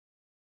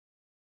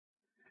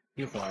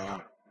一会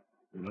儿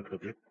你们可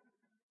别……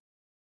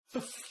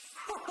本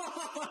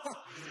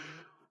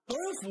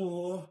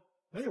府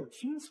没有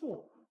听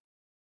错，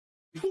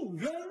陆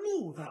渊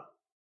陆大，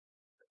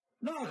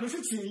那可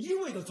是锦衣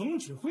卫的总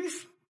指挥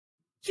使，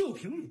就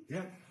凭你一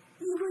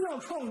个要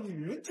靠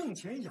女人挣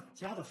钱养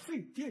家的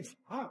废店小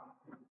二，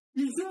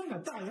你竟然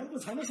敢大言不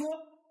惭地说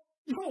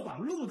要把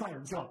陆大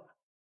人叫来！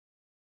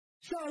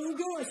夏如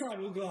歌，夏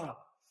如歌，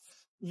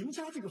你们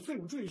家这个废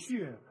物赘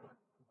婿，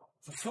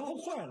烧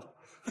坏了！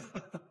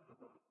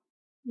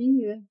明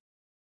宇，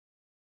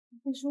你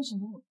在说什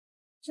么？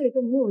这里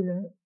都没有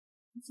人，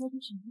你在说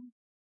什么？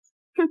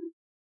哼，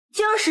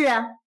就是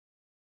啊，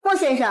莫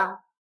先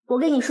生，我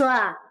跟你说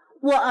啊，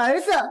我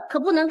儿子可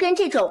不能跟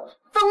这种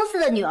疯似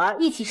的女儿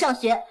一起上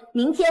学，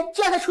明天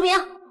就让他出名。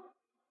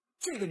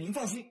这个您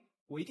放心，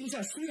我一定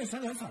向书院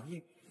长反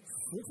映，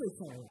不会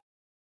放任。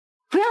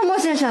不要，莫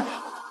先生，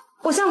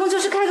我相公就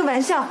是开个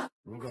玩笑。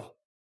如哥，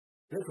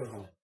别回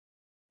头了，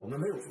我们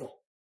没有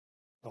错，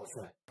道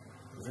歉，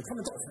我给他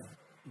们道歉，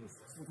必须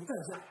付出代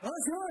价。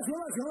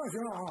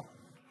行了啊！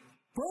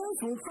本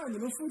府看你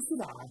们夫妻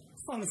俩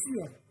放戏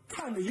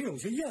看的也有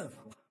些厌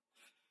烦了，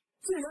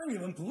既然你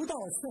们不道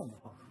歉的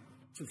话，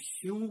就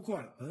休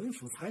怪本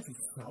府采取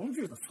强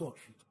制的措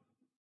施。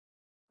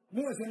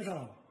莫先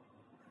生，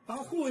把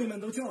护卫们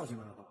都叫进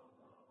来吧。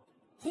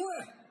护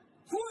卫！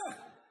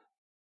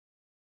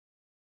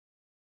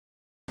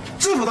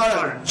知府大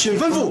人，请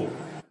吩咐。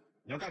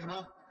你要干什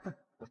么？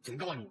我警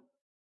告你，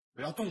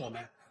不要动我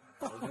们，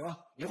否则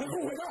你会后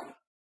悔的。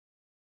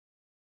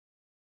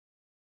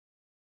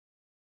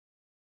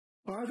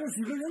把这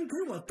几个人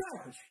给我带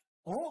回去。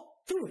哦，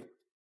对，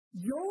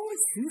尤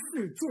其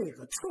是这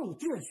个臭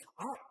店小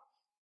二，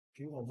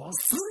给我往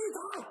死里打！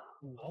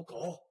老狗，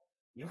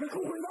你会后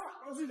悔的！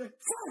放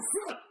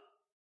肆！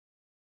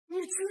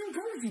你居然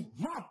敢辱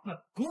骂本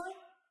官！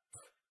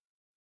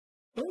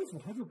本府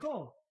还就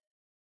告了，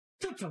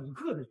这整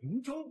个的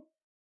云州，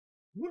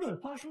无论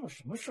发生了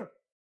什么事儿，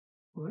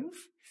本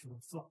府说了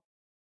算。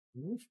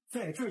本府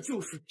在这儿就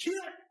是天，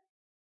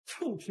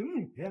臭平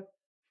女，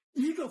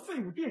一个废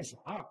物店小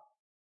二，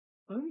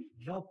本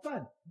府要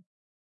办你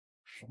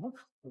什么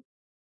可恶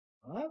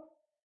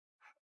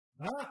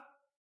啊！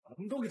把他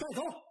们都给带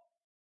走！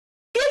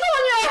别动我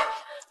女儿！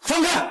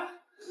放开！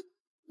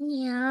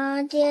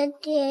娘，爹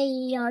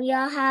爹，瑶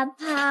瑶害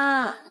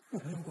怕。不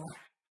管，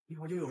一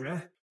会儿就有人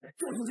来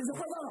救出这些坏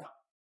蛋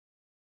了。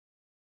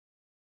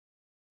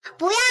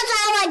不要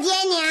抓我爹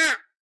娘！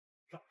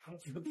让他们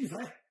几个闭嘴，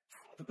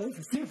吵得本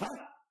府心烦。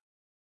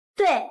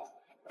对，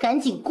赶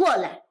紧过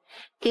来，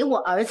给我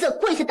儿子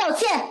跪下道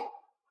歉！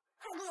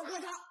快给我磕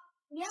头！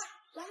娘，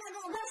咱们给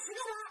我磕10个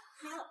头。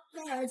好，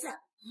乖儿子。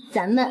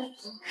咱们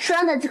说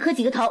让他磕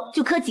几个头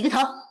就磕几个头，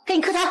赶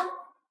紧磕头！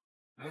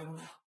没有，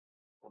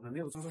我们没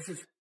有做错事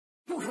情，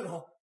不磕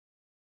头。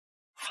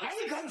还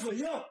敢嘴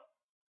硬？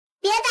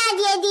别打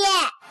爹爹！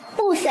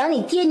不想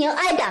你爹娘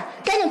挨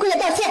打，赶紧跪下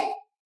道歉！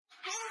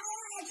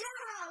真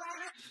好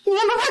玩！你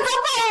们不怕遭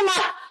报应吗？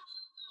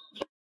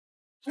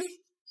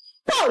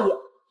报应！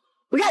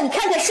我让你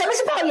看看什么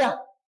是报应！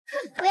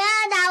不要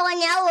打我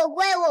娘，我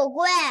跪！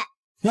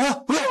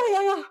娘，不要！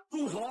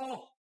住手！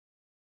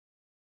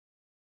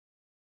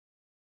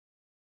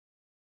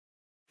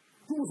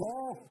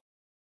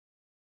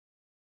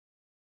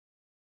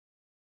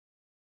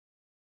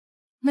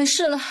没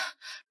事了。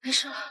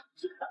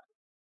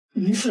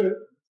您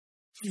是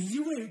锦衣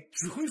卫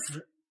指挥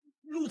使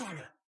陆大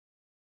人。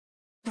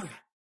大人，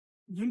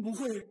您不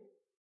会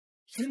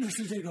真的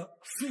是这个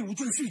废物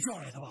赘婿叫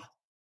来的吧？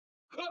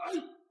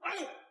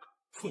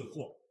蠢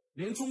货，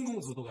连宗公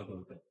子都敢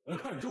违背，我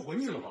看你就回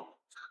去了吧。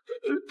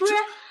不是，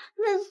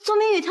那宗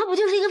明宇他不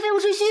就是一个废物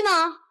赘婿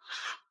吗？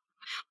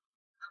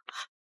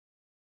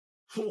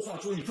说话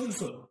注意分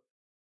寸。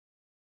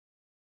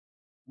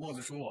墨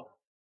子叔，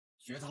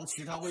学堂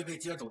其他未被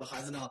接走的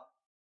孩子呢？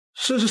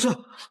是，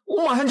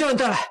我马上叫人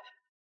带来。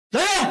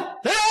来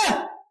人，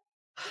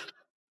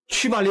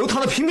去把流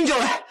堂的平民叫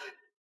来。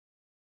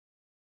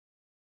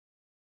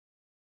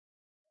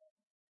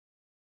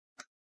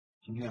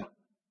婷婷，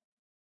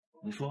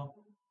你说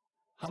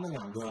他们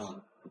两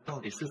个到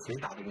底是谁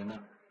打的人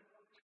呢？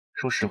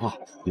说实话，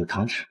有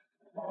糖吃。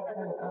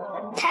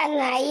他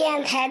拿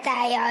砚台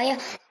打瑶瑶，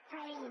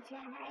他以前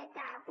还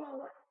打过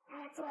我。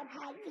他做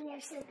他爹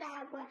是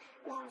大官，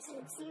老是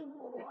欺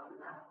负我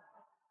们。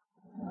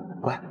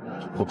乖，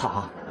不怕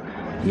啊，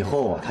以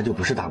后他就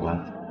不是大官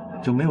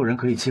了，就没有人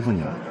可以欺负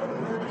你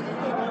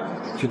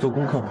了。去做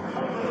功课吧。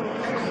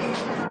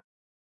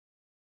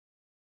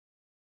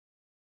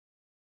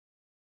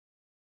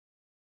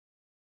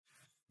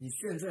你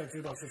现在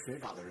知道是谁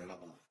打的人了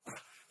吗？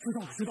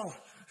知道了。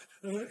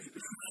是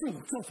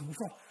我叫什么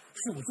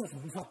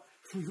放，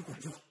出于管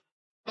教，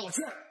道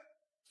歉。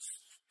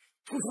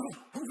不行，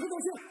道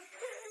歉。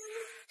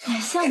哎，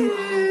项目，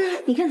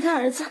你看他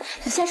儿子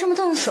下这么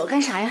痛的手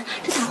干啥呀？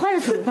这打坏了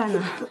怎么办呢？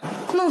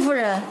孟夫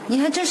人，你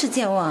还真是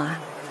健忘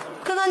啊！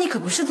刚刚你可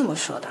不是这么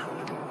说的。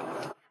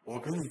我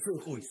给你最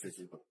后一次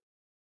机会，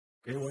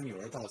给我女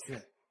儿道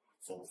歉，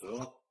否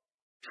则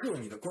撤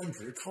你的官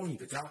职，抄你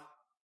的家，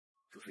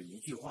就是一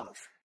句话的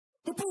事。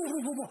不，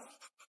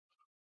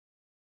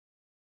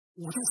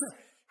我道歉，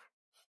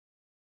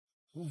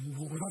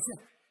我道歉。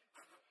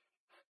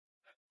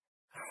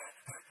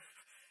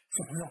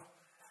小朋友，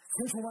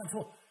千错万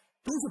错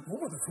都是伯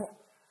伯的错，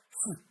是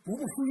伯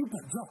伯疏于管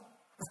教。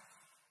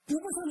伯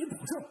伯向你保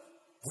证，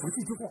回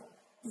去之后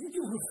一定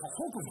会好好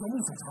管教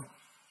孟小长，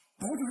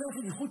保准要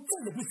是以后再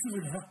也不欺负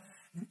人了，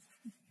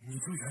你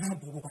就原谅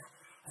伯伯吧，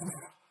好不好？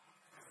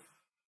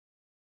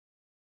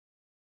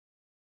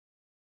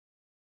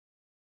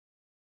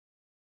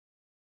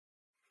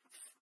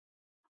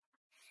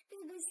对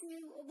不起，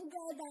我不该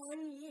打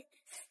你。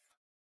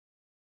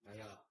哎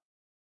呀，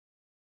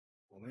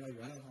我们要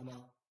原谅他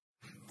吗？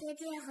爹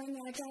爹和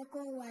你照顾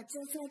我，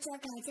就说这个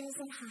就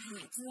是好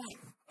孩子。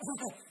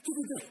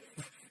对，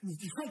你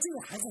看这个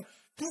孩子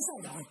多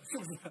善良，是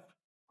不是？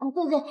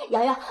对，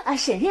瑶瑶啊，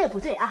婶婶也不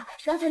对啊，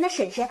刚才那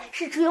婶婶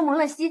是猪油蒙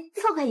了心，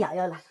错怪瑶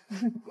瑶了。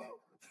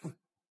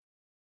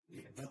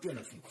脸倒变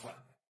得挺快。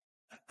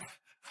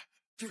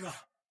这个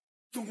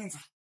钟公子，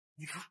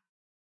你看，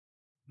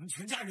我们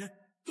全家人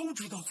都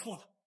知道错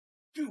了，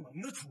对我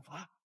们的处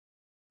罚，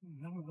你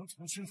能不能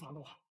从轻发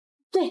落？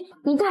对，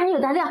你大人有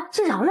大量，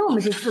就饶了我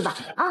们这次吧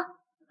啊！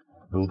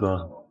如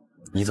哥，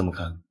你怎么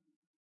看？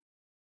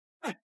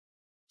哎，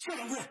夏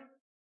掌柜，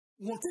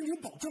我跟您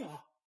保证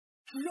啊，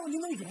只要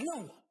您能原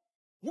谅我，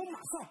我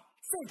马上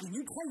再给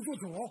您开一座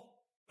酒楼，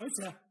而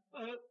且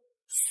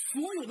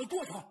所有的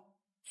过程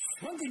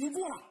全给您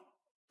过了。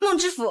孟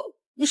知府，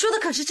你说的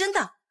可是真的？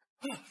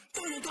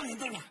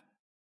当然。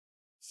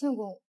相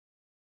公，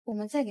我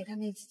们再给他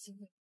们一次机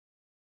会。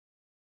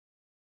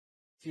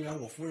既然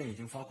我夫人已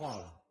经发话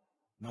了，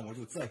那我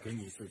就再给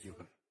你一次机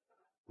会。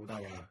卢大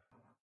人，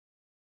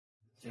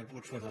先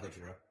不撤他的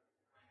职，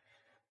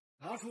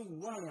拿出5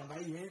万两白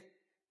银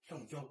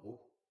上交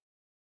湖。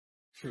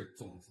是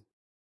总子。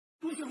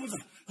多谢公子，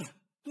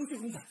多谢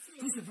公子，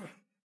多谢夫人。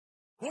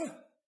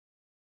滚！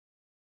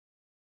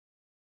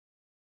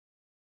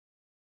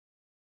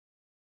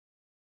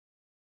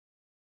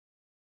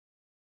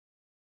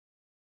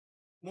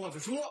墨子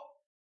说：“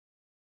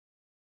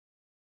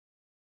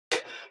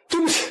对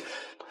不起，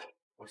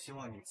我希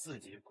望你自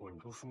己滚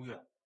出书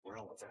院，不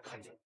让我再看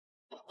见你。”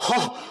好，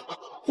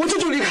我这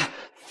就离开。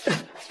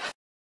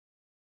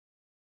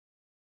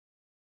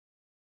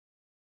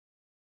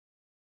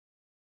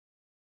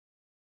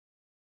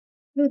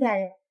陆大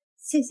人，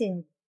谢谢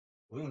你。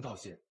不用道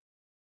谢，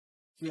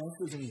既然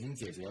事情已经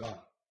解决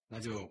了，那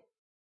就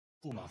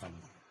不麻烦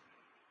你了。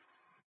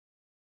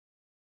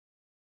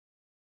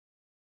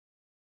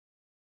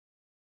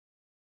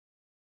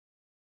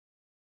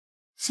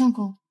相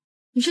公，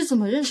你是怎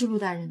么认识陆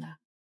大人的？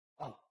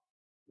啊，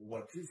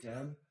我之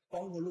前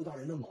帮过陆大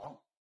人的忙，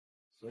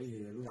所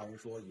以陆大人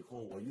说以后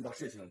我遇到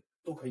事情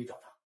都可以找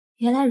他。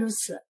原来如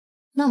此，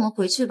那我们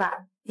回去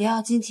吧。瑶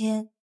瑶今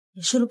天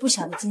也受了不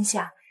小的惊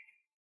吓。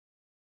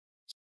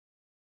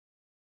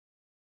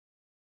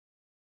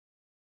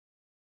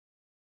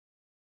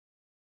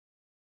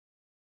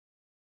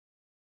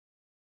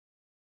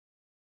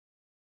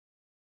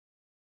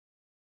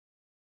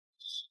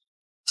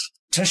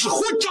真是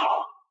混账！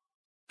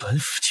本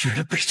府居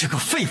然被这个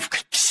废物给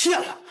骗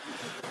了！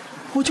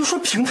我就说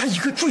凭他一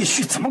个赘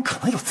婿，怎么可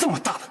能有这么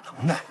大的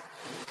能耐？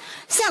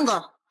相公，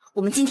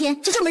我们今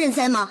天就这么认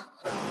栽吗？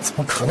怎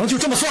么可能就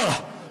这么算了？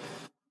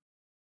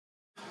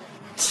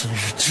今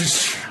日之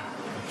耻，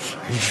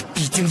来日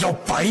必定要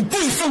百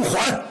倍奉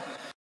还！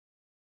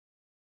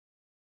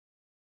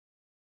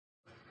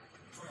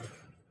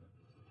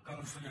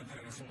刚书院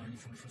派人送来一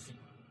封书信。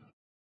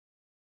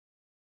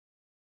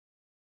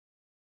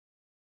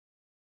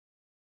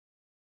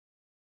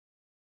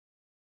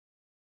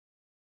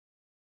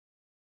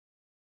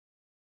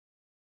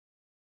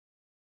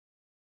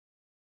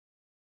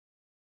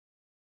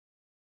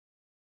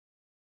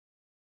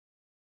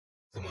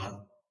怎么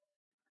了？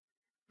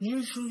明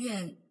日书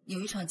院有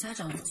一场家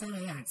长交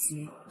流雅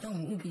集，让我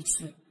们务必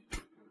去，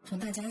同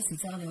大家一起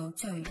交流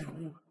教育感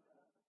悟。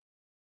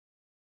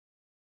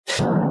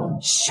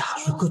夏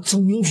如歌、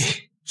邹明宇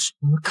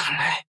怎么敢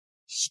来？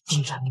一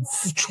定让你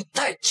付出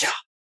代价。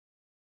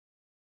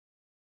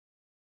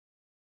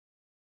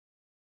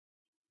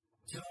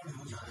交流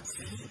雅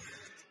集，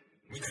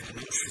你肯定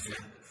没有时间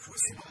复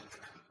习吧？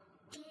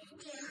爹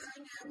爹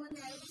和娘不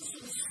能一起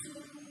输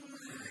吗？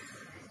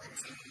我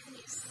猜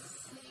也是，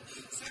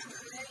像何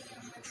勇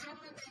和他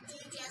们的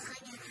爹爹和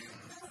娘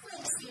都会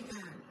去的。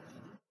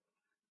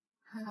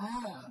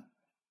好，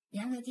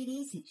娘和弟弟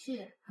一起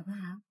去，好不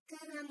好？哥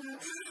哥们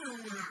太好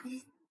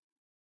了。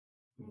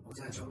你不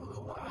在酒楼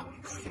的话，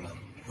可以吗？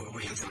会不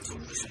会影响酒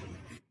楼的生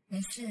意？没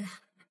事，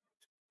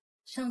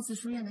上次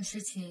书院的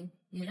事情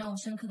也让我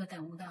深刻的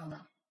感悟到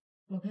了，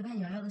我陪伴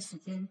瑶瑶的时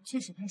间确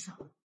实太少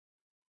了。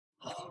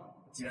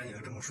好，既然你都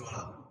这么说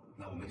了，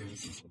那我们就一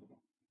起去。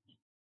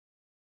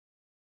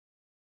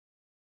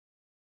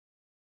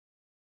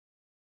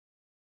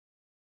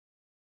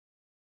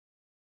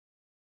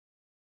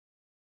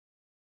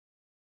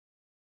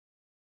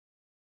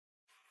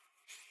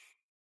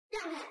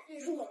让开，这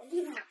是我的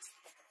地盘。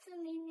这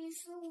明明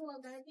是我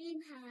的地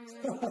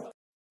盘。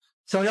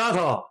小丫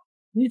头，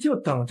你就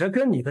等着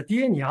跟你的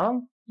爹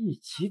娘一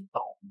起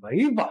倒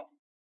霉吧。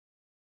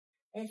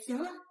哎，行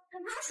了，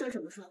看他说什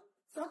么说，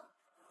走。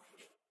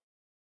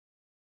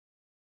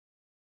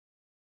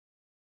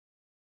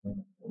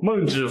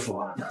孟知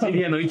府，今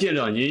天能见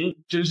到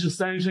您，真是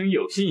三生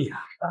有幸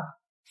呀！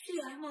是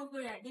啊，孟夫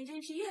人，您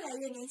真是越来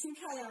越年轻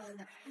漂亮了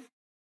呢。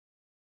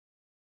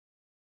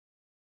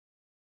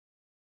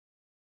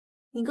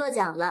您过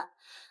奖了。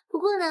不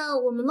过呢，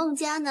我们孟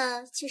家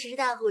呢，确实是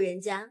大户人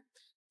家，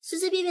随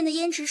随便便的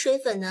胭脂水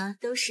粉呢，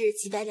都是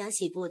几百两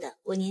起步的，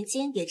我年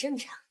轻也正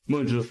常。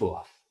孟知府，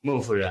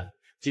孟夫人，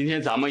今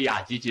天咱们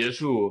雅集结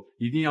束，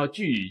一定要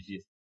聚一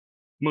聚。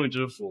孟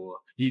知府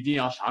一定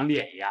要赏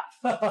脸呀！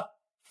哈哈，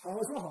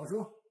好说好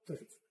说，这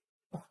是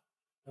啊，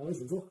两位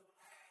请坐。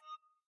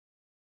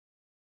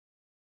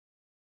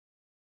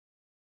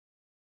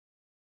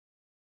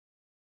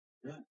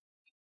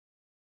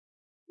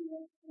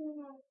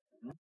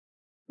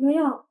瑶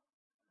瑶，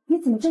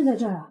你怎么站在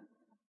这儿啊？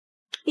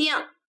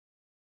呀，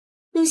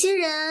有些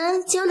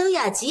人交流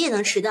雅集也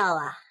能迟到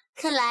啊，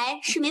看来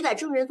是没把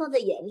众人放在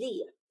眼里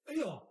呀。哎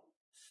呦，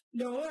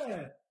两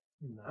位，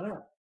你们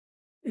来，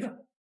你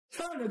看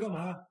站着干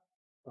嘛？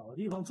找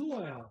地方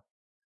坐呀。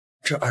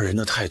这二人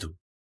的态度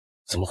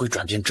怎么会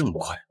转变这么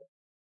快？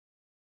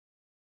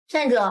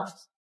站着，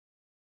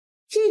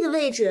这个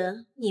位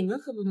置你们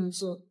可不能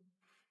坐。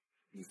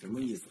你什么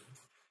意思？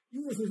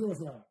意思就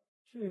是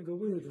这个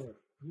位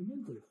置你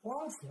们得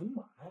花钱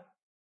买。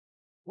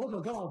我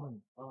可告诉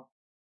你啊，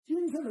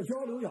今天的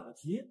交流雅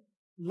集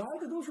来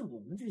的都是我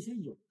们这些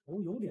有头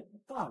有脸的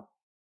大人。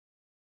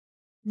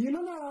你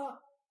们呢，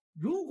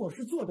如果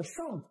是坐得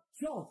上等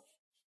轿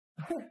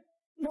子，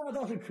那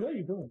倒是可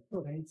以跟我们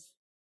坐在一起。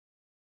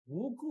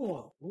不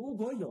过，如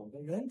果有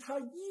的人他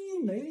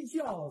一没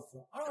轿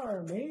子，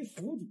二没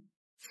府邸，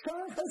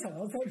三还想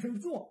要在这儿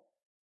坐，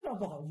那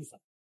不好意思，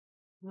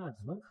那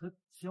你们可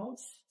交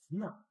齐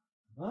呢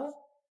啊！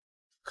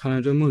看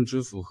来这孟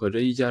知府和这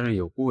一家人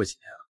有过节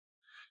啊！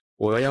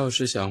我要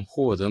是想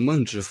获得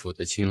孟知府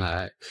的青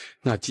睐，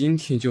那今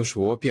天就是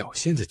我表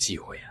现的机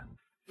会啊！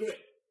对，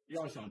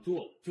要想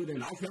做就得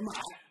拿钱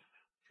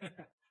买。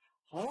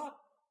好了，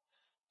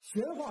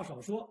闲话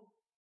少说，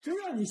只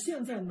要你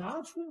现在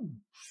拿出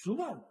50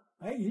万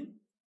白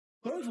银，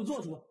本府做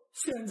主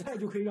现在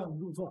就可以让你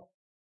入座，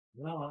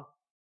明白吗？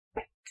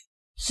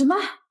什么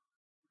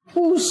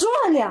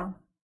？50万两？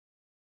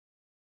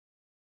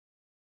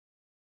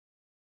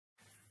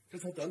这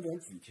才短短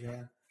几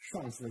天，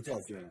上次的教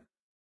训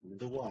你们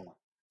都忘了？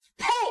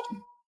呸！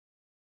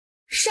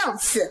上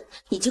次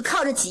你就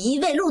靠着几亿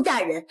位陆大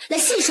人来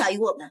戏耍于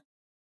我们，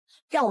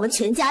让我们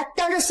全家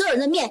当着所有人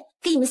的面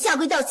给你们下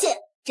跪道歉。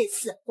这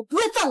次我不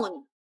会放过你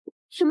们。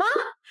什么？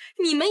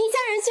你们一家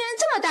人竟然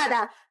这么大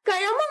胆，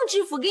敢让孟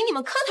知府给你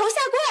们磕头下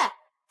跪？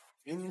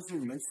明明是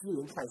你们欺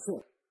人太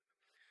甚，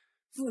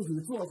自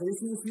己做贼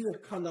心虚，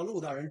看到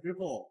陆大人之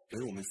后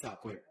给我们下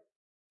跪，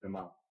怎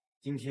么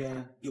今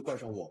天又怪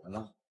上我们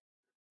了？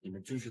你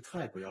们真是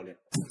太不要脸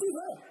了！闭嘴！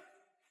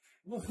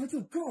我还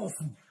就告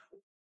诉你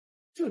了，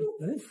这里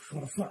本府说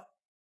了算，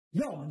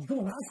要么你给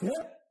我拿钱，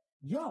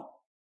要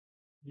么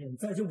现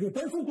在就给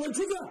本府滚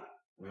出去！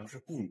我要是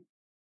不，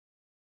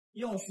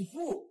要是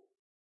不，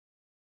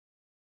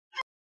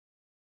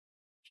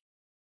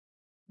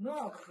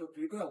那可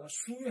别怪我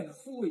书院的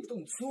护卫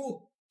动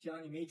粗，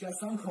将你们一家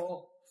三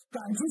口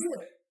赶出去！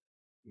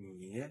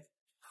你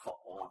好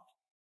啊！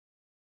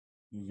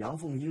你阳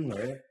奉阴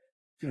违，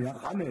竟然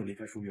还没有离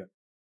开书院。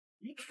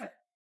离开？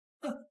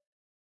哼，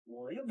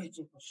我又没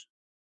做错事，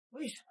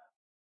为什么？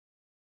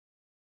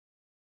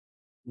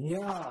你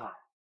呀，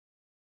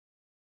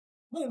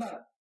孟大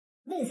人、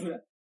孟夫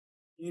人，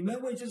你们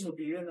为这所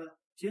别院呢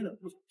捐了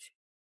不少钱。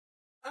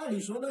按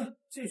理说呢，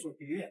这所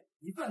别院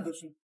一半都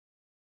是你，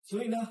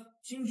所以呢，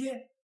今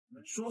天你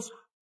们说啥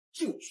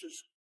就是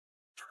啥。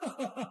哈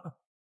哈哈哈！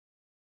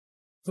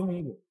宗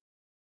明宇、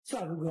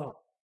夏如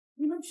哥，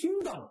你们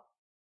听到了？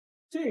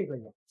这个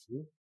雅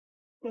集，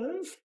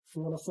本府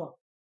说了算。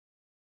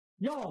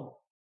要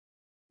么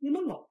你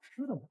们老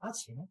实的拿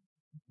钱，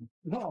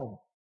知道吗？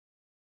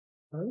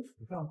本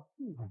府让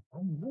父母把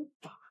你们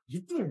打一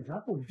顿，然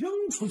后扔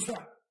出去。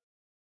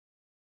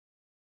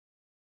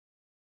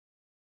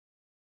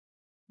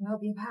你要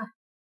别怕，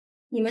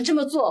你们这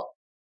么做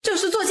就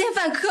是作奸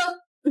犯科。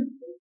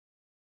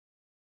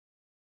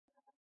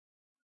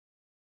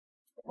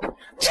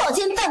作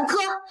奸犯科！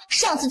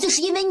上次就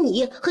是因为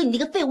你和你那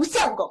个废物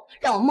相公，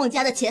让我孟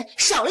家的钱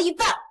少了一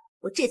半。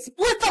我这次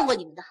不会放过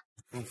你们的。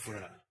孟夫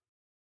人，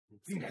你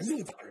竟然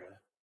又打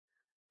人！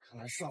看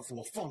来上次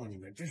我放了你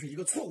们，真是一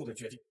个错误的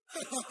决定。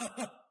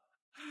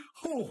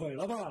后悔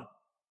了吧？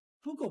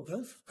不过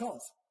本府告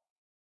诉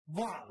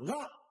你，晚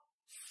了。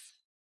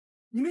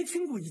你没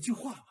听过一句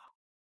话吗？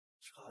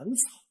斩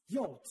草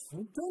要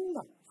除根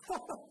呐！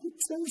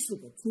真是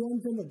个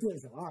天真的店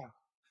小二。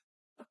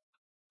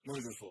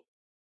孟师傅，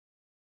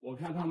我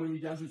看他们一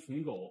家是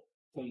群狗，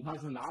恐怕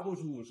是拿不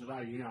出50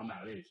万银两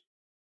买位置，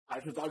还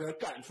是早点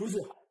赶出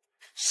去好。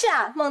是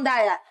啊，孟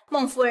大人、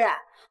孟夫人，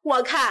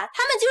我看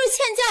他们就是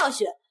欠教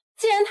训。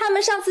既然他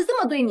们上次这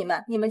么对你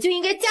们，你们就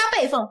应该加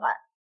倍奉还。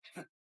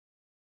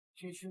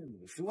区区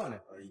50万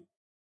两而已，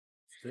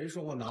谁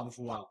说我拿不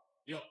出啊？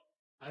哟，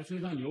还吹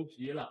上牛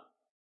皮了。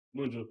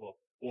孟师傅，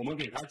我们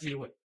给他机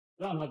会，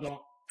让他装。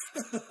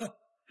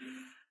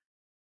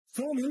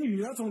周明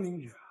宇啊，周明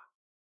宇啊，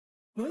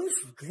本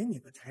府给你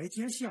个台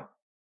阶下，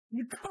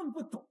你看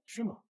不懂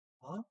是吗？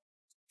啊，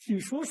你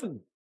说说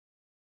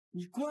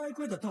你乖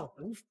乖的到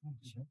本府面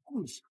前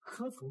跪下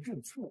磕头认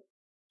错，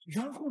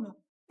然后呢，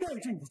带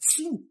着你的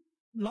妻女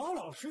老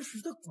老实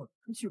实的滚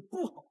出去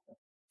不好的，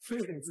非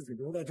得自己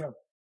留在这儿，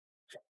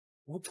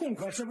不痛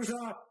快是不是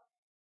啊？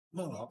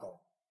孟老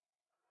狗，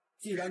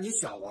既然你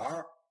想玩，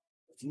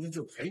我今天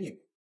就陪你玩。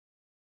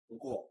不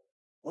过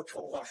我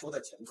丑话说在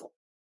前头，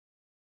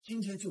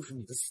今天就是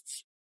你的死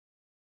期，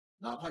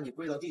哪怕你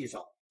跪到地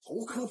上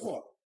头磕破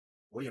了，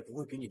我也不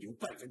会给你留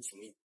半分情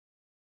面。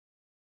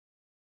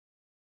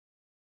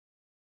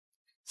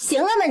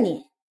行了吧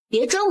你，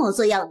别装模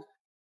作样的。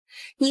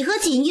你和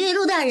锦衣卫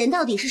陆大人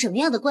到底是什么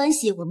样的关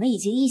系，我们已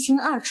经一清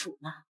二楚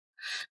了。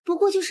不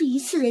过就是一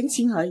次人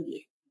情而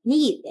已，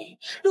你以为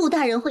陆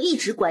大人会一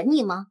直管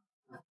你吗？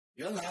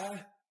原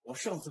来我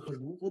上次和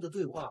卢姑的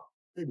对话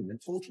被你们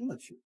偷听了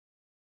去，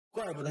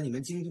怪不得你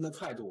们今天的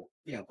态度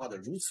变化的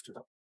如此之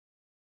大。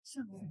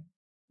相公，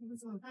你们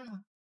怎么办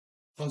啊？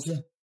放心，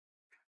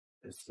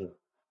这次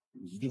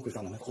你一定会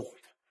让他们后悔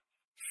的。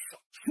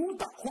少说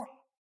大话，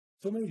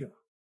周明宇，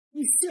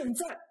你现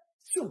在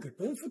就给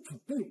本府准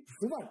备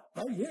50万两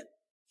白银，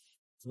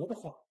否则的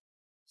话，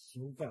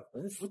休怪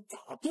本府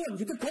打断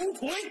你的狗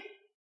腿。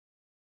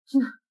是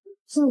啊，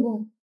相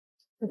公，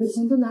我的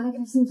钱都拿来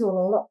开新酒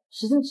楼了，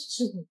实在是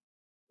吃土。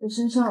我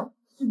身上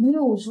没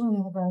有50万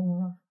两的白银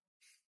了。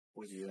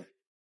我以为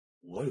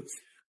我有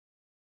钱。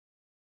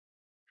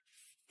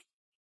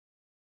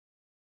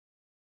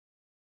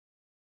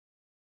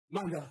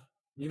慢着，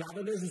你拿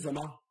的那是什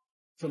么？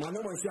怎么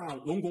那么像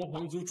龙国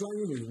皇族专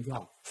用的银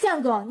票？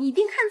相公，你一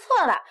定看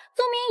错了，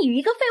宗明宇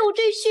一个废物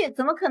赘婿，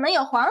怎么可能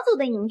有皇族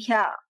的银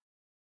票？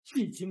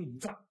一惊一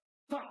乍，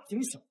大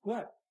惊小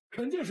怪，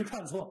肯定是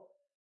看错。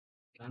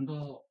难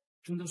道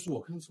真的是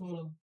我看错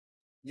了？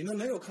你们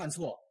没有看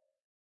错，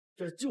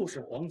这就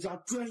是皇家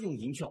专用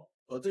银票，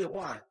可兑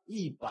换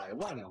100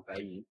万两白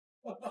银。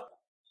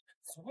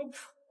怎么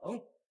可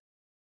能？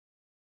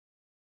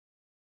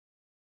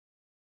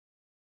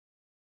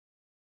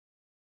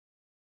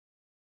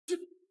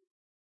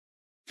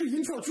这银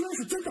票居然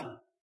是真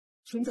的！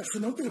真的是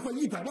能兑换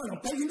100万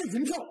两白银的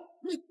银票！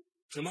你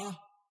什么？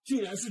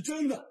竟然是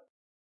真的？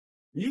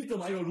你怎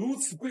么有如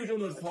此贵重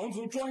的皇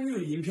族专用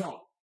的银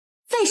票？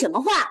废什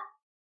么话！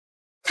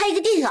他一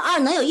个店小二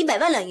能有100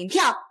万两银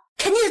票，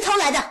肯定是偷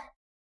来的。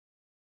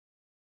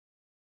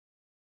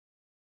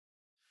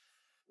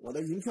我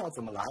的银票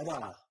怎么来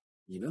的？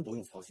你们不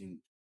用操心。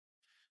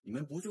你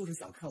们不就是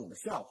想看我的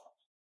笑话？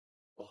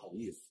不好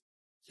意思，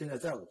现在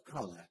在我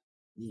看来，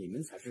你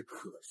们才是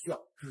可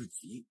笑至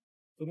极。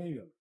周明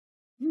宇，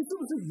你是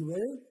不是以为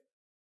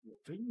有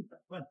这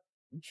100万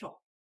银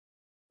票，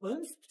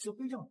本府就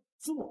会让你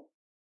做？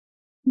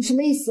你什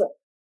么意思？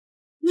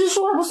你是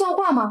说话不算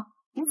话吗？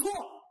不错，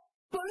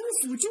本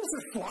府就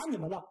是耍你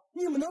们了，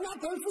你们能拿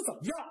本府怎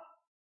么样？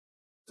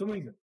周明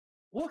宇，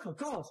我可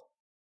告诉你，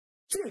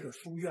这个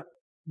书院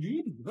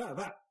里里外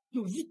外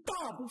有一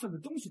大部分的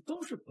东西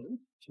都是本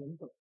府捐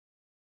赠，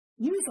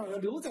你想要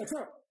留在这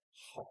儿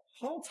好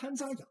好参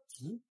加雅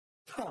集，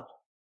看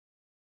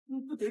你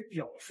不得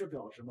表示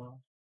表示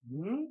吗？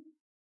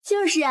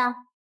就是啊，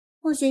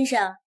孟先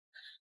生，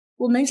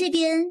我们这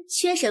边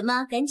缺什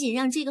么，赶紧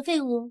让这个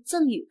废物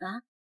赠予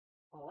吧。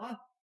好啊，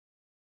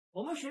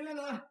我们学院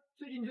呢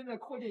最近正在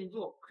扩建一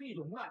座可以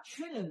容纳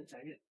1000人的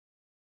宅院，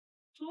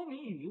周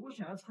明宇如果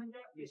想要参加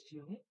也行，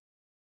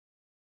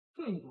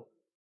更多。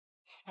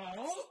好，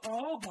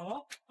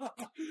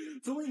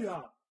周明宇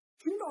啊，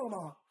听到了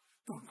吗？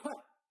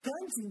赶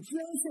紧捐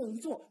献一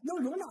座能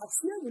容纳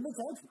1000人的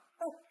宅邸，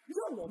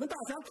让我们大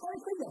家开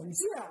开眼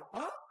界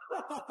啊！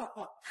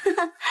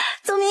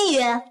宗明宇，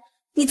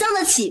你赠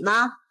得起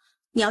吗？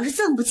你要是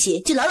赠不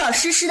起，就老老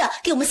实实的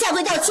给我们下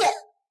跪道歉，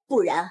不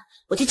然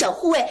我去找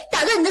护卫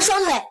打断你的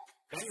双腿。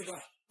赶紧的，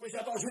跪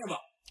下道歉吧！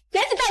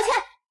赶紧道歉！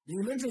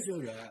你们这些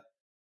人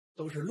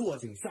都是落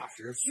井下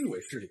石、虚伪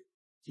势力，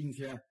今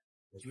天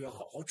我就要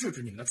好好治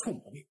治你们的臭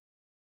毛病。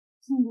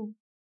相公，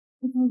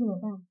这该怎么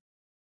办？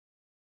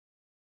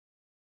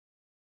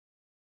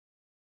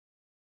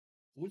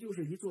不就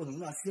是一座容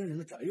纳仙人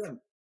的宅院吗？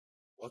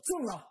我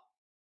挣了。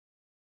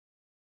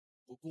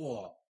不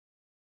过，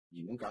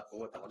你们敢和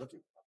我打个赌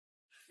吗？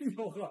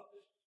哟呵，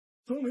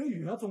宗明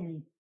宇啊，宗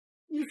明，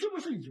你是不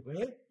是以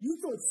为一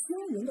座仙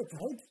人的宅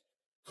邸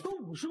和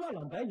50万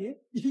两白银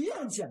一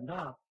样简单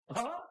啊？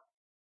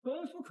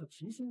本府可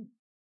提醒你，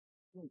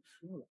你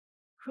输了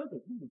可得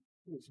立即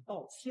跪下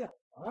道歉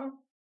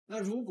啊！那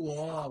如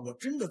果我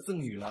真的赠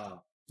与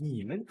了，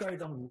你们该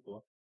当如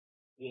何？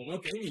我们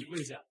给你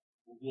跪下，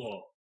不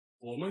过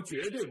我们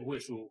绝对不会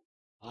输。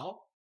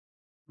好，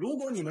如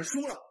果你们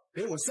输了，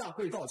给我下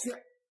跪道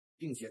歉，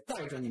并且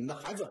带着你们的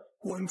孩子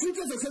滚出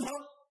这座天堂。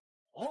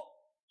好，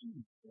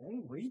一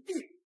言为定，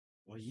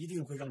我一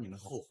定会让你们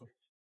后悔。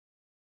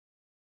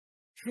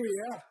师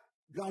爷，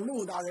让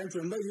陆大人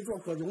准备一座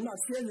可容纳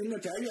1000名的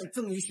宅院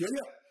赠予学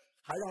院，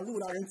还让陆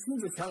大人亲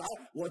自前来。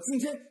我今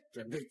天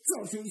准备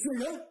教训一些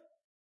人。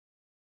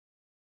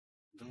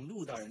等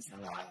陆大人前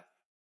来，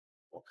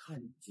我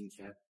看你今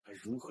天还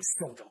如何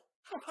嚣张！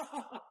哈哈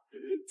哈哈！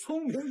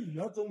聪明宇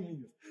啊，聪明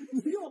宇，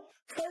你又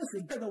开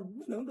始在那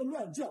无能的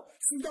乱叫、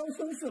虚张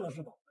声势了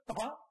是吧？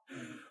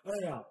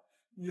哎呀，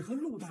你和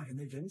陆大人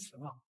的人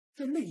情啊，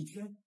在那一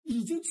天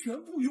已经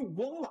全部用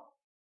光了。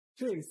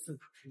这次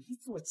可是一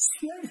座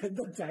1000人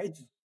的宅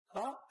邸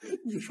啊！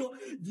你说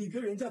你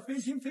跟人家非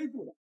亲非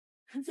故的，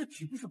人家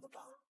凭什么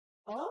帮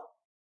啊？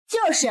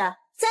就是，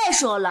再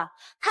说了，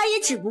他也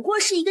只不过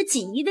是一个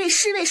锦衣卫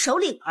侍卫首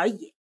领而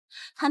已，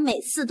他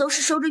每次都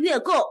是收着月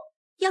供。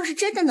要是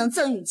真的能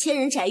赠予1000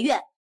人宅院，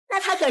那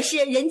他可是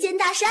人间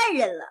大善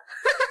人了。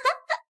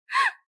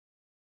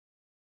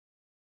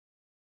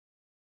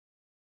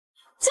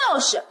就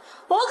是，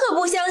我可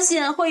不相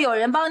信会有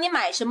人帮你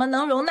买什么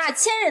能容纳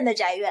1000人的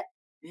宅院。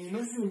你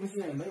们信不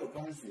信没有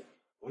关系，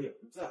我也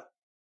不在乎。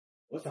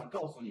我想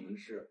告诉你们的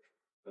是，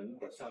等一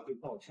会儿下跪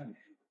道歉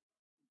时，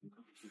你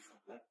可以去耍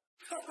赖。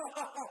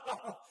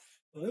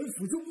本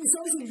府就不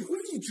相信你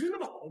会一直那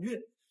么好运，这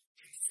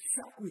次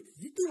下跪的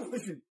一定会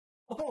是你。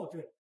哦，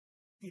对了，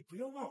你不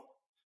要忘了，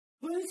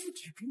本府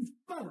只给你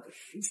半个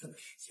时辰的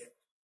时间，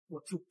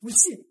我就不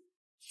信你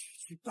区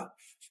区半个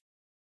时辰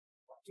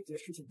把这件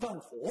事情办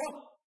妥。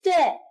对，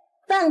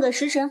半个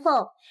时辰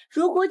后，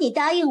如果你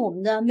答应我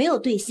们的没有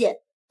兑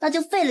现，那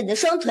就废了你的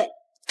双腿，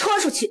拖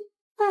出去。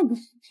半个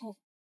时辰，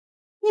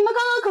你们刚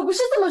刚可不是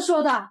这么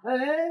说的。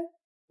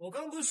我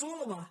刚不是说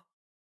了吗？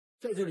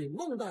在这里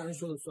孟大人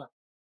说了算，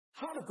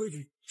他的规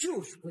矩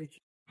就是规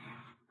矩。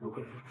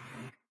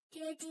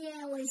爹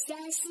爹，我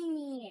相信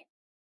你。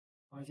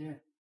放心，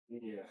爹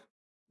爹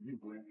一定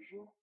不会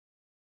说。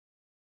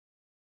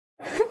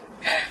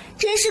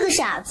真是个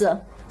傻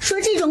子，说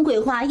这种鬼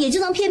话也就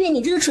能骗骗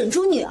你这个蠢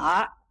猪女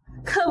儿。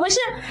可不是，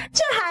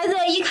这孩子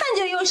一看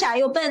就又傻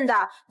又笨的，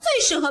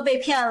最适合被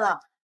骗了。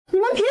你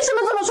们凭什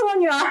么这么说我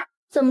女儿？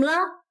怎么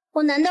了？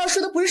我难道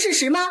说的不是事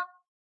实吗？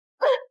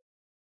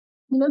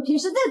你们平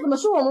时再怎么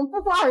说我们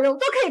不法而用，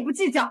都可以不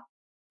计较，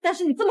但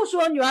是你这么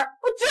说我女儿，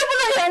我绝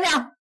不能原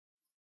谅。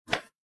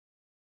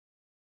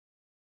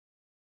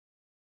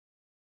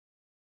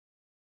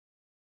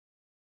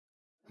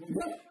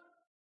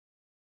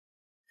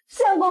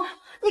相公，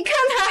你看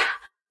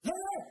他！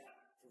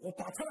我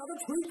把他俩的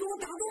腿给我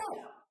打断！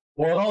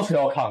我倒是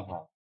要看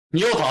看，你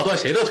要打断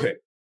谁的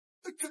腿？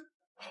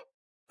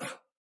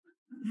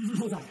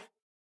陆大人，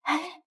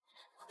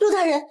陆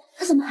大人，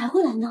他怎么还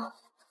会来呢？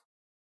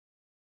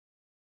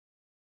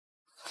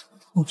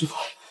我知道，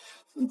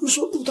你不是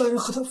说陆大人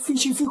和他非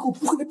亲非故，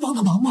不会来帮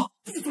他忙吗？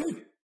闭嘴！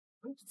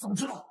怎么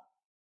知道？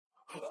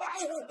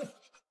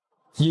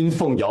阴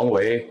奉阳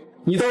违，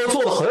你倒是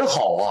做得很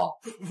好啊！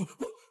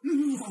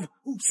陆大人，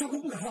相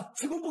公不敢了，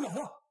相公不敢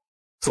了。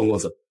宋公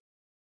子，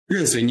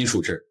任随你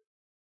处置。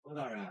陆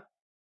大人，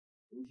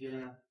今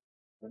天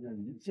咱们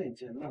一件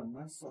件慢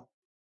慢算。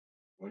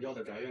我要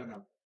的宅院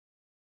呢？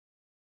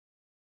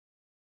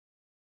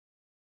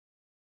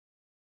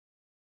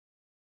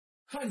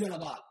看见了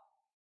吧？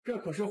这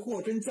可是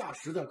货真价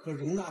实的可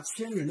容纳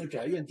1000人的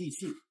宅院地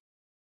契。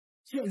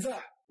现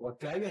在我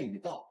宅院已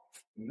到，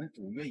你们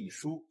赌约已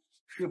输，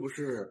是不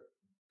是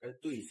该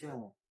兑现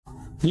了？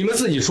你们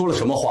自己说了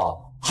什么话，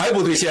还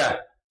不兑现？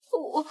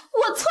我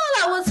错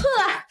了，我错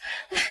了。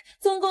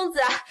宗公子、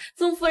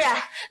宗夫人，都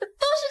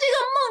是这个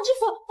孟知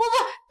府，不，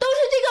都是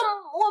这个，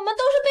我们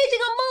都是被这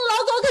个孟老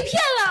狗给骗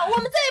了，我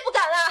们再也不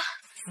敢了。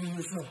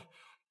是，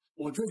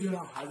我这就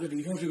让孩子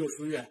离开这个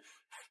书院，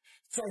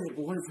再也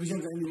不会出现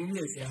在你们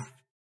面前。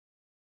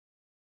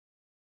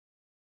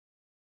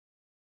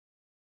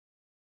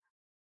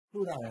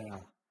陆大人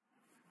啊，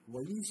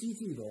我依稀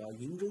记得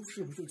瀛州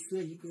是不是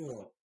缺一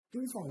个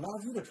堆放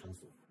垃圾的场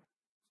所？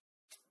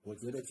我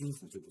觉得金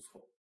府就不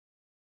错，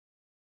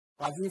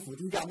把金府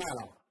低价卖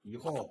了，以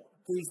后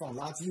堆放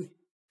垃圾。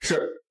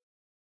是。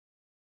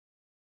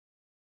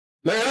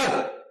来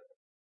人，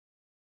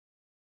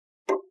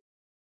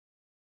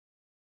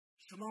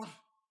妈，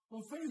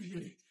我废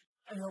品。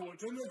哎呀，我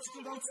真的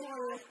知道错了，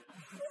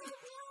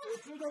我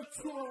知道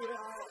错了。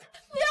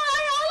不要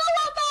饶了我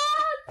吧，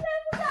太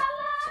不敢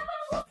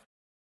了。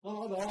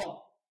老总，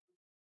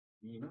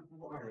你们夫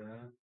妇二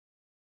人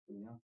怎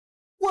么样？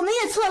我们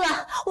也错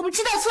了，我们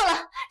知道错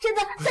了，真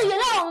的，再原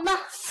谅我们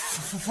吧。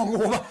放过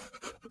我们，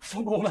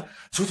放过我们！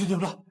求求你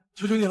们了，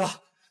求求你了，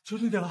求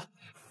求你了！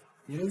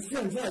你们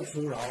现在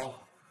求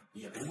饶，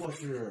也不过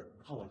是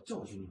怕我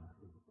教训你们。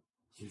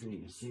其实你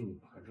们心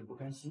里还是不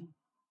甘心。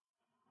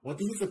我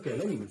第一次给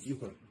了你们机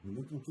会，你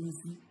们不珍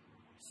惜，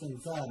现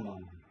在嘛，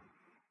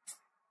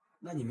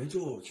那你们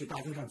就去大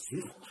街上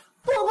乞讨吧。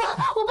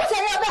我不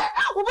想要饭，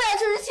我不想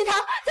吃日乞讨，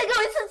再给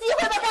我一次机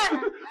会吧，大人。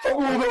放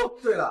过我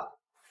们！对了，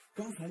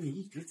刚才你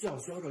一直叫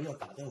嚣着要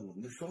打断我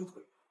们的双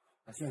腿，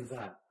那现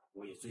在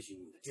我也遵循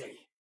你的建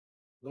议，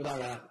陆大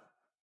人，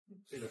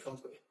这个双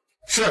腿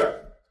是。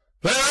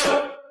来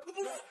人！不，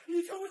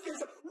你听我解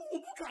释，我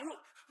不敢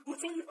了，我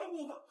求你放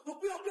过我吧，我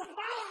不要！我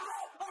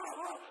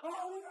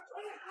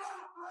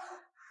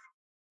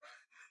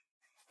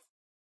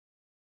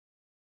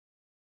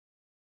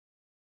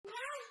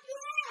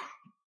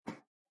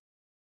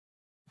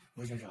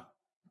罗先生，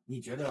你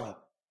觉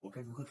得我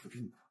该如何处置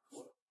你？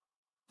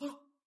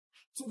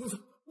总公子，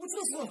我知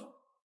道错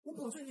了，我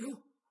保证以后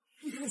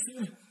一定会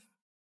行的。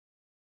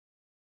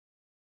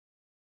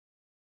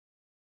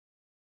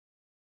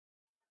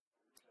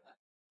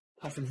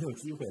怕是没有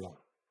机会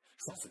了，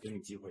下次给你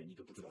机会你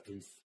都不知道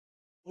珍惜。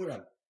夫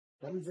人，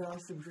咱们家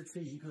是不是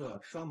缺一个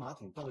刷马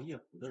桶倒夜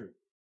壶的人？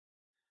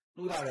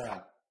陆大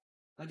人，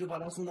那就把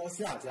他送到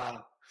夏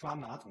家刷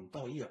马桶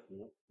倒夜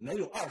壶，没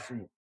有20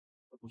年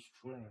都不许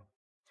出来呀。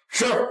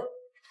是。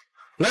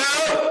来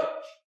人！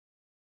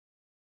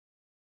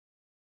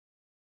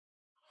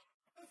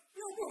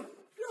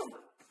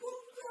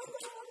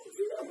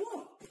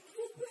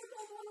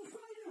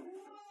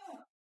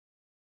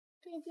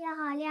这件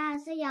好像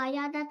是瑶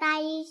瑶的大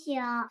衣袖。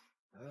瑶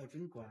瑶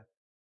真乖，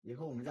以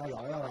后我们家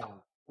瑶瑶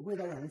啊，不会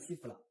再让人欺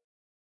负了。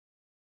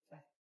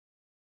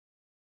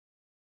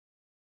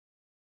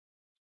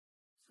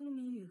苏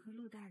明宇和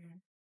陆大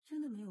人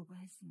真的没有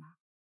关系吗？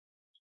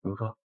如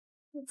说，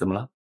怎么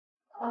了？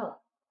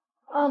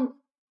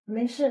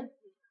没事，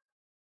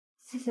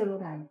谢谢陆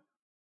大人，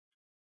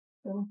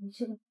我们回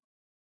去吧。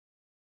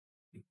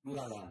陆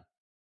大人，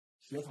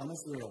学堂的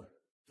事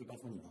就交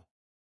给你了。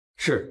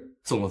是，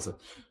宋公子，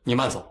你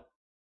慢走。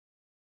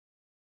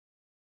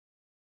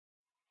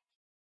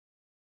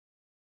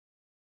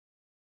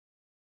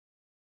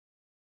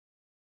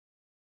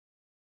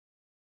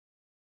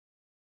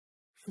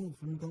少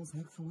夫人刚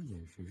才看我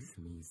眼神是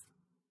什么意思？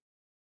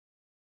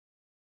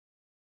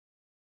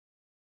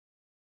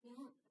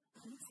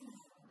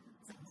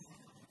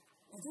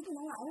我就不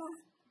能来了。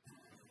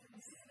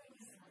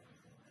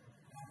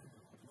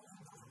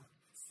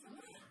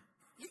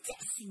别假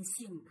惺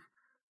惺的，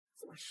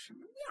做什么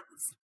样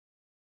子？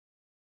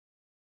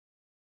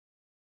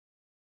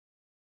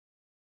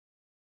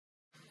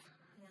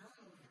娘，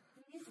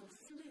你总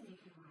是对那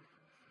句话。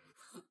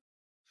哼，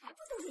还不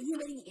都是因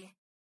为你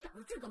找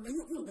了这个没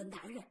有用的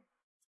男人。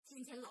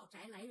今天老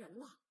宅来人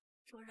了，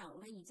说让我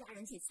们一家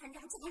人去参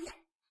加家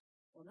宴。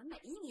我们每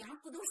一年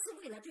不都是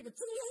为了这个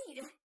尊严一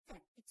人，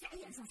在家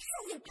宴上受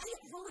尽白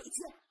眼和委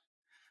屈？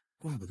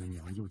怪不得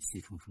娘又气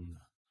冲冲的，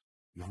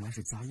原来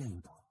是家宴又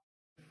到了。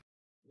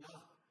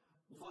娘，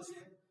你放心，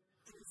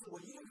这次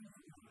我一定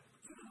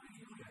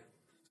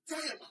家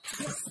宴吧，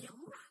行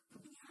了，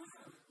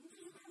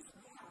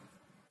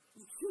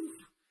你听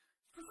听，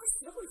他还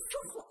学会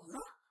说谎了，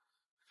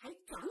还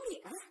长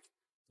脸。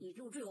你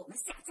入赘我们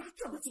夏家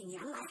这么几年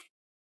来，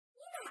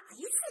你哪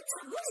一次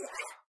长脸？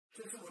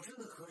这次我真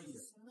的可以。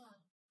行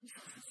了，你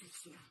少说些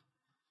气啊！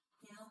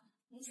娘，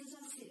您先消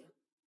气。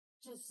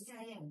这次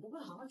家宴我不会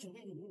好好准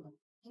备礼物的，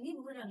肯定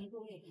不会让您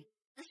多累。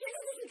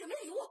去准备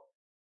礼物，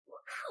我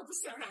可不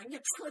想让人家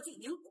戳进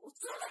您骨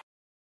子里。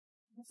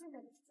你现在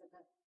就去准备。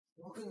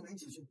我跟你们一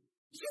起去。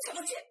去什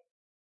么去？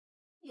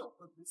又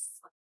不能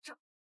算账，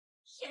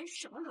添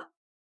什么乱？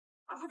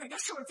好好在家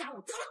收拾家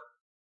务得了。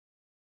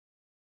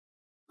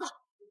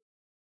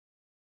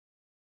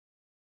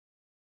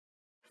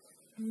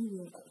明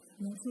宇，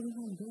娘说的话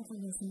你不要放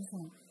在心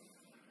上，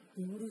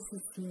礼物的事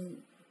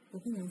情我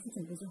跟娘去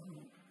准备就好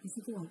了，你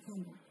去做晚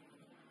饭吧。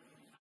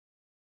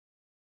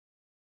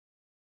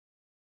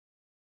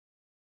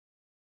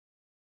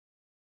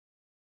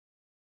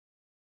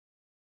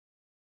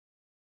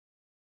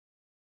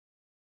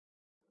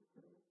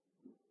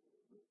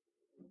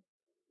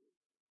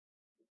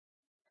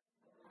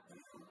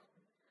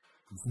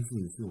你先自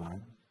己去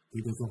玩，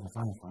爹爹做好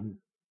饭要还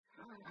你。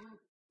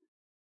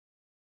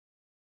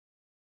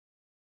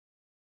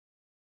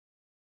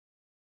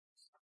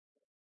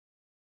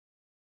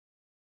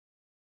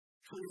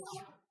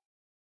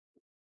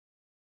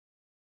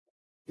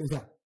殿下，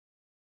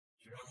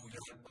去让陆家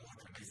帮我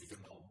准备几件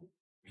宝物，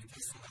明天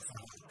送到下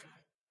老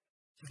宅。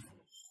记住，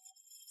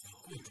要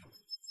贵重，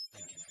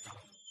但别太张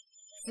扬。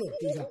是，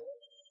殿下。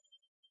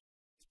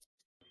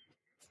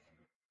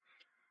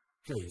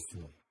这一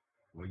次，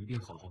我一定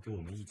好好给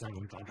我们一家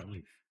人找找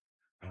理，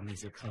让那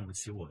些看不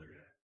起我的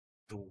人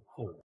都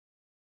后悔。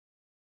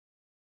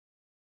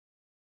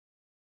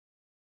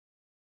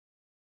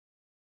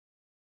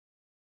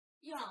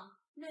哟，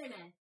妹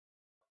妹，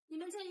你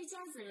们这一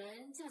家子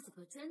人架子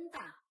可真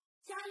大，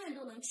家宴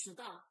都能迟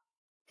到。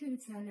对不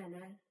起啊，奶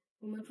奶，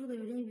我们住的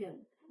有点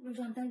远，路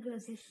上耽搁了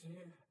些时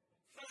日。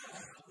那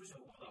不是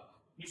我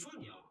的，你说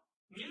你啊，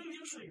明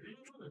明是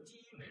云州的第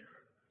一美人，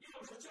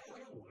要是嫁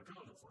给我这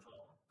样的富少，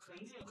肯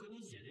定和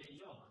你姐姐一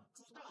样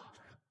住大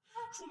宅，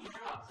出门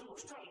啊都有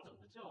上等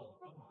的轿子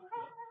和马车，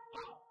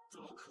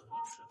怎么可能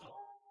迟到？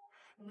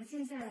我们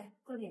现在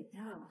过点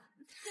票啊，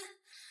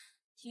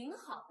挺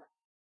好的。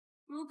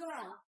如哥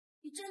啊，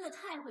你真的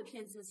太会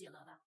骗自己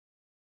了吧？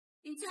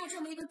你嫁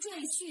这么一个赘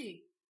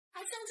婿，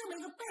还生这么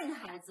一个笨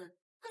孩子，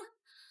哼，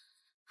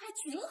还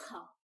挺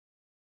好。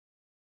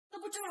都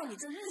不知道你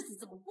这日子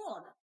怎么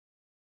过的。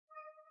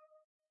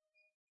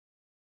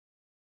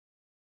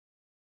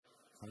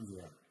韩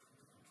姐，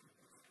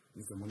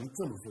你怎么能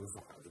这么说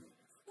小孩子呢？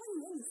我以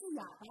为你是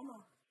哑巴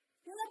呢，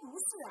原来不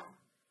是啊。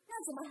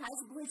那怎么孩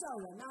子不会叫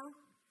人呢？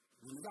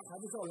你们家孩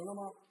子叫人了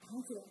吗？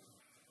韩姐，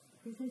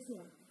别生气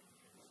了，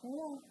回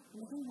来我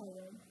们看好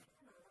人。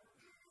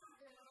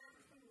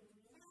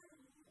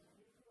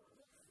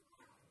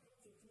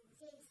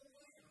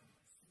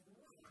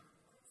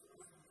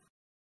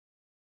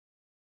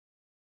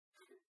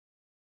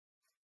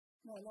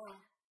奶奶，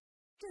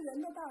这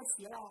人都到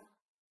齐了，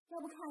要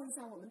不看一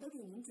下我们都给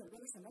您准备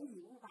了什么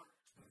礼物吧？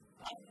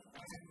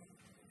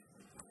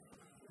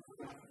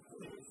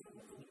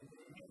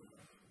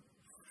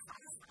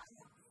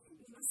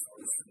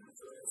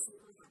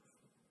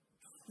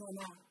奶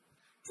奶，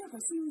这可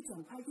是一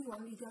整块帝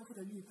王绿雕刻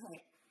的玉佩，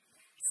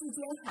世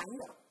间罕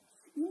有。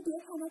您别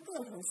看它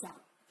个头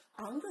小，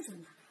昂着着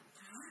呢。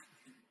啊，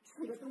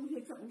这个东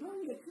西整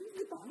装也值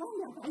100万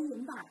两白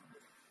银吧？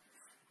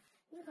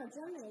你可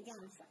真没见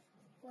识！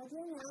我今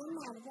年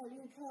买的这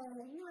玉佩，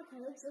那可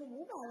是值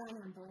500万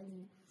两白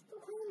银，都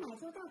可以买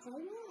座大宅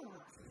院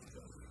了。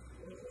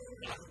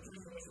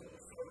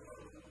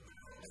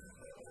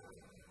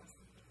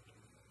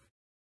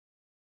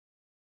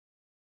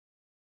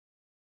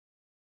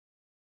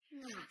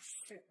那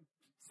是，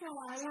小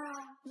娃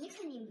娃，你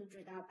肯定不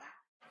知道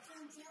吧？姐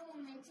姐，我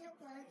没见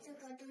过这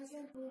个东西，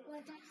不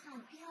过它好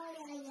漂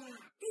亮呀！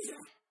闭嘴！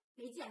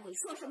没见过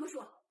说什么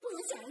说，不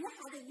能像人家孩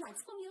子一样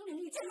聪明伶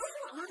俐，见多识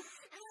广啊！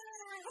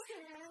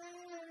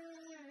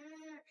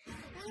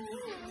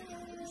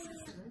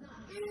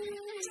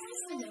真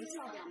是没教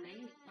养没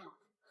礼貌。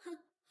哼，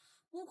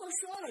不过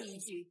说了一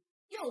句，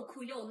又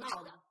哭又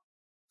闹的。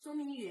宗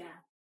明宇、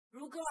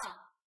如哥，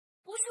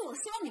不是我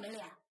说你们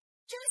俩，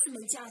真是没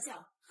家教。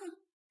哼，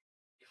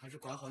你还是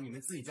管好你们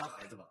自己家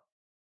孩子吧。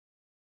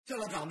见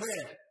了长辈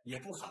也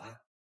不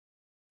喊，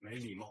没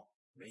礼貌，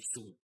没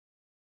羞辱。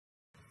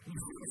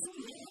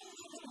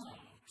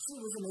是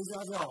不是没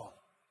家教？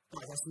大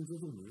家心知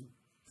肚明。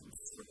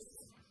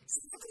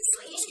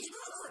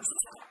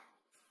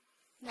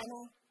奶奶，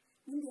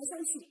您别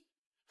生气，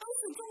都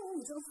是钟明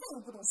宇这个废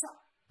物不懂事。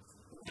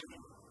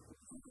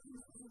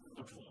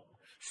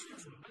是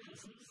准备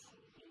什么好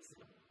东西？奶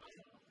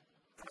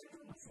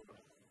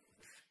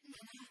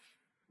奶，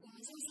我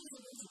们家现在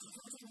给姐姐家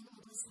赚了那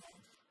么多钱，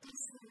但是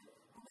我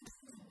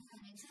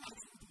们连这样都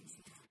不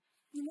去。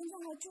你们家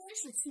还真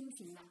是清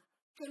贫呐，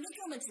准备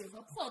这么几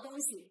盒破东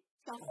西，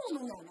想糊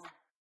弄奶奶。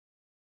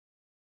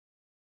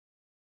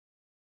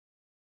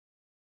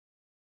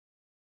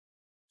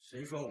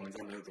谁说我们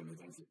家没有准备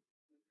东西？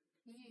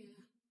明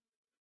宇，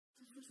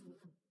这说什么呢？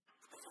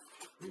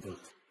不准，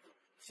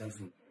相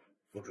信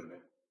我准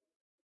备。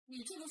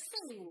你这个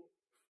废物，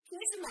平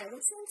时买个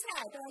青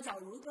菜都要找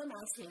如哥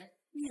拿钱，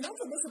你能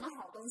准备什么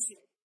好东西？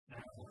我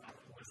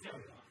见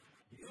了，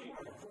你说我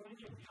说明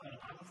你看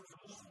拿不出什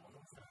么好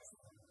东西来。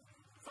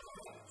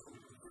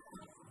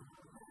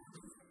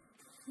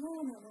没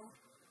有奶奶，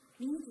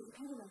明宇只是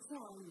开个玩笑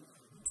而已。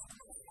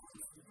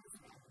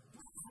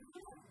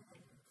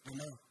奶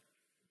奶，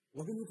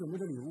我给你准备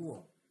的礼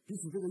物，比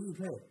起这个玉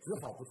佩，只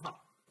好不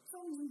差。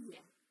宗明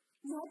宇，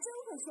你还真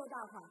会说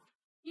大话。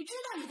你知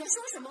道你在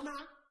说什么吗？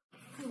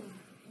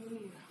明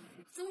宇，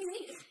宗明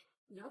宇，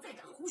你要再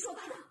敢胡说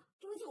八道，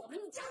丢尽我们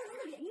一家人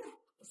的脸面，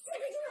我现在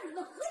就让你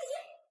们和解。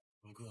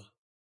如哥，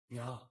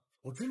娘，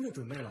我真的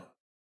准备了，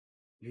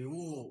礼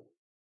物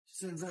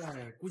现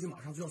在估计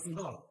马上就要送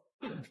到了。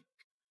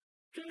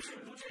真是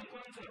不见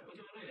棺材不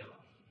掉泪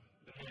了。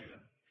明宇，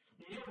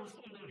你要是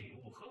送的礼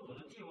物和我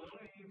的帝王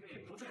绿玉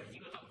佩不在一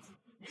个档次，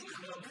你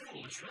可要跟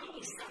我全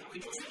部下跪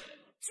道歉。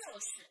就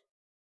是，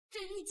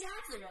这一家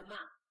子人嘛，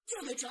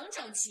就得整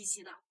整齐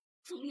齐的。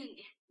宗明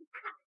宇，你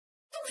看，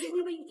就是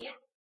你们一点。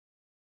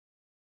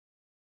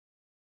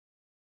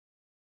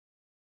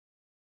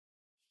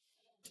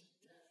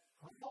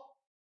好，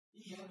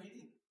一言为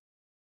定。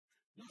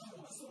要是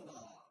我送到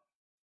了，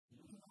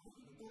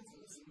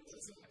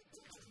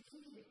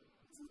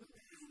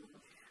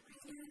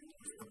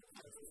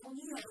我你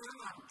忍了。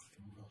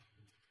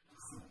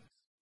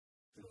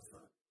这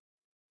次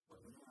我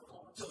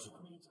教训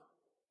你一下。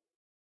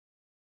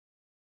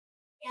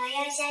瑶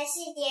瑶相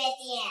信爹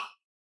爹。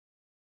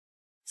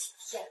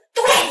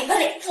都赖你们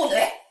脸不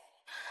对。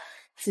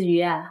子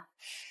瑜，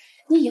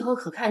你以后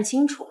可看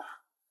清楚了，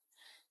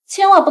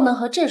千万不能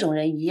和这种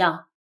人一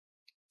样，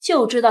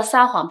就知道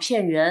撒谎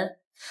骗人。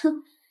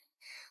哼！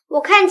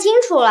我看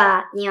清楚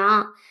了，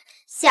娘。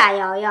夏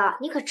瑶瑶，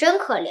你可真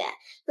可怜，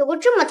有个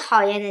这么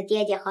讨厌的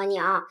爹爹和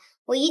娘。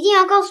我一定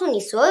要告诉你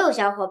所有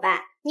小伙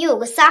伴，你有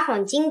个撒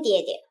谎精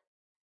爹爹。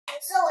可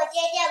是我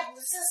爹爹不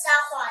是撒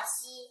谎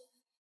星。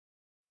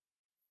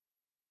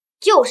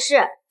就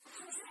是。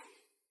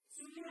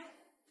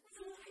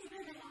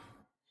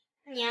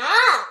娘，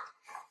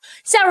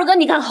夏如哥，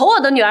你敢吼我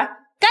的女儿，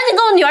赶紧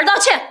跟我女儿道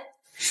歉。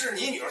是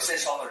你女儿先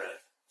伤的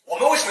人，我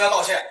们为什么要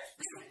道歉？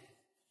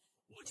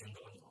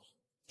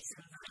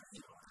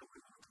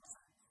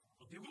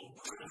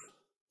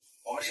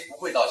我们是不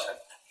会道歉的，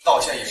道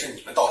歉也是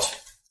你们道歉。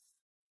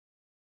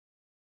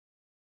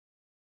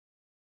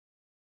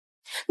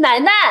奶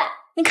奶，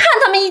你看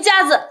他们一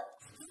家子。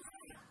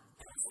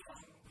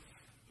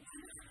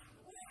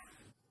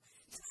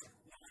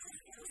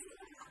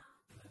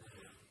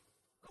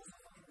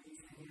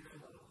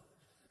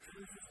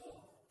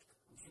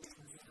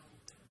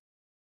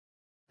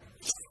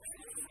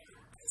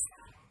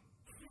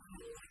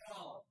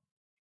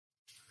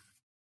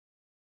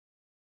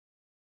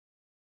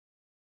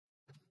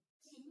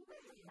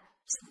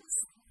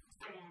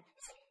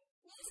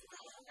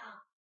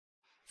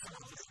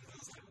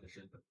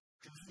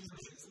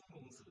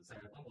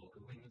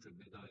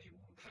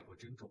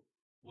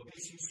我必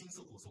须亲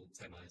自护送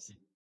才能安心。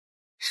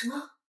什么？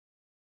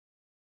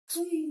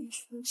终于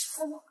你是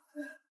疯了？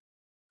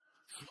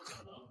怎么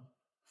可能？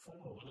疯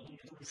了我的东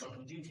西都是上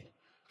层金钱，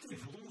对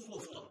付都是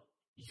货色。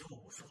以后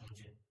我是皇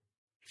军，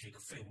这个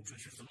废物赘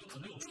婿怎么可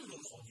能有这么多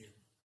的黄金？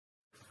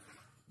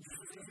你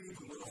说这是你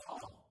鬼鬼的话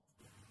吗？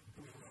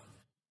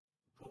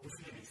我不是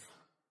这个意思。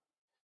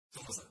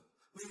总子，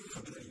为你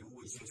准备的礼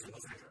物已经全都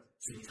在这儿，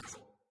请你插手。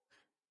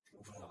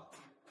吴中了，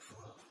说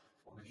了，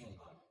我们另一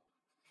个。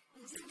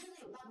你是真的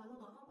有办法弄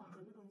到方法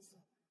盒的东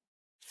西？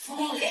冯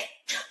老爷，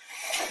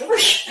这都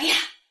是什么呀？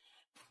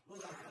陆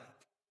大人，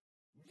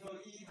你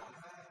就一一打开，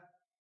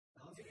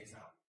了解一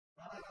下，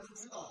让大家都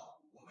知道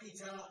我们一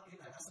家给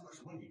大家送了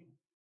什么礼物。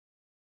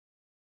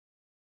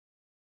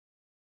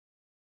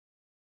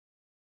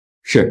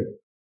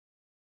是。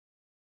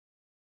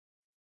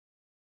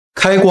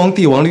开光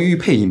帝王绿玉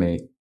佩1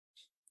枚，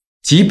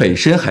极北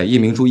深海夜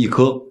明珠1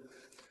颗，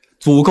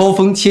祖高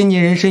峰千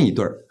年人参1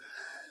对儿。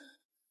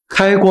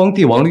开光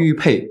帝王绿玉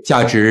佩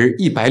价值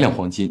100两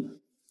黄金。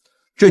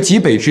这极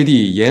北之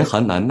地严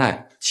寒难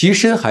耐，其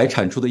深海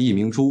产出的夜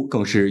明珠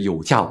更是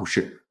有价无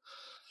市。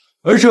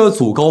而这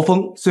祖高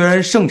峰虽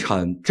然盛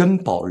产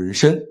珍宝人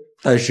参，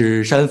但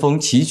是山峰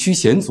崎岖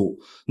险阻，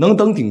能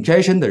登顶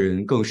摘参的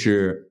人更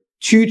是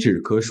屈指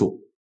可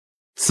数。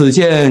此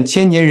件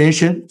千年人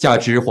参价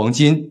值黄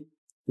金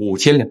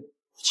5000两。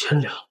5000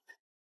两，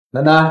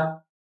奶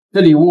奶，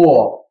这礼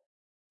物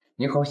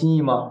您合心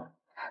意吗？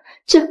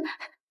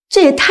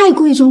这也太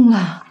贵重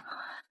了，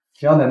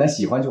只要奶奶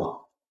喜欢就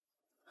好。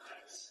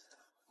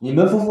你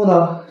们夫妇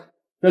呢？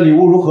这礼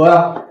物如何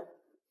呀？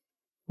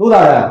陆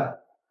大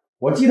人，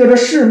我记得这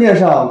市面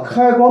上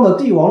开光的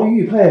帝王绿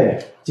玉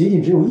佩仅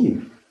仅只有1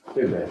枚，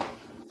对不对？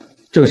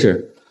正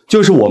是，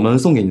就是我们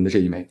送给您的这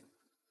1枚。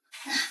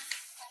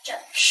这么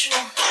说，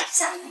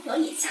夏雨瑶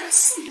也相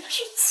信的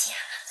是假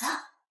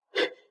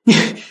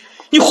的？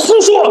你胡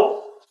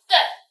说！对，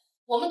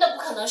我们的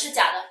不可能是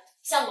假的。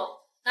相公，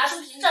拿出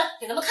凭证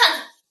给他们看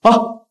看。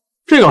啊，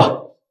这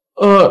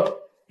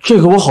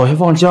个我好像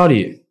放家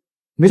里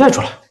没带出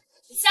来。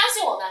你相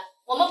信我们，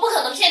我们不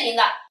可能骗您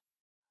的。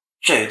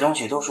这东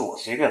西都是我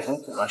随便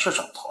从古玩市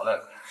找淘来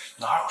的，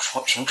哪有什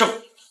么凭证？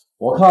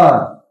我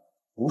看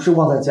不是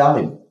忘在家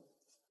里，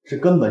是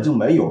根本就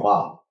没有罢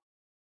了。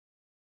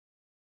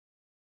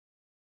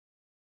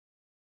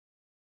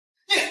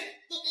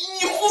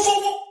你胡说！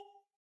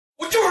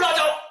我就是拿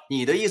家了。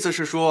你的意思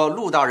是说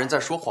陆大人在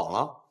说谎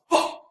了？不，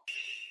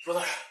陆大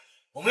人，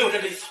我没有这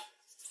个意思，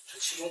这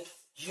其中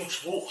一定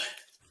是误会。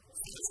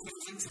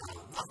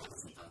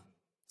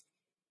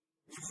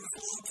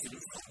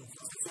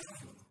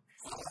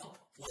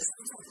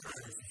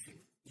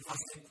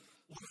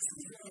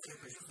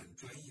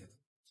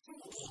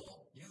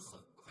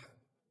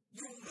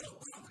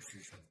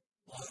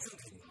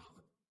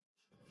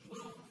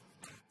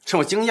这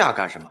么惊讶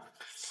干什么？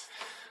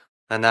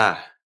奶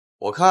奶，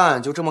我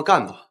看就这么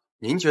干吧，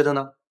您觉得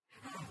呢？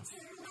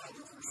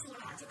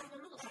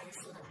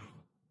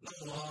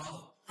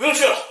不用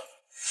去了，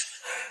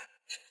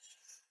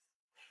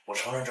我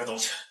承认这东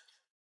西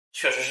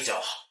确实是假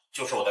的，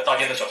就是我在大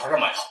街的小摊上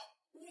买的。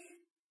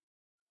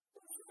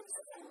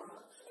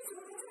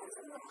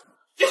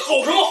你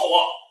吼什么吼啊？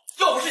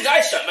要不是你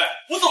爱显摆，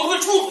我怎么会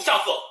出此下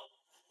策？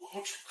我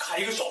们只开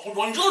一个小铺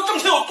桌，你知道挣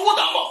钱有多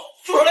难吗？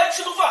就是来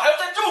吃个饭，还要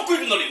带这么贵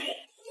重的礼物。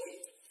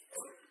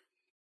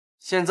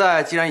现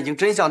在既然已经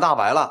真相大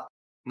白了，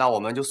那我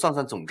们就算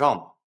算总账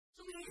吧。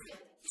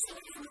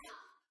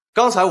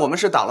刚才我们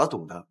是打了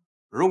赌的，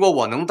如果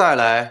我能带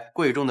来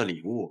贵重的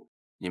礼物，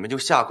你们就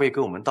下跪给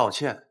我们道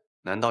歉，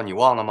难道你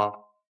忘了吗？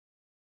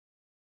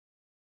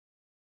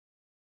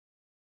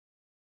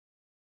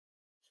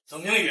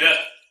曾明宇，哎呀，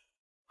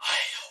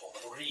我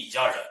们都是一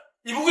家人，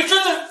你不会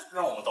真的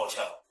让我们道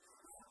歉吧？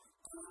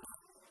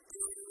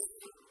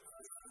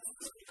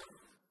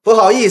不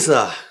好意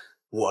思，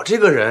我这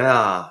个人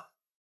啊，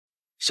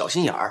小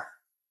心眼儿，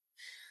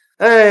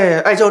哎，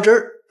爱较真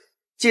儿。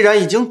既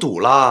然已经赌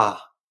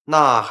了，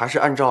那还是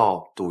按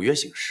照赌约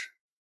行事。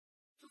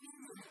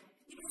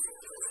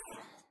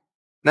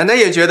奶奶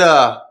也觉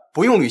得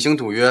不用履行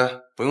赌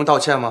约，不用道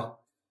歉吗？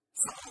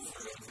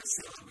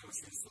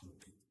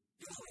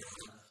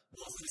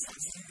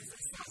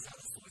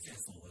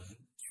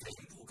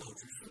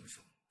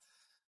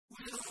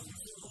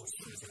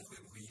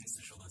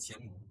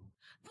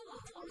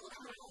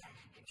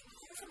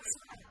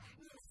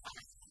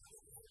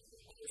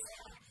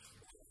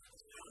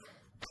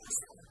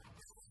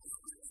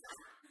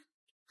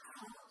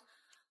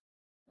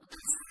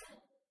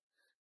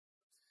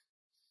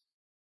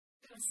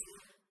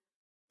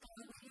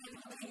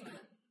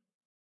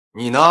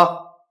你呢？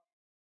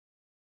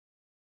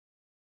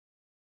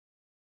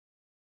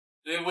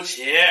对不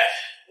起，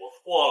我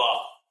错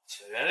了，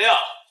请原谅。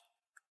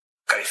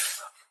该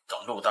死，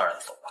等陆大人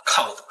走了，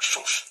看我怎么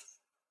收拾你。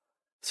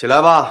起来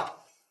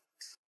吧。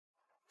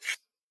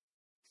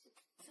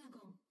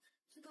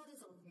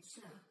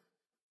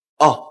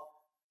哦，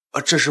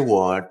这是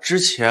我之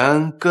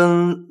前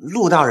跟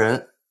陆大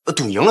人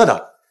赌赢了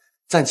的，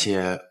暂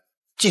且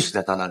继续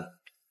在他那里，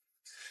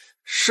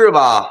是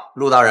吧，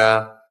陆大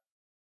人？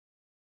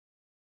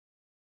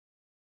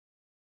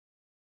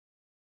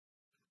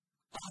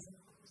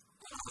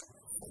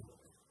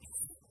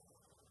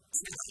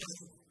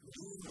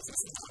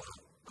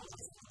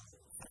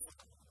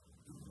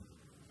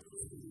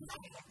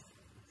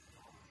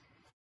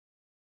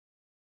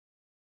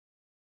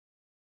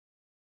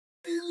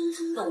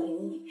冷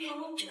云雨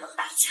这个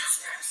败家子，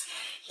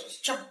有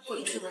这么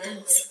贵重的东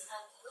西，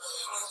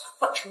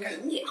换成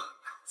银两，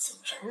竟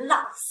然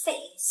浪费，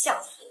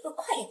像一个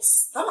快要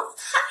死的老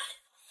太太，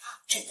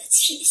真的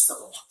气死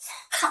我了！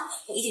看我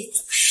回去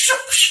怎么收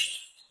拾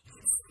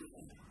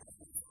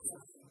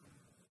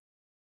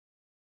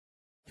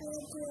你！哥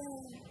哥，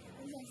我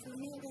想喝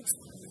那个茶。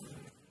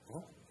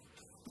哦，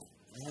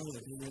那我这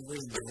边喂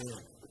你。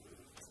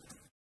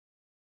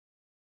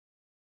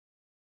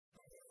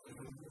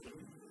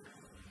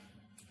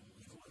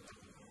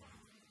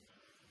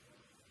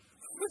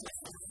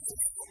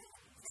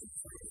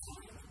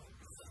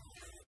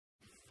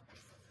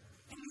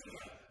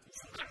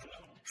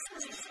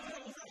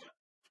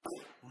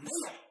没有，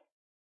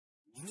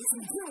你怎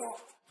么骗我？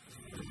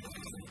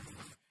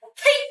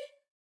呸！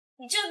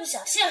你就是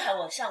想陷害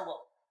我相公，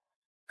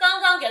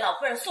刚刚给老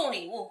夫人送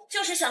礼物，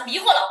就是想迷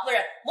惑老夫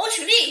人，谋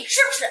取利益，是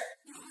不是？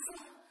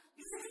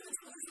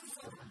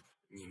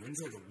你们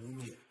这种污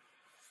蔑，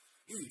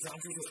一家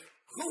之罪，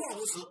何患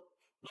无辞？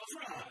老夫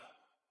人，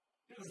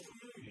这个苏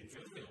英语绝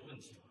对有问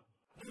题。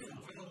为什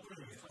么非要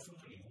对他送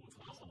的礼物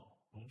讨好，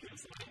蒙骗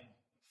出来？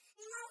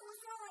你要不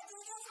说我爹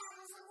爹才不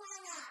是坏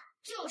的。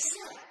就是。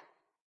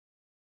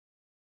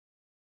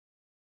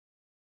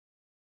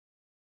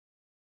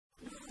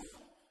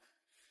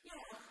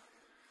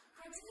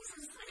还真是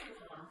碎了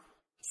吗？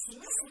行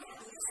了行了，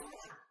别说了，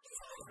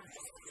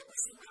这不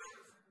行啊！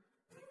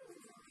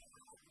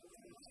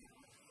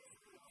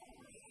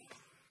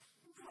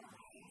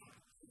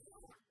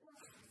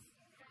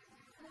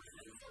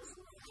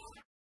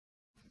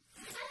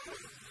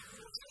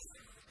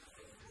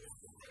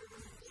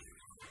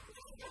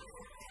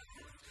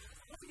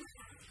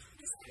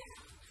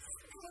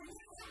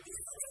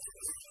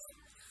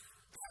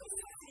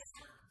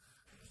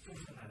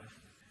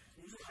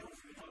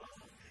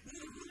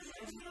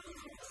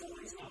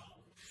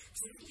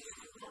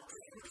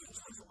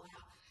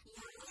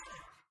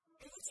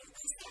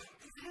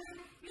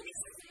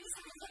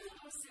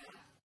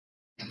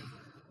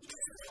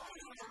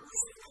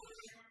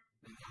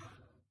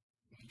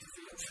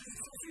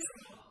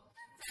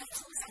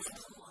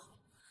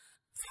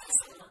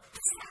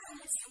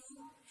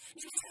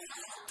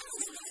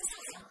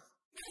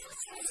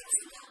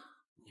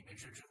你们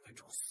这只会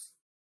找死！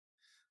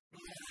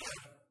陆大人，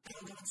刚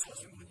刚教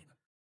训过你们，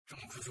这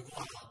么快就挂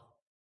了？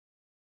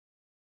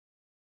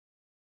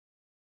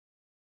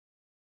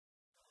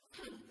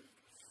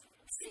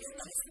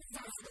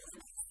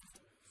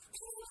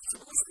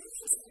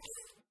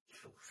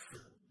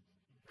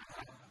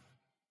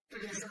这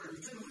件事你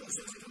真的没有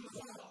相信他们的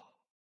话吧？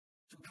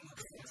就这么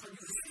看穿你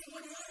的心吗？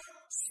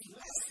行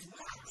了行了，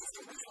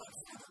这么小气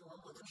的我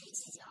都没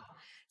计较，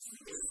只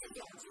是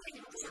表弟为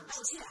什么不想道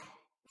歉？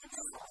那就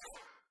好了。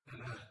好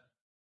了，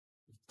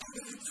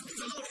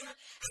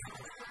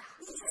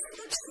你这个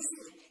程序，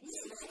你也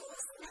来给我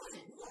送点礼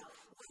物，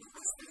我就会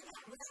送点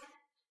不单。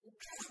我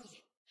告诉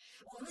你，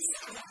我们下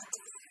来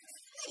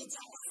那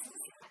家伙。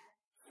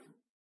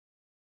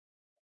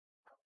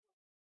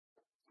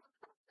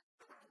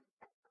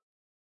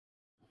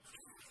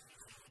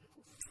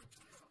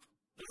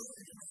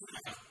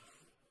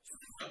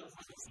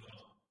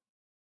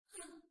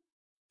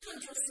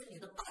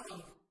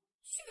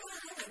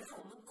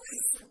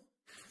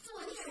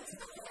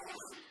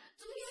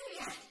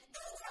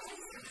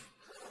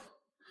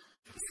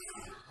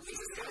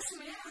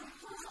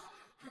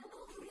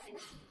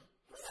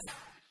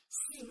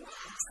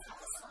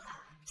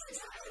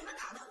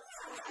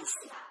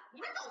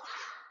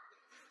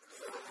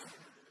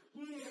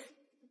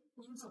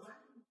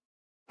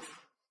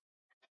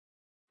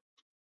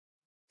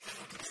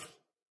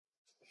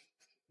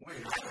我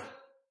也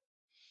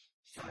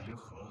夏云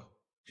河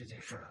这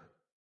件事儿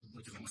不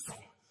就这么算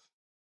了？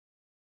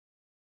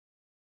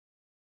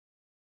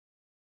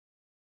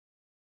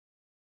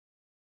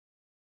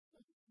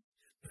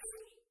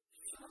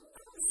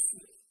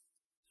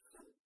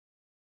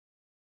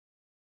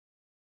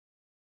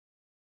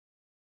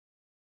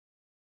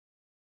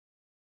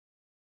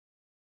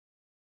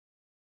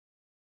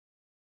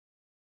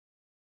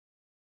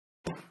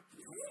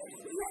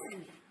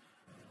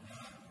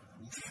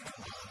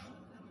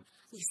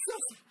你说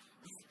说，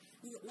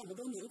你有那么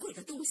多名贵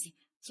的东西，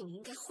就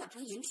应该换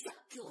成银票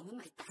给我们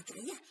买大宅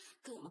院，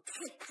给我们开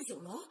大酒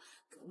楼，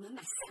给我们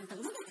买上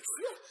等的马车，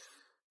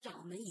让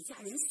我们一家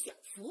人享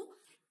福。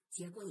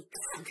结果你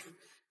看看，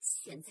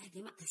现在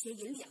你把那些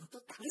银两都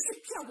当是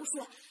票不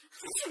说，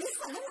还是你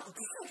犯了老子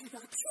似的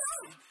票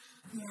呀！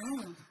娘，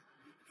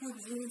要不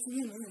是今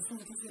天没人送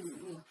的这些礼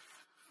物，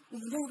我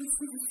们都要被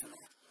欺负死了。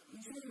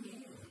你说的没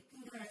有，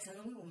陆大人才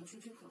能为我们吹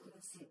吹可贺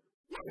气。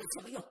那有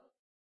什么用？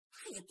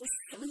他也不是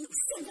什么有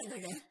身份的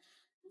人。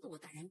陆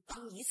大人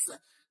帮一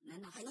次，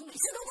难道还能每次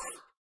都帮？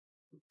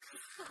你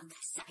看看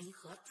夏一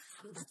和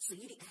他们的嘴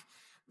脸，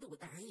陆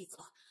大人一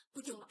走，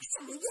不就马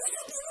上就原形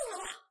毕露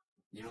了吗？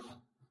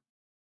娘，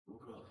卢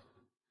哥，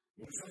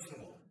你们相信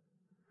我，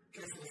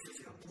这件事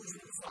情不会是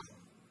算了，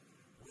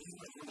我一定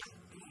会永远。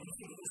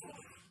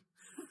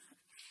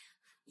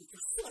你就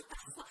说大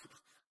话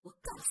吧！我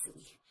告诉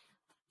你，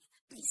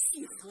必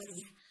须合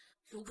理。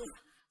卢哥，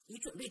你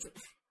准备准备，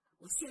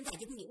我现在就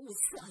给你物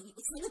色有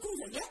钱的工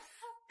作人员，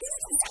给你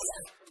找下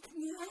去。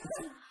娘，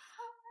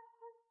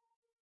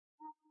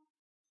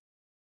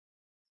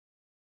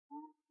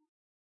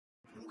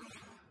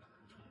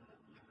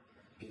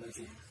别担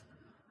心，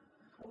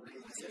我跟你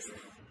解释，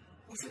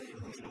我现在也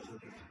没有什么后悔，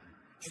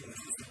只能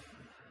说。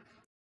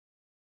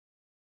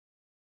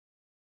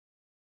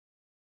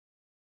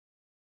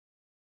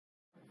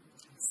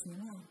行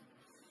了，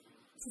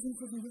这件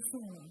事情就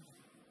算了，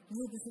你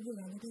又不是未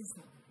来的对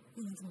手，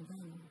又能怎么办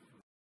呢？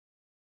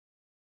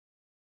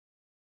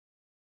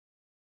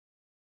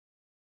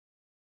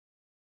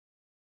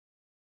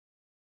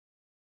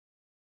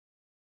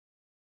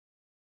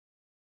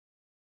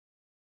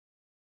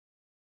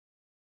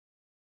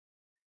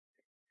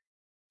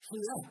主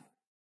人，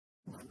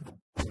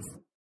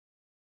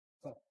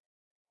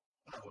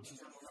带我去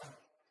见陆大人。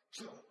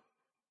是。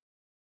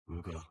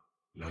卢哥、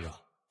瑶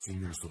瑶，今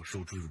日所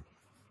受之辱，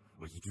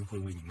我一定会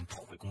为你们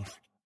讨回公道。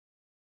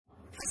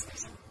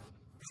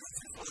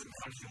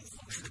他利用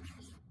皇室的名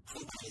义，筹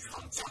办一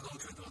场价高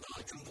者得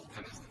的争夺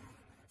拍卖会。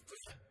夫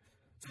人，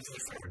这件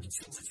事你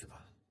亲自去办，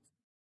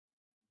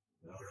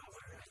我要让夫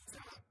人一家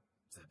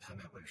在拍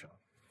卖会上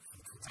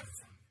付出代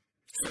价。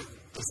是，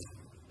不行，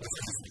我相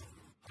信你。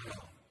还有，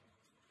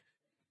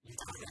你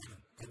大人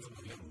跟着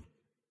我任务，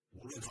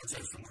无论他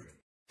见什么人，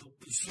都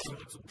必须要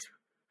我阻止。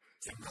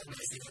想让那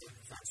些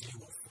打击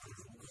我夫人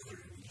如歌的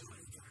人离我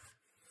一点，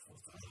否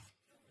则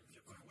别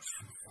怪我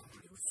上访不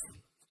留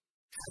情。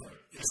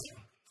别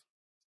想。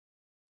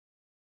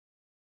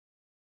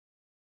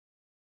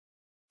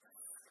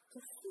这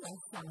谢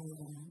少爷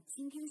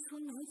今天说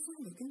来家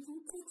里跟咱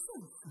做见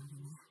访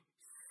呢，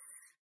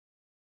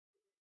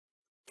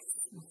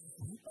我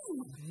没办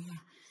法呀。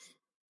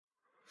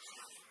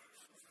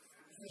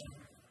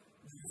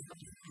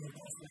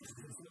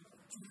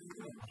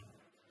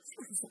这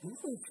是怎么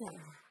回事啊？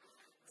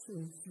最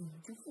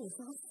近这富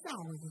家少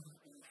爷，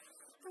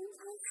刚开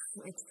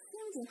始听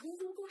见和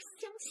卢哥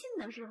相亲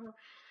的时候，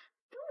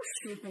都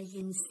十分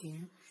殷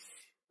勤，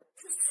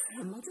这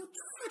怎么就拖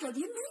着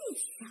连门一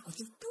小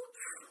子都吹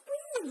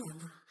了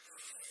呢？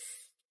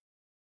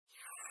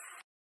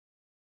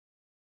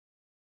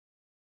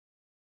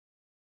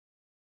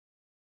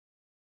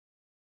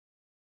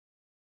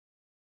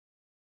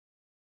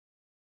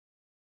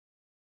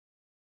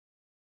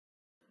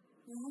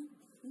娘，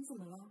你怎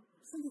么了？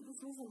身体不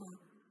舒服吗？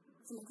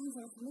怎么看起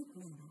来沉累不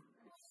累的？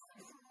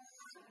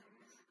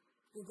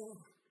卢哥，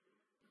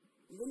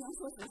你跟娘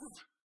说实话，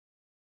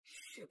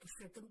是不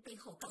是跟背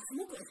后搞什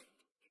么鬼？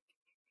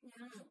娘，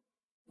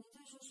你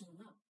在说什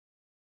么？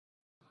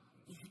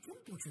你还真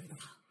不知道？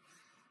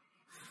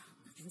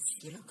那真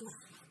奇了怪了，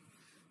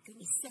跟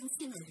你相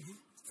亲的人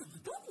怎么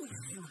都不来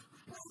了？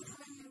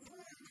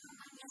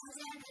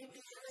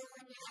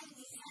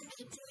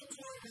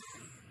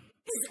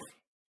闭嘴！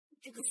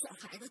这个小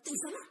孩子懂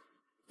什么？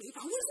违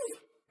反约束。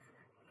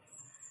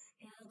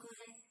娘乖，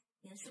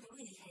娘是不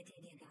会离开爹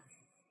爹的。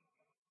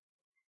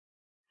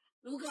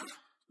卢哥，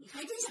你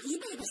还真想一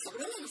辈子守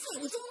着那个废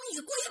物宗那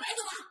个龟白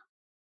的吗？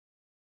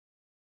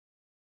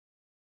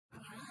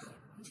娘，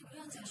你就不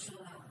要再说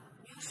了，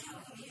你要是要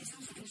我也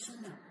相信医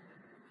生的。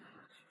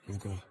卢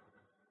哥，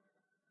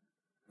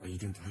我一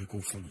定不会辜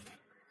负你的。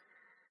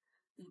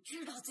你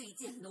知道最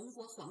近龙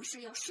国皇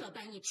室要设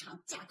办一场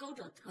价高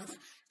者得的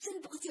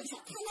珍宝介绍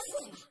拍卖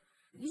会吗？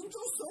云州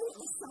所有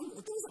的商贾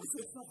都想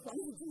去和皇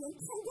室之人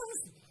攀关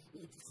系，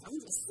你堂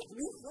姐夏云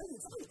和一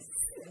家也去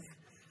了，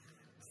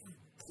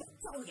太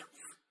招摇了。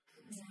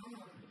娘，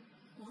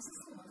我是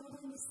驸马高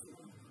官的死，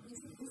你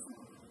怎么不知道？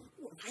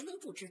我还能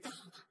不知道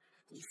吗？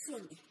你说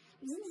你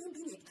明明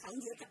比你堂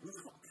姐长得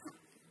好看，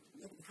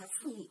也比她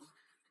聪明，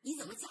你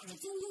怎么嫁给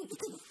精英一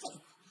个废物？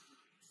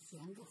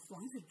连个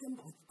皇室珍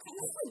宝唐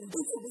氏你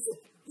都进不去，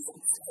你想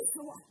气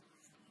死我！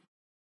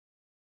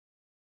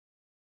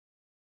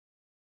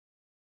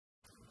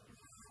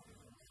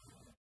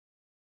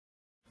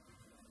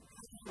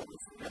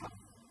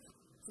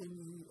金明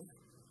宇，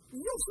你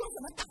又说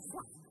什么大话？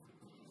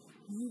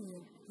你以为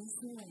不是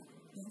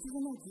连这个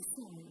那几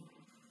岁吗？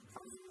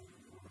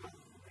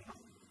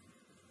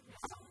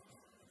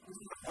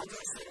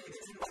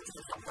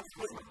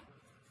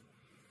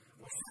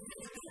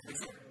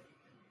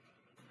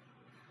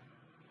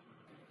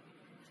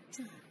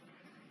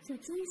这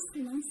真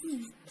是能进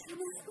他们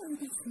会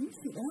的群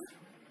体了，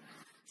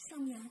上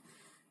面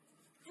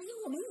还有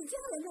我们一家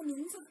人的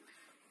名字，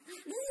连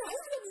儿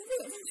子的名字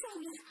也在上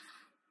面。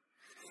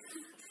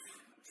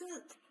这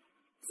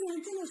然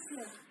真的是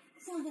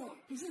上后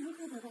不是如何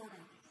得到的？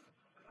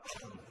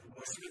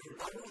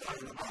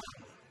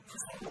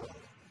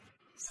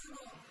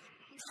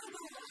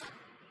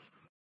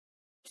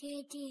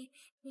爹地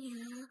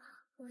娘，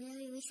我要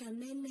有小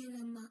妹妹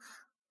了吗？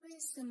为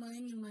什么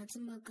你们这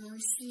么高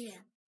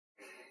兴？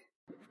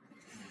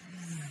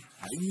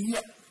哎呀！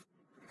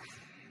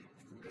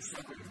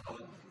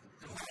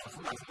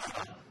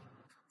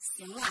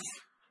行了，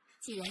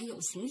既然有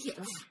请帖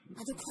了，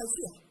那就快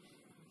去。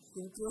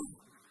爹爹，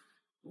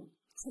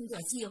趁这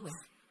机会，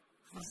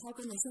好好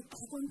跟那些达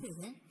官贵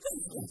人认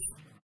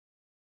识。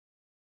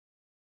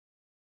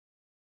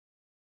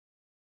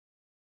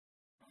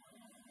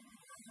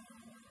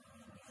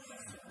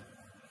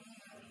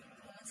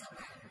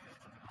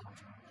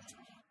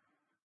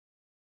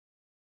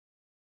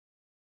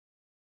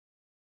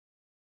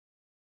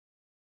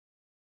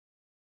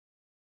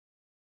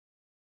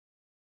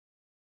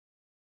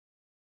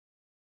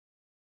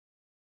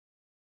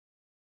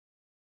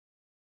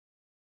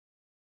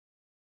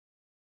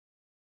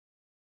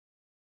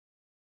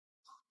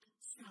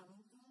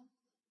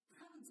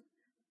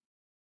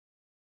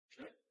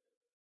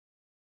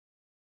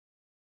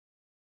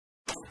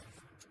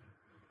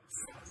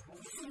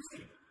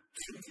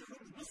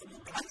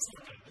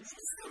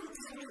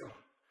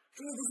这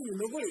不是你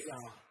们魏家，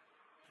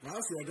哪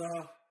写着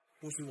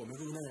不许我们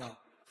入内了？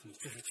你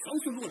这是强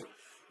行入内！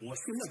我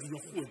现在就要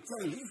护将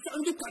你杀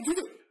人就赶出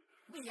去！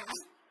魏然，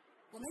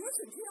我们有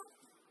请帖，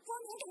光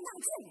年这么大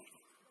见识，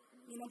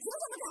你们凭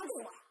什么这样对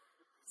我？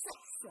再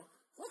说，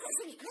我可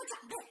是你们的长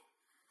辈，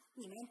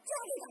你们这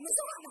样对长辈说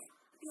话吗？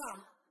哥，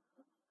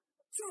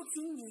就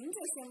凭您这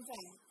身份，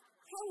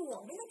还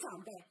我们的长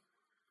辈，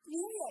您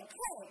也配？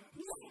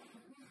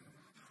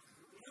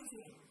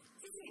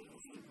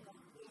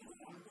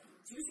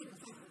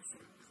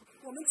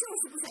我们就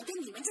是不想跟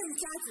你们这一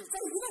家子在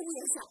一个屋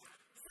檐下。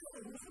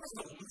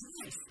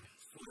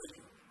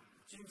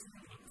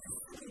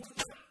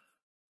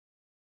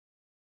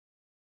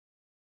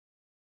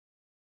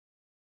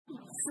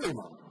是吗？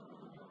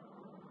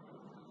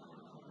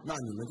那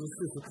你们就试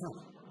试看，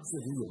自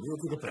己有没有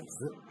这个本事。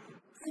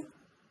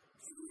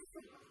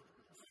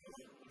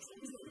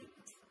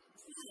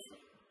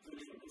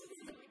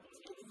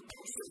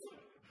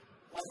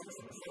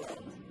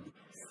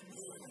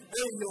哎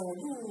呦，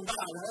陆大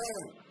人，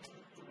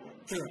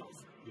这样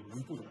有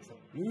人不能说，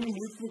无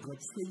资格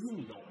却硬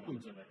要混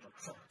进来这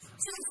事。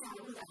真好，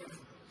陆大人，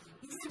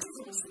你看这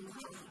种情况，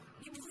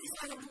你不会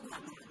杀人不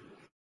管吧？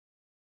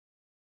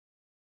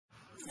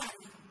陆大人，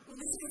我们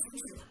现在同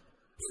事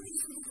必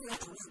须是自来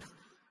主事的，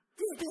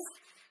对对，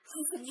还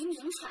请您明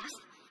察。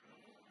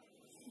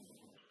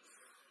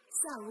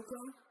夏如光，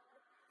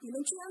你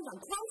们居然敢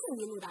匡正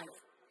于陆大人！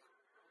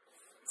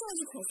这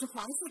里可是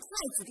皇室太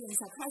子殿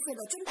下开设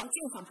的珍宝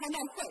鉴赏拍卖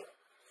会，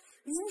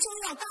您真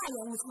要大人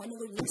物才能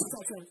够引起在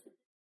这里。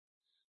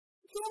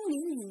光明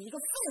你一个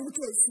废物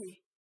赘婿，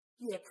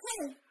也配？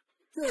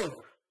就是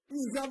你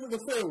家这个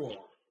废物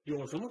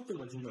有什么这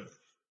么惊人？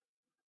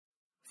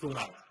苏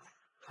大人，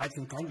还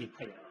请赶紧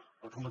派人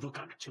把他们都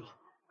赶出去吧。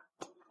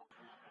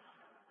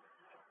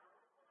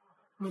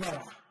陆大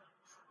人，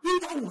你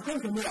打我干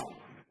什么呀？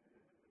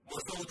我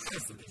受太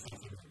子殿下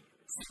之命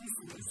，3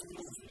次的苏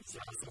子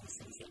加上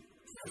先生，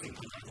才给他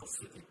拿到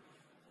4点。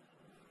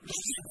你是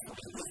我的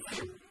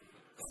废物，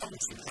看不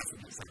起太子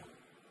殿下，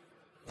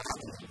我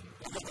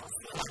要搞死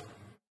他！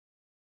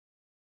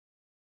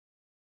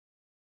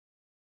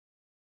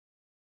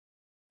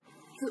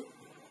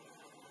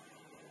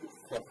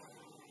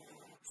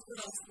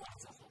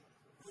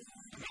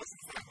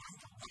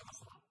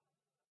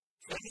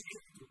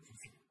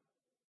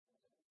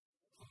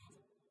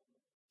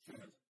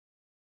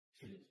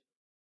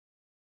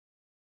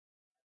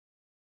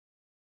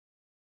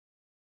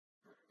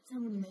丈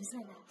夫，你没事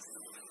吧？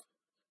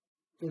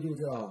这就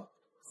叫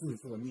自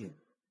作孽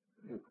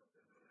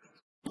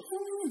不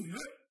空语。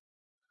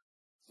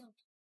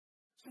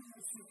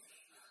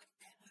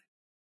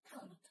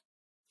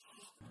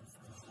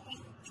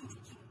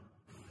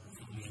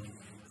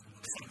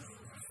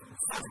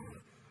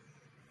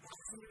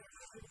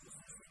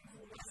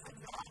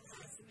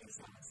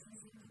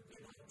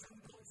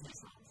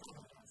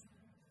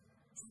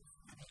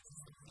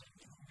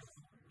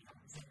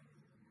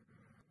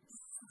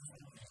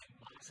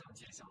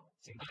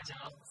大家。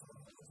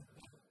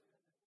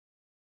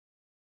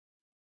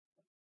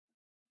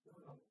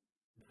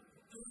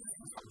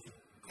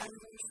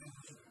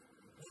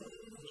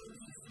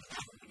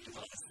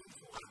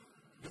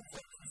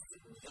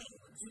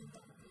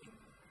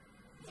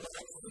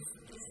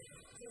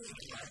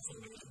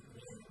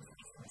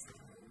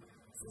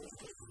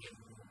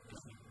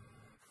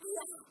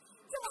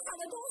这么好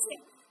的东西，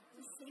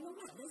谁能买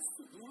得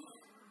起呀？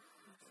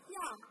呀，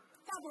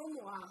大伯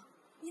母啊，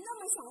你那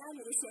么想让你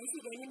的贤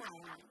婿给你买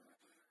呀？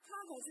他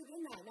可是给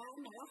奶奶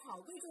买了好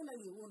贵重的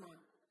礼物呢，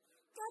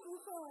该不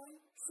会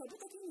舍不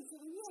得给你这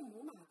个岳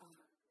母买吧？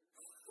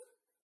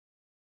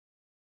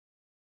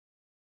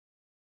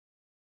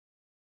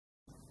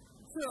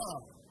是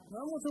啊，难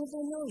不成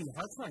风天雨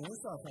还看人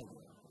下菜碟，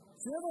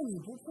觉得你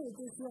不配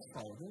这些好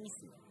东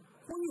西，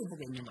故意不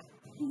给你买？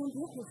你们别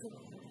胡说，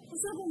我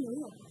说过没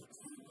有。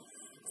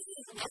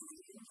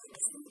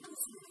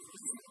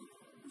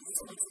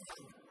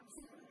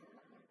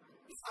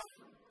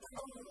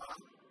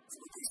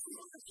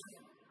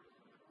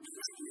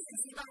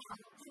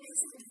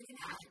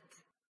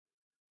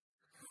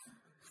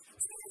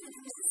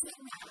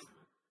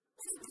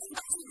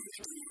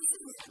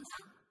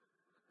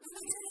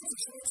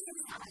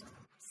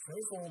谁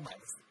说我买不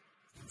起？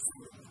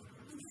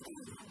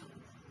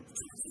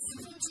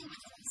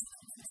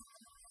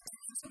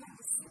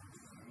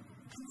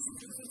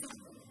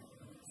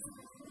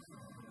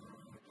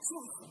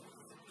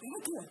不要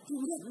给我丢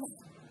人了！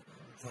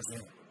放心，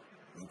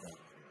林哥，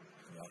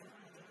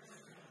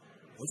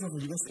我就是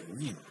一个手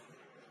艺的，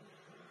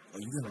我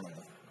一定能买到。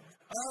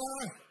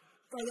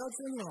大家听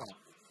听啊，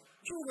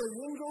这个云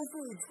州最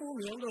出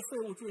名的废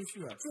物赘婿，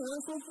竟然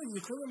说自己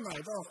可以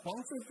买到皇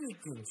室最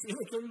顶级的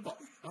珍宝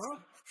啊！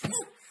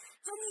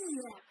周明宇，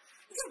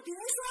你就别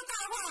说大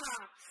话了。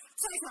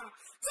再说，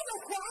这个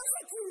皇室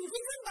顶级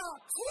珍宝，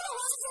除了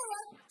王氏人，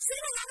谁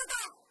能拿得到？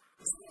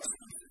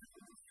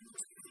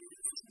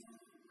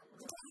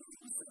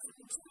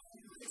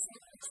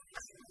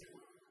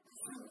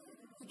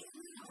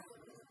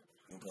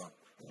林哥，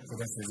这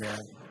段时间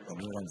我没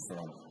有让你失望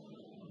吧？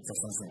再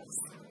相信我。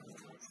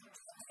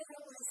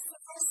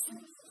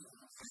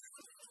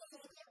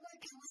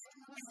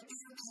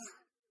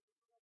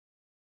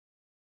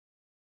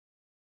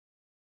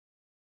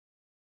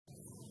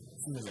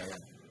谢谢爷爷，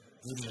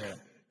弟弟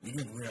一定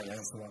不会让爷爷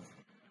失望的。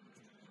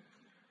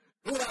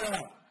陆大人，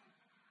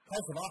开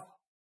始吧。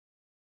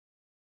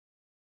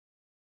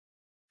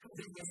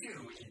这个谢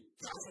如意，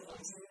家父皇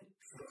亲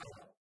12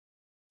万，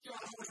家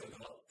父不舍得，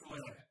诸位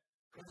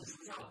可以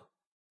出价了。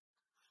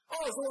20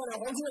万两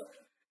黄金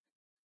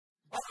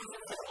，20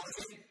万黄金，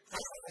还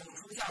要我们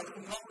出价更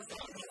高的价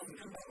格去珍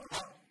宝了。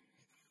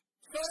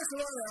30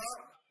万两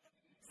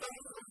，30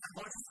万黄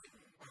金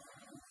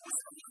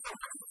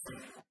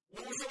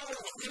，50万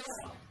黄金了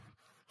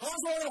，20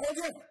万黄金，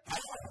还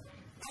有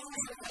20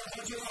万黄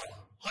金了，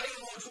还有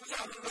我出价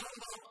更高的。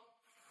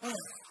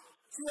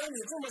既然你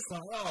这么想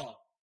要，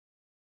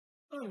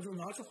那你就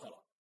拿去好了。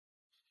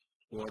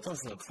我倒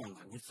是要看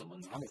看你怎么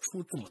拿得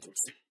出这么多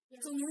钱。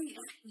周明宇，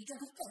你这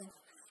个废物，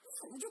你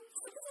怎么就不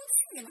出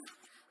去呢？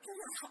这下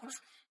好了，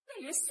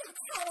被人吓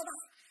跳了吧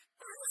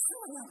？80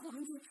万两黄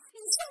金，你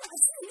上哪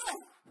去用？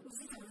你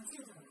是怎么记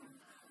得的？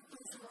到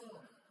时候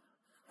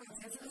二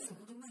宅子舍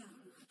不得卖我。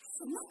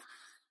什么？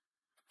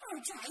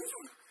二宅子？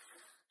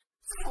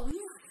讨厌，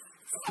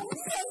讨厌！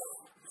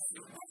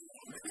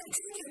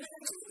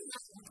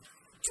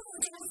这么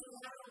着急，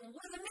我为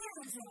了面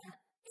子，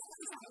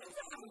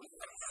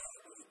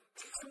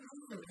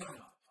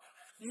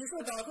你是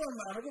打算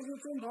买了这些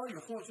珍宝以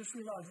后去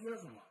睡大街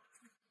是吗？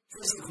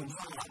这是恐怕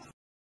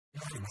让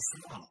你们失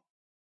望了。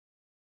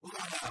陆大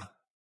人，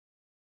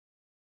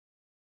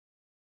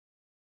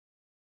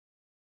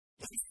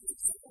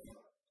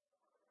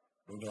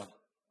龙哥，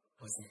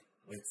放心，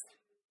我也在。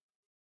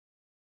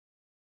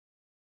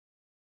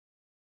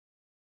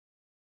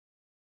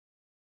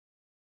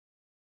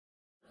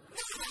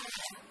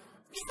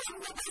你怎么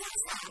把他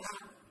傻了？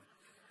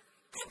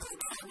他不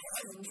讨厌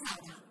人票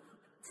的，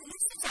肯定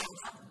是假的。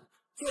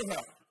就是，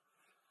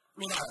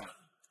陆大人，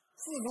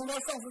自从他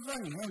上次在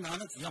你那拿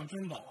了几样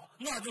珍宝，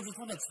那就是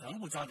他的全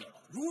部家底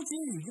了。如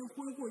今已经挥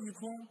霍一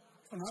空，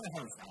他哪里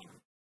还有钱？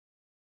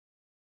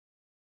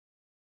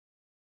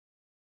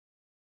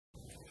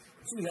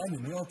既然你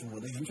们要赌我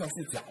的银票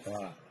是假的，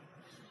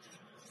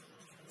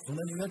就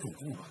那应该赌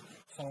注吧。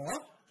好啊，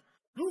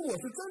如果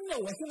是真的，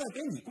我现在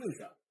给你跪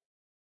下；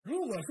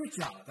如果是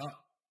假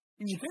的，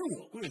你给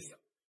我跪下。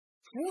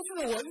除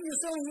非我一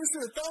生一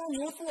世当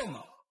牛做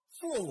马，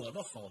做我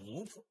的好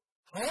奴仆。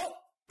好，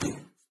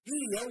一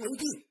言为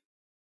定。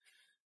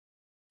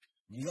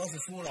你要是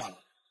输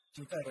了，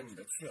就带着你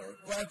的妻儿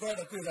乖乖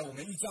的跪在我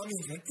们一家面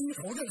前低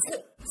头认错。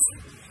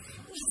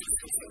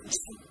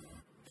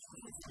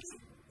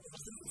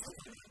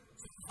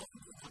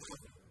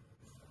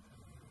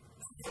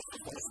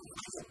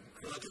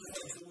可兑换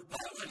出8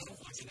万两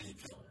黄金的银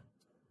票，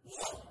我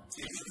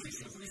坚决对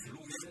水挥使路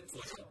边作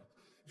证，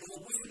有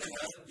不信的人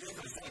也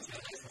可上前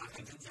来查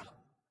看真假。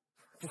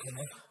不可能，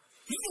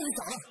一定是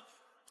假的！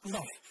陆大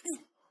人，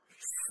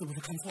是不是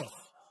看错了？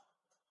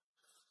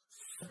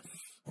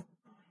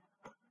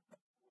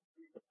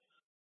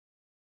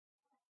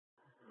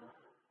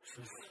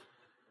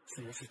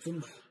我是真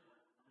的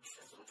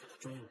是从这个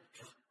专用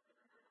车，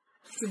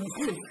怎么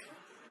会？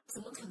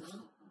怎么可能？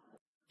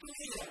爹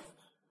爹，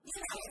你哪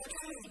来的专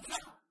用银票？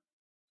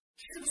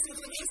是不是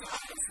昨天小二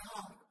的时候，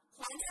皇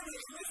家为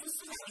什么是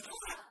塑料给偷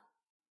了？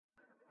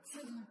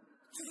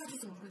这到底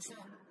怎么回事？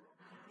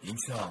银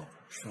票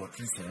是我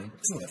之前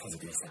救了太子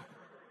殿下，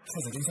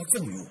太子殿下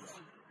赠予我的。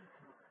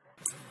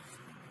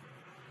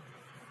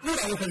陆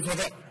大人可以作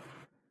证。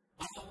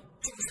啊，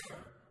这个事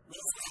我知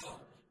道，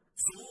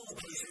此物本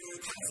是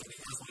太子殿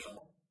下所有，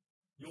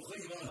有何疑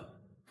问？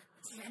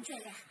既然这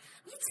样，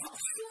你早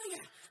说呀，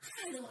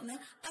害得我们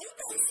白担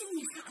心一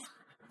场。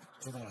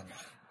知道了吗？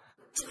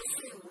这个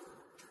事物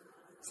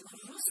怎么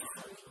如此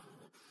合理？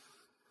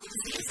这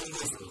些风过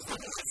所患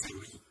的还是有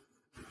意。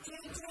这是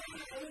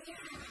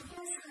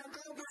可够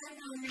巴掌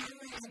难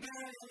买到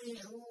的礼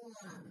物。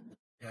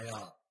洋洋，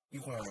一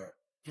会儿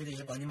爹爹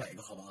也帮你买一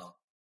个好不好？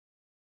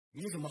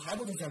你怎么还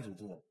不动下赌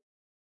注？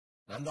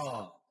难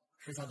道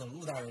是想等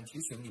陆大人提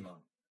醒你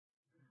吗？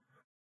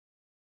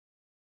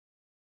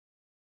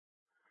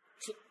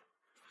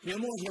别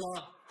磨叽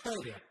了，快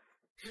点！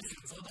是选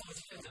择道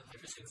歉还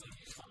是选择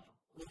离场？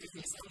我给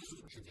你3个字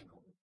的时间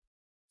够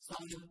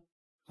3分。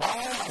好，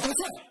道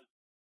歉。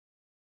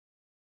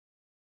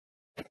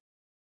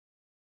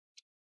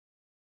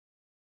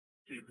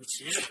对不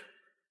起，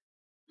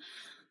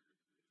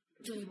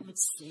对不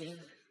起，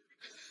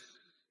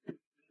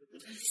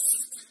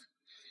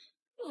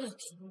我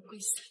只能跪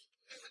下。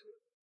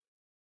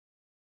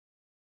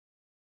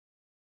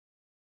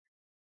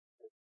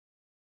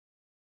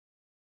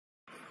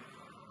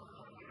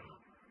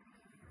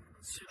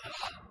起来了！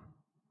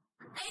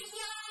哎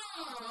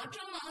呦，这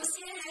某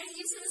些人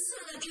一次次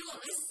的给我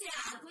们下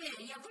跪，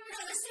也不知道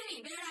他心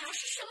里边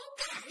是什么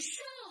感受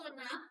呢？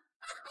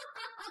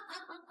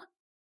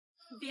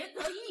别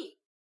得意。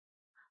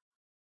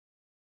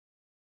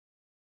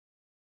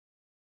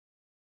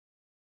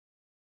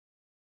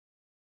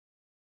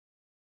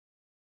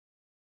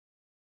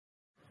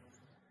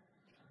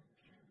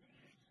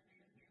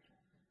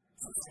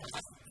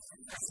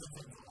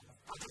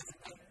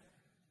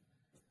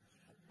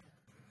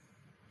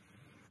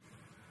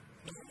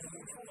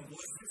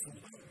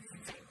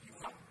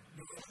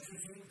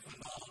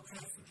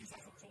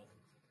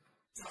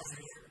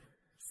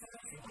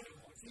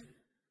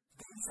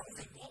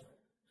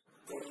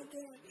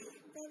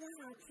背的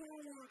好漂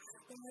亮，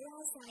我要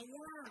想要。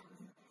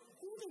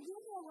你给爹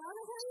爹玩了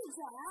他一整。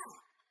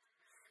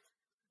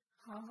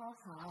好好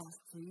好，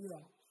子玉，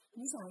你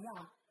想要，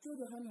爹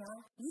爹和娘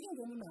一定给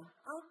你买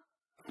啊！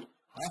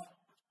好，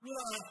陆大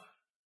人，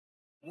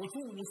我出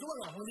50万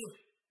两黄金。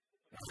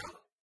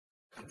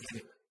看爹爹，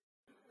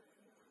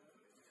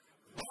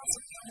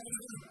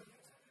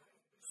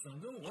想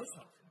跟我抢，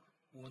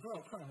我倒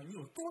要看看你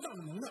有多大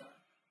的能耐。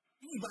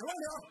100万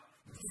两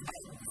，300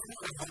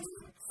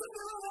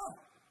万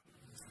两。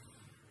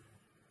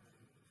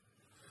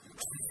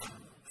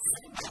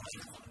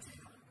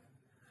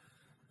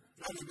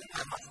那你别害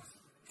怕，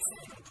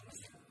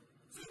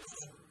最后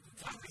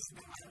价值是100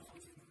万黄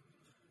金。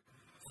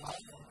好，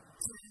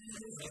今天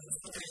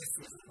这件事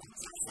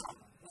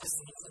我死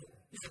后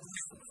也不会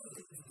死的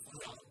不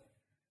要。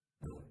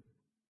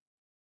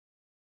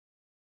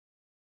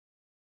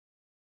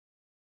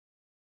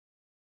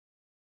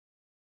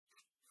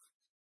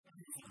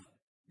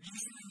你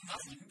是拿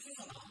银票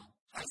呢，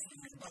还是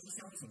帮箱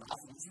子拿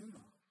黄金呢？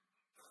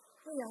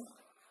陆阳，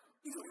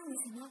你在干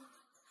什么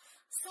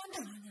？300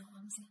万两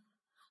黄金，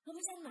我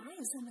们家哪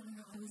有300万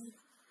两黄金？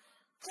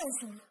再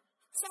说了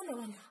，300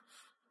万两，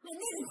连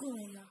那个空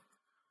也要。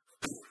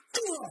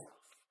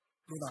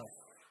陆大人，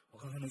我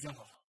刚才没讲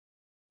好，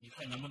你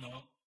看能不能？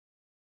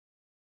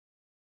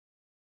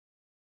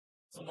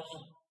怎么？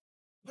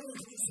为什么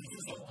只是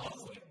想反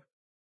悔？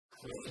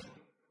可以。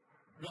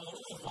扰乱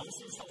皇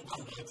室创办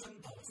的珍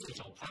宝鉴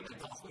赏拍卖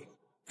大会，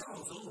召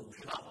则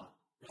50大板，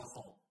然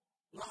后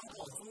拉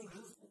到宗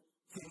人府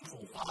听候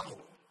发落。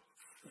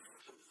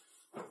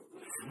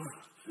什么？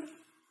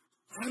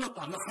拍了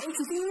板的还是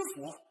宗人府？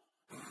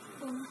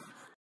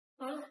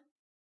完了，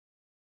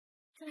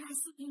这还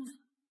死定了！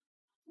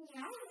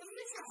娘，你是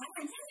傻，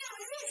你听见我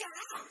是傻？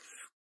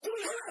滚！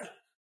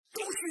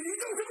都是你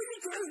让什么一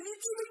转，你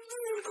记得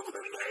路都快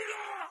没了。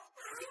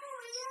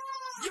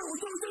要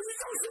叫你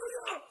叫什么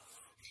呀？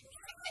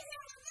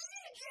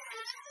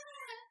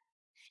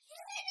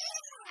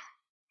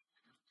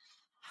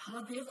好了，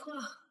别哭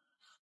了。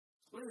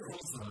魏公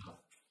子，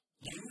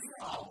银票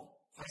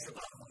还是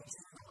办黄金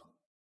呢？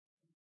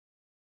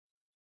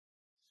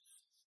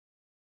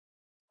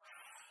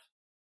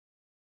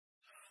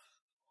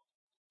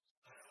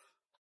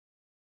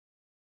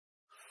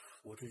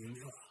我这银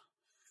票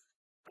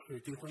可以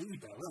兑换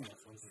100万两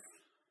黄金，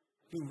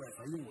另外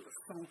还有我的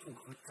商铺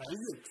和宅院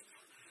抵押，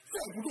再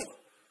不够，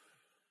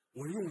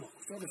我用老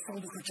家的商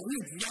铺和宅院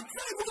抵押，再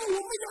不够我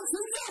们家全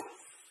家。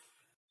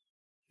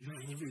愿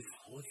意为朝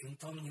廷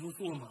当牛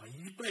做马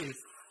一辈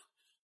子，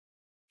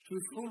只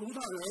求卢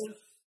大人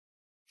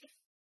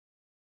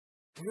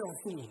不要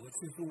送我去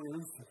宗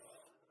人府。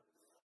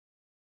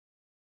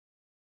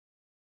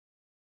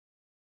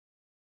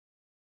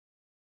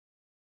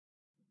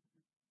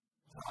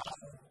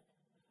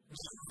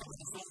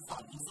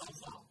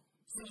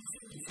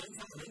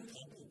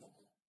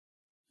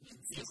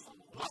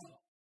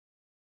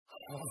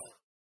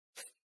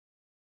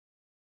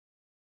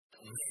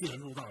谢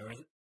陆大人，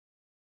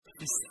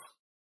谢谢。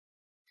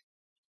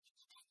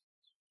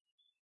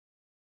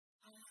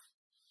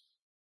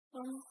怎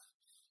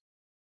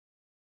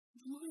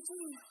么会这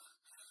样？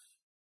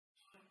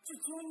这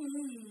庄园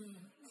里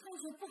看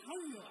着不好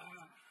惹，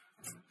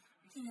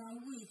竟然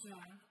魏家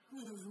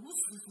过得如此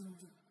清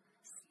静。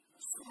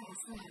算了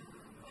算了，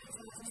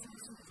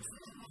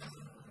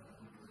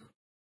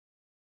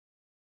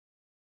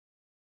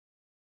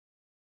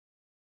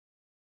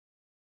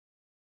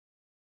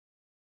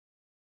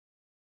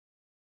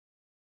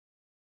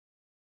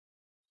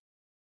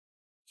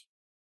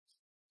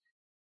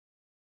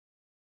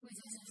魏家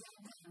想想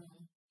看，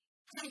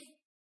嘿，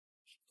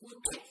我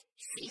对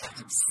谁还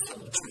有兴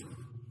趣？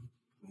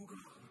吴哥，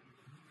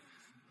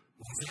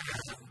我现在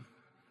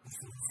是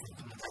这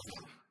么大家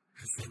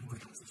是谁会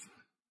长自己？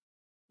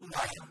陆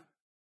大人，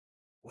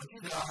我记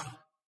得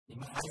你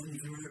们还有一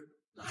只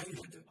蓝人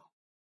对吧？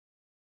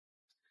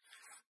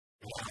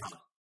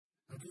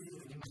我弟弟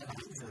给你买个篮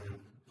子，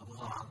好不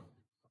好？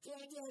爹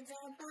爹真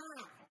棒，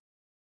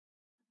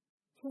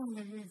这样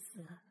的日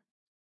子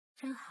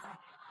真好。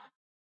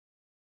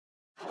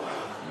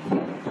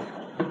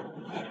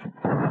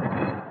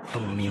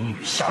东明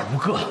与夏如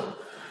歌，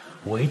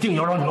我一定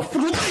要让你们付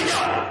出代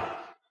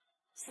价！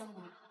三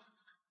王，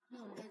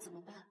那我们该怎么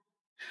办？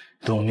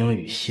东明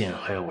与信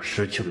还有我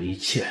失去了一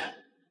切，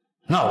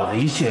那我的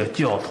一切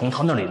就要从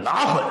他那里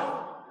拿回来。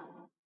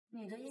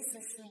你的意思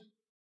是？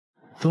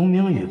东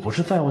明宇不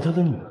是在乎他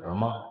的女儿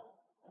吗？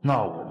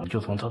那我们就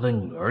从他的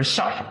女儿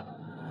下手。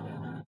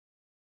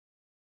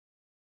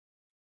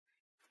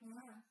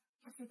妈，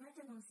他喜欢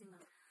这东西吗？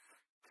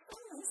当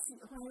然喜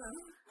欢了。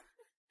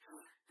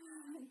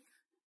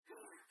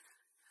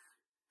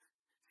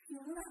行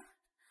了，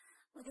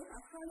我得把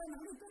他那拿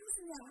的东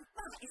西呀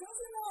摆上去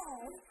喽。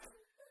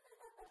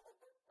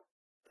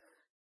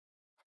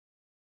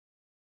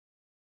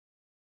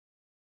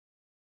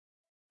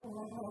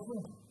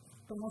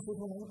刚刚随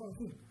头来的报信，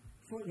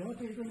说瑶瑶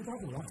被一个人抓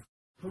走了，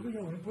回去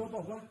要我们不要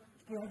报官，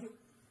不然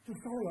就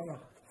杀了瑶瑶。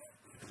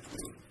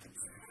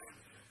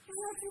不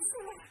要出事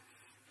了！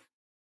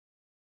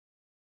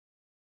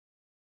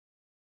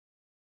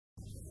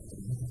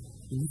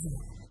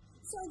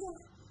小姐，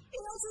不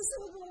要出事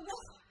了，哥哥。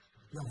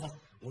要不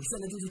我现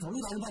在就去找陆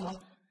大人帮忙。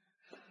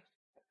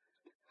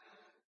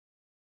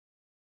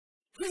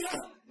队长，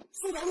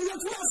速把陆家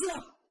出老师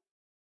了。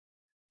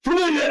朱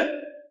明宇，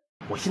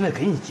我现在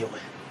给你机会，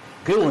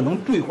给我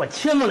能兑换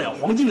1000万两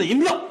黄金的银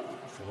票，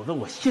否则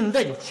我现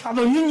在就掐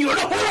断你女儿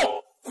的喉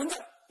咙！混蛋，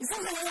你放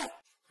开瑶瑶！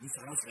你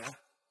想要钱，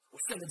我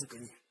现在就给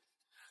你。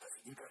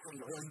你敢送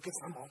瑶瑶一根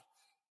长矛，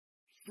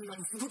就让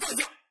你付出代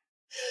价。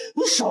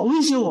你少威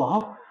胁我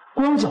啊！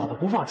光脚的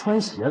不怕穿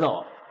鞋的，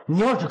你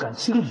要是敢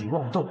轻举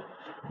妄动，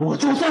我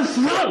就算死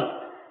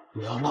了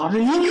也要拉着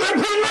你女儿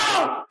陪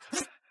葬！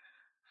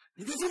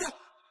你别激动，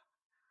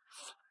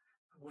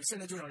我现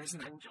在就让人去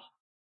拿银票，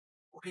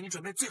我给你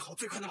准备最好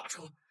最快的马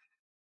车，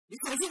你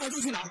想去哪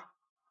就去哪。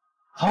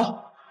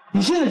好，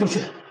你现在就去，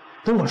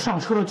等我上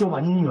车了就把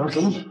你女儿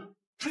给你。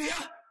师爷，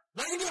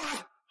拿银票来！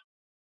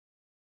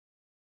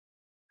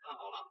看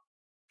好了，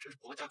这是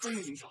国家专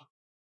用银票。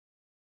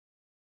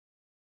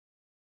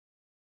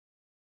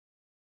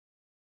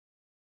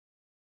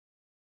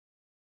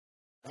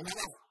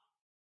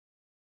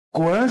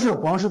果然是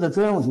皇室的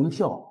专用银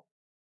票。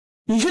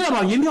你现在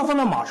把银票放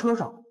到马车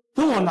上，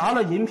等我拿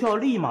了银票，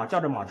立马驾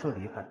着马车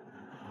离开。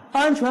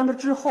安全了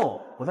之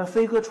后，我再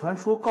飞鸽传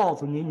书告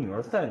诉你女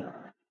儿在哪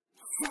儿。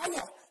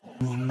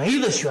你没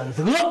得选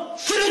择，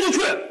现在就去！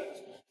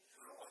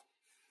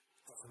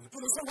你不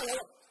能伤害瑶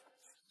瑶。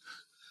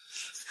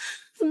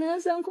怎么样，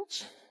相公，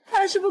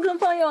还是不肯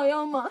放瑶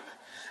瑶吗？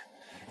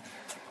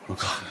陆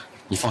哥，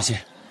你放心，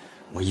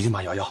我一定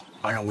把瑶瑶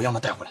安然无恙的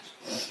带回来。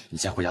你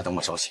先回家等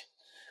我消息。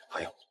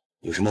还有，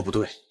有什么不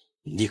对，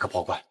你立刻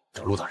报官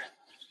找陆大人，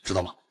知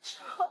道吗？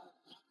好，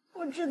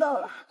我知道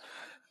了。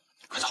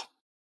快走！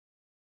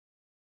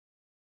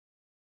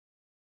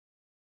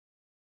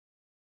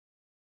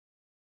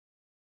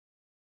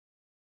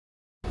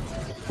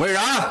魏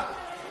然，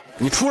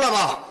你出来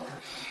吧！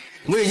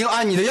我已经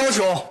按你的要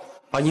求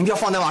把银票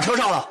放在马车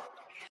上了。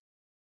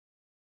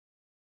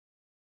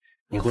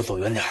你给我走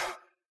远点，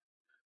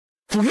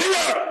走远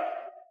点！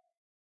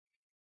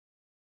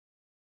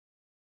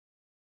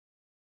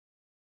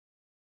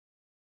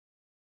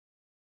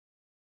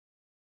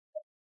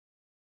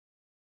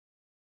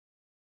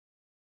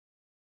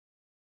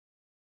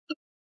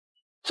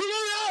崔经理，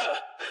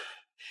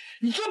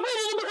你这辈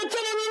子都不肯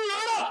见到你女儿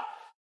了！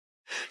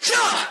下！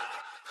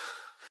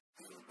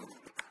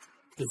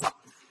殿下，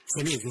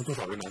前面已经多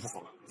少人埋伏好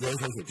了，元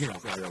山水必然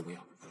会安然无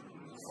恙。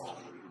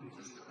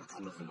他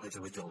们很快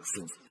就会掉入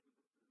陷阱。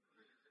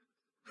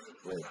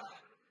未来，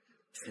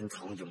天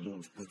堂有路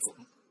你不走，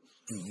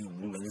地狱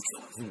无门你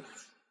走不进来，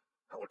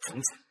把我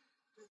惩处。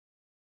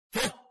走，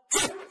去！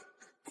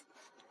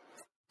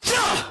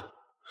下！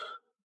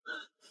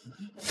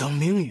曾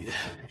明宇，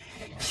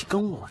你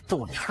跟我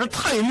斗，你还是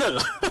太嫩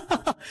了！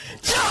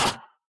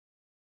驾！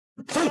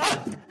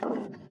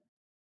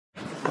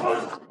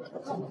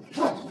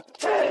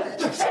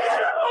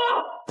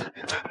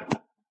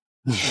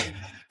你，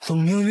曾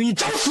明宇，你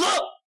找死！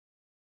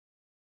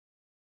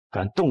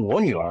敢动我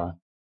女儿，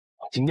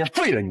我今天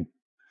废了你！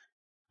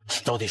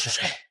你到底是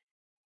谁？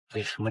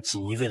为什么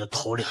锦衣卫的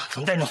头领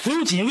能带着所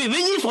有锦衣卫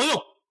为你所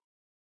用？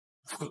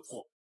蠢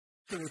货！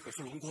这位可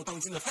是龙国当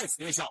今的太子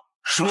殿下。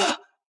什么？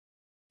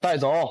带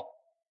走，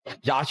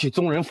押去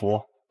宗人府，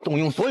动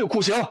用所有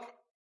酷刑。